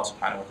comes from Allah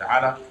subhanahu wa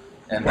ta'ala.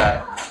 And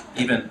that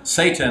even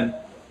Satan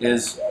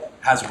is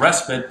has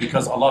respite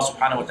because Allah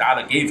subhanahu wa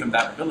ta'ala gave him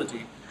that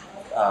ability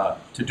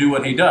to do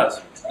what he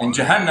does. In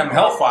Jahannam,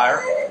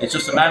 hellfire, is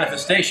just a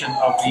manifestation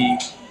of the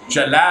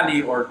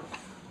jalali or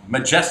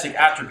majestic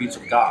attributes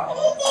of God.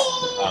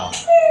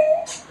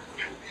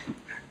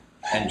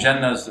 And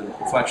Jannah is the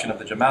reflection of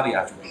the jamali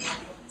attributes.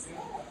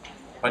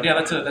 But yeah,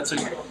 that's a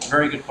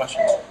very good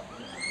question.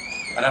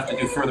 I'd have to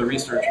do further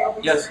research.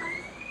 Yes?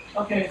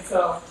 Okay,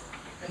 so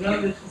I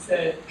know that you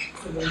said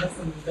to the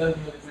Muslims it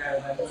doesn't really matter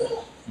that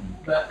much,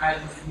 but I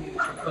just needed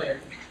for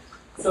clarity.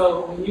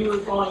 So when you were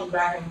going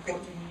back and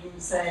forth, you were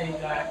saying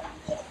that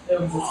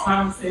there was this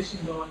conversation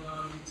going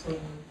on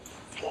between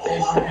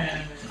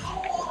Abraham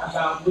and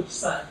about which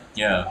son.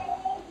 Yeah.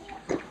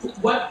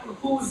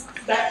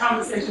 That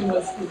conversation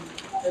was who?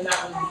 And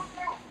that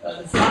was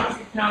an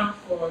Islamic account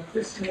or a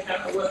Christian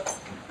account or what?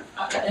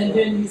 And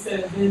then you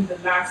said, and then the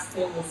last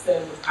thing was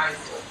said was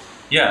Isaac.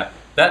 Yeah,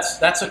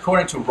 that's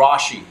according to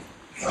Rashi.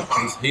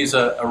 He's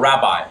a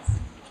rabbi.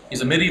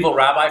 He's a medieval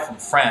rabbi from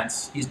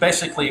France. He's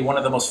basically one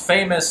of the most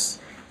famous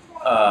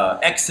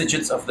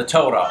exegetes of the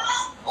Torah.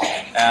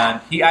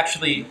 And he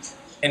actually,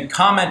 in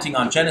commenting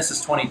on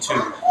Genesis 22,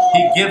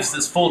 he gives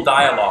this full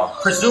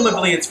dialogue.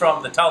 Presumably it's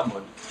from the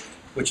Talmud,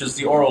 which is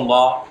the oral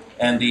law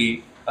and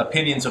the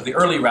opinions of the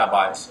early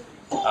rabbis,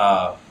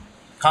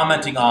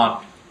 commenting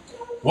on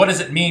what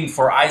does it mean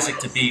for Isaac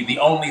to be the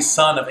only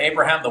son of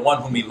Abraham, the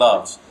one whom he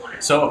loves.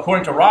 So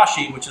according to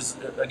Rashi, which is,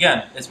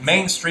 again, as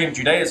mainstream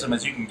Judaism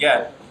as you can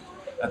get,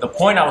 the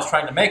point I was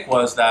trying to make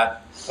was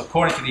that,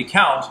 according to the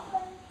account,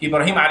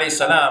 Ibrahim alayhi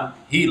salam,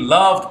 he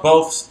loved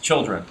both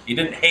children. He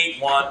didn't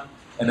hate one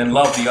and then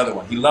love the other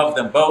one. He loved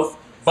them both,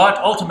 but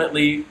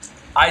ultimately,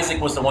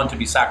 Isaac was the one to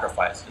be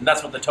sacrificed. And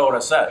that's what the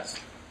Torah says.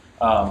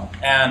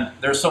 And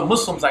there's some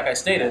Muslims, like I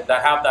stated,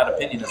 that have that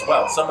opinion as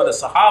well. Some of the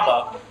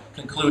Sahaba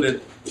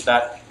concluded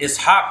that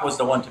Ishaq was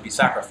the one to be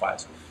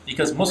sacrificed,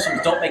 because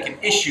Muslims don't make an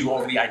issue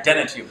over the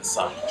identity of the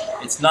son.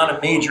 It's not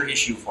a major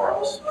issue for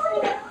us.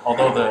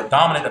 Although the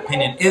dominant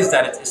opinion is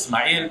that it's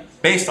Ismail,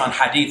 based on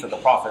hadith of the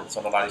Prophet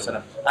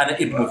ﷺ, Ana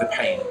ibn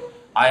Dhibhayn.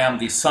 I am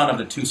the son of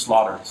the two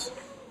slaughters.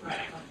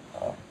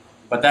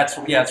 But that's,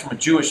 yeah, it's from a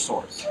Jewish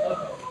source.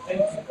 So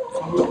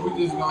we're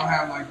just going to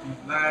have like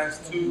these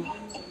last two,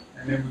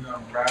 and then we're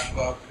going to wrap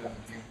up and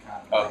get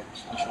kind of...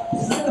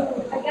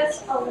 So I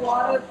guess a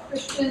lot of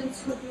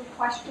Christians who do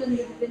question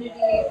the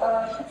divinity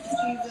of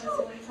Jesus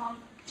or Islam,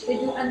 they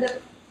do end up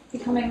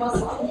becoming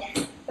Muslim.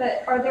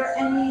 But are there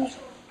any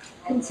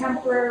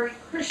contemporary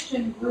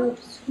Christian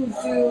groups who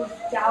do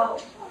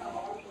doubt,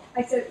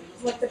 I said,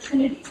 like the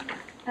Trinity,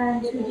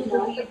 and who do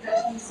believe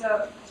that he's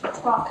a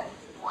prophet?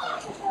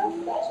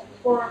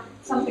 Or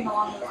something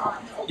along those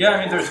lines? Yeah, I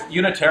mean, there's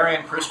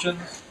Unitarian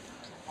Christians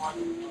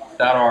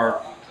that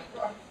are...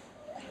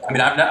 I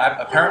mean,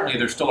 apparently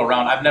they're still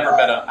around. I've never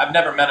met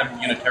a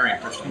Unitarian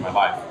Christian in my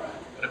life,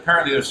 but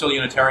apparently there's still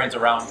Unitarians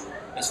around.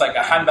 It's like a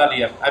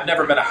Hanbali. I've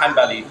never met a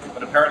Hanbali,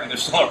 but apparently they're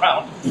still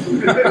around.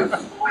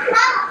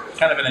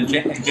 Kind of an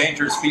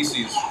endangered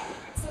species.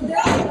 So there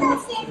are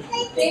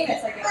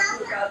famous, I guess,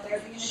 group out there,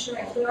 the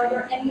Unitarians. But are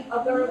there any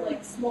other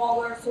like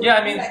smaller sort Yeah,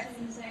 of I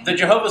mean, the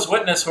Jehovah's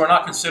Witnesses, who are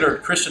not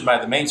considered Christian by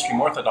the mainstream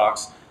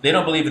Orthodox, they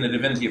don't believe in the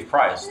divinity of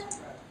Christ.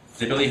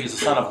 They believe he's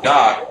the Son of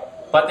God,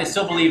 but they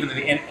still believe in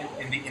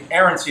the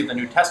inerrancy of the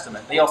New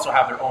Testament. They also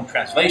have their own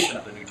translation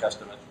of the New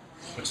Testament,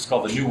 which is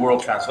called the New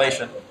World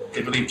Translation.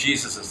 They believe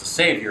Jesus is the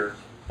Savior,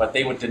 but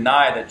they would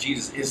deny that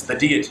Jesus is the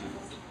deity.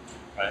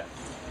 Right?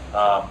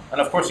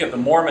 And of course you have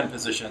the Mormon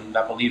position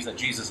that believes that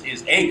Jesus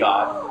is a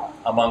God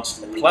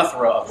amongst a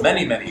plethora of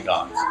many, many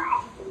gods.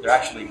 They're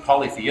actually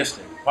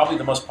polytheistic. Probably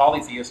the most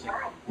polytheistic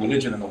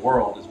religion in the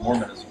world is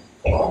Mormonism.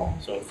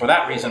 So for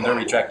that reason, they're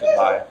rejected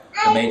by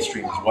the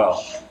mainstream as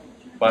well.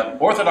 But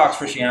Orthodox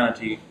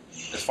Christianity,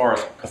 as far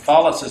as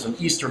Catholicism,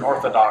 Eastern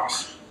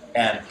Orthodox,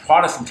 and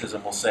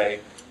Protestantism will say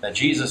that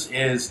Jesus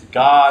is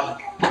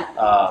God,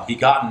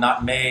 begotten,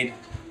 not made,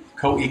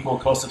 co-equal,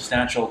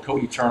 co-substantial,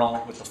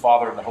 co-eternal with the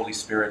Father and the Holy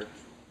Spirit.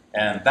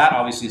 And that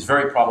obviously is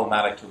very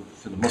problematic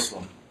to the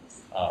Muslim.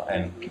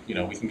 And you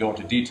know, we can go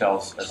into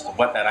details as to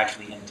what that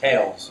actually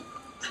entails,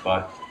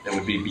 but it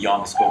would be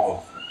beyond the scope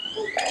of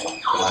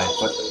tonight.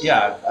 But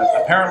yeah,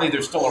 apparently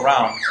they're still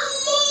around.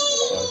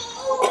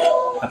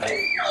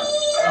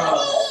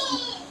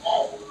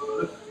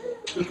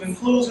 The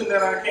conclusion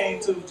that I came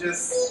to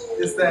just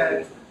is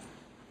that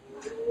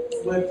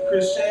with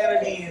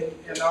Christianity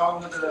and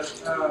all of the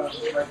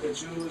like the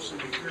Jewish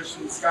and the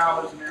Christian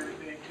scholars and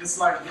everything, it's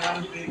like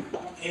one big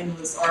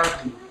endless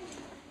argument.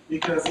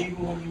 Because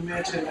even when you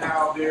mention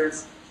how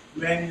there's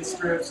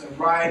manuscripts and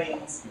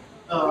writings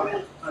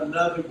of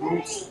another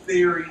group's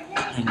theory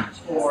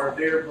or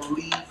their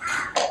belief,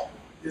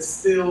 it's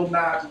still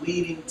not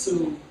leading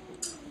to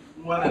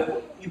one of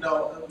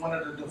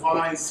the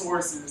divine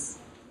sources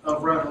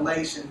of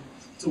revelation,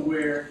 to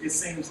where it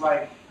seems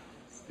like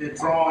they're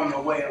drawing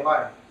a way of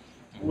life.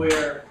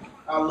 Where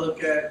I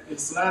look at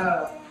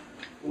Islam,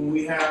 when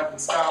we have the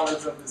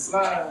scholars of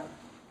Islam,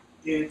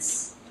 it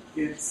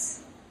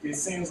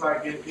seems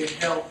like it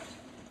helped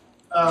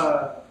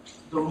the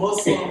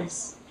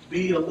Muslims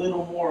be a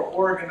little more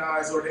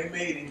organized, or they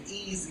made it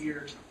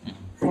easier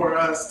for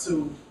us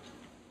to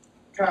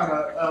kind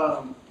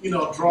of,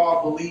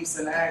 draw beliefs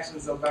and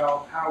actions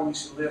about how we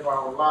should live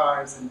our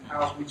lives and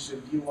how we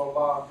should view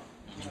Allah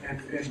and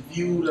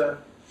view the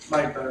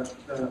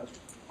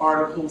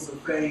articles of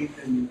faith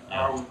and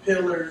our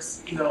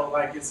pillars,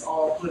 like it's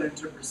all put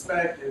into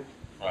perspective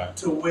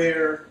to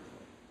where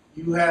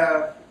you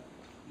have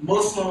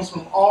Muslims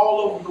from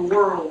all over the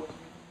world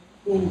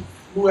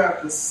who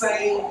have the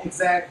same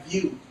exact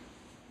view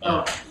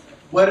of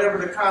whatever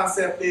the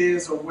concept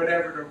is or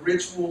whatever the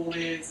ritual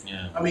is.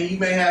 Yeah. I mean, you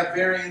may have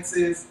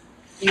variances,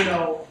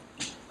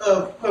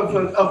 of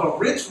a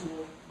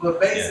ritual, but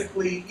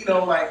basically,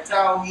 like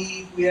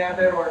Tawheed, we have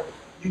that, or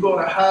you go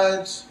to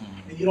Hajj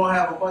and you don't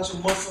have a bunch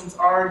of Muslims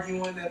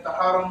arguing at the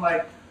Haram,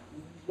 like,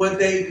 what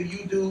day do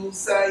you do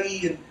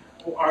Sa'i, and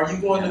are you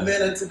going to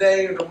Mina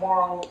today or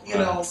tomorrow?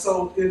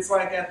 So it's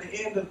like at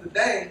the end of the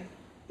day,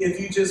 if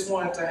you just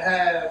want to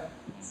have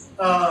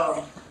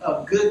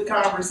a good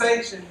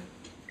conversation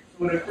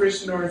with a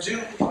Christian or a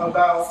Jew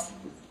about,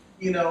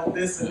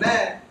 this and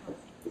that.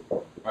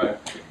 Right.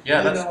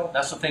 Yeah,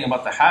 that's the thing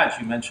about the Hajj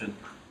you mentioned,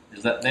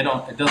 is that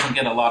it doesn't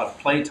get a lot of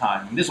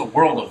playtime. I mean, this is a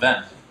world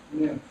event,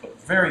 but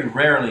very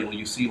rarely will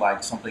you see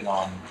like something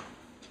on,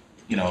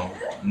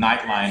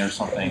 Nightline or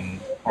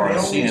something, or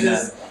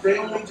CNN. They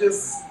only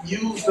just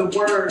use the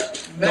word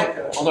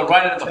Mecca. Well, they'll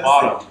write it at the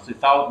bottom.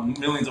 It's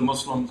millions of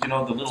Muslims, the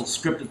little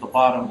script at the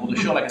bottom. Or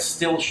they show like a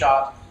still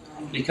shot,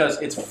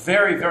 because it's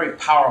very, very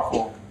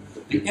powerful.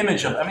 The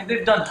image of,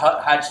 they've done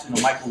Hajj,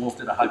 Michael Wolff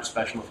did a Hajj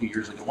special a few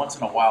years ago. Once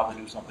in a while they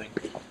do something,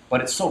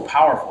 but it's so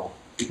powerful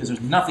because there's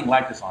nothing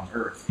like this on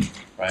earth,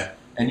 right?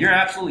 And you're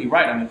absolutely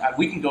right.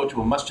 We can go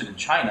to a masjid in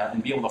China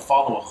and be able to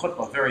follow a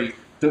khutbah very,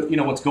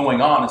 what's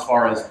going on as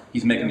far as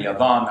he's making the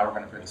adhan, now we're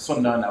going to pray the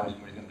sunnah, now he's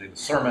going to do the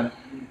sermon,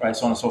 right,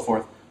 so on and so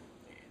forth.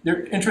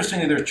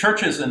 Interestingly, there's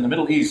churches in the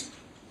Middle East,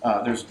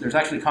 there's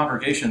actually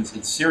congregations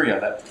in Syria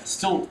that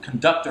still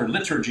conduct their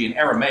liturgy in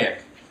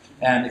Aramaic.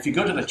 And if you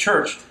go to the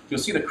church,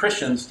 you'll see the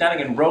Christians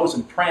standing in rows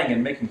and praying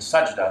and making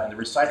sajda, and they're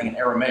reciting in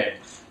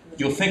Aramaic.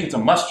 You'll think it's a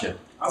masjid.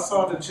 I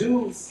saw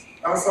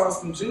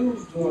some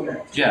Jews doing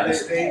that. Yeah,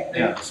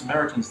 the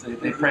Samaritans,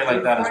 they pray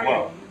like that as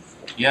well.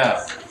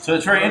 Yeah, so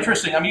it's very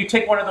interesting. You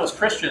take one of those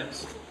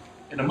Christians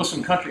in a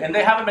Muslim country, and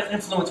they haven't been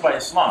influenced by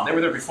Islam. They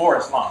were there before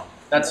Islam.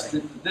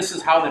 This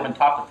is how they've been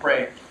taught to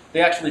pray.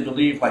 They actually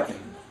believe, like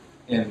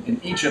in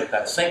Egypt,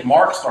 that St.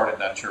 Mark started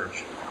that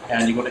church.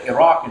 And you go to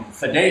Iraq, and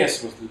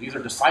Thaddeus, these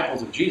are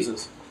disciples of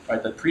Jesus,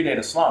 right, that predate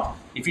Islam.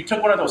 If you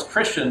took one of those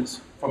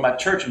Christians from that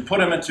church and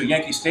put him into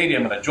Yankee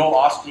Stadium at a Joel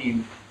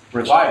Osteen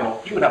revival,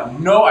 he would have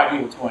no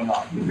idea what's going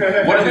on.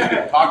 What are these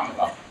people talking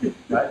about?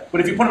 Right? But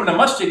if you put him in a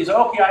masjid, he's like,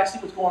 okay, I see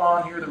what's going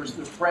on here.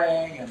 They're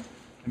praying and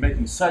they're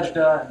making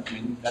sajda.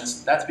 And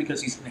that's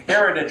because he's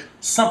inherited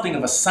something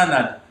of a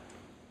sanad,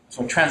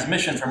 so a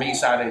transmission from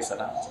Isa alayhi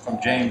salam, from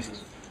James,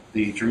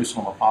 the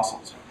Jerusalem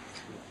apostles.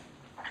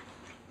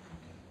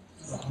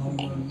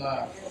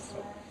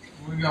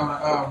 We're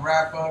gonna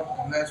wrap up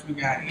unless we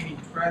got any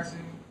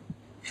pressing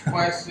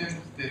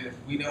questions that if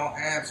we don't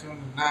answer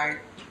them tonight,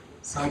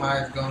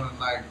 somebody's gonna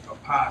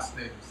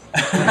apostate.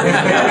 I'm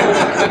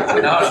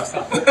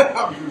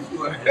just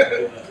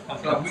playing.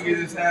 So we can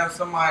just have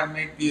somebody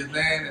make the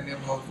adhan, and then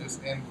we'll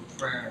just end with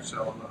prayer and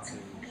show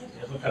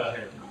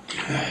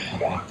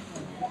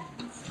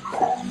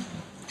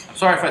I'm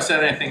sorry if I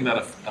said anything that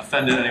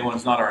offended anyone.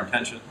 It's not our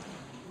intention.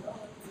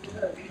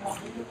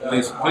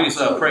 Please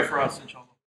pray for us, inshallah.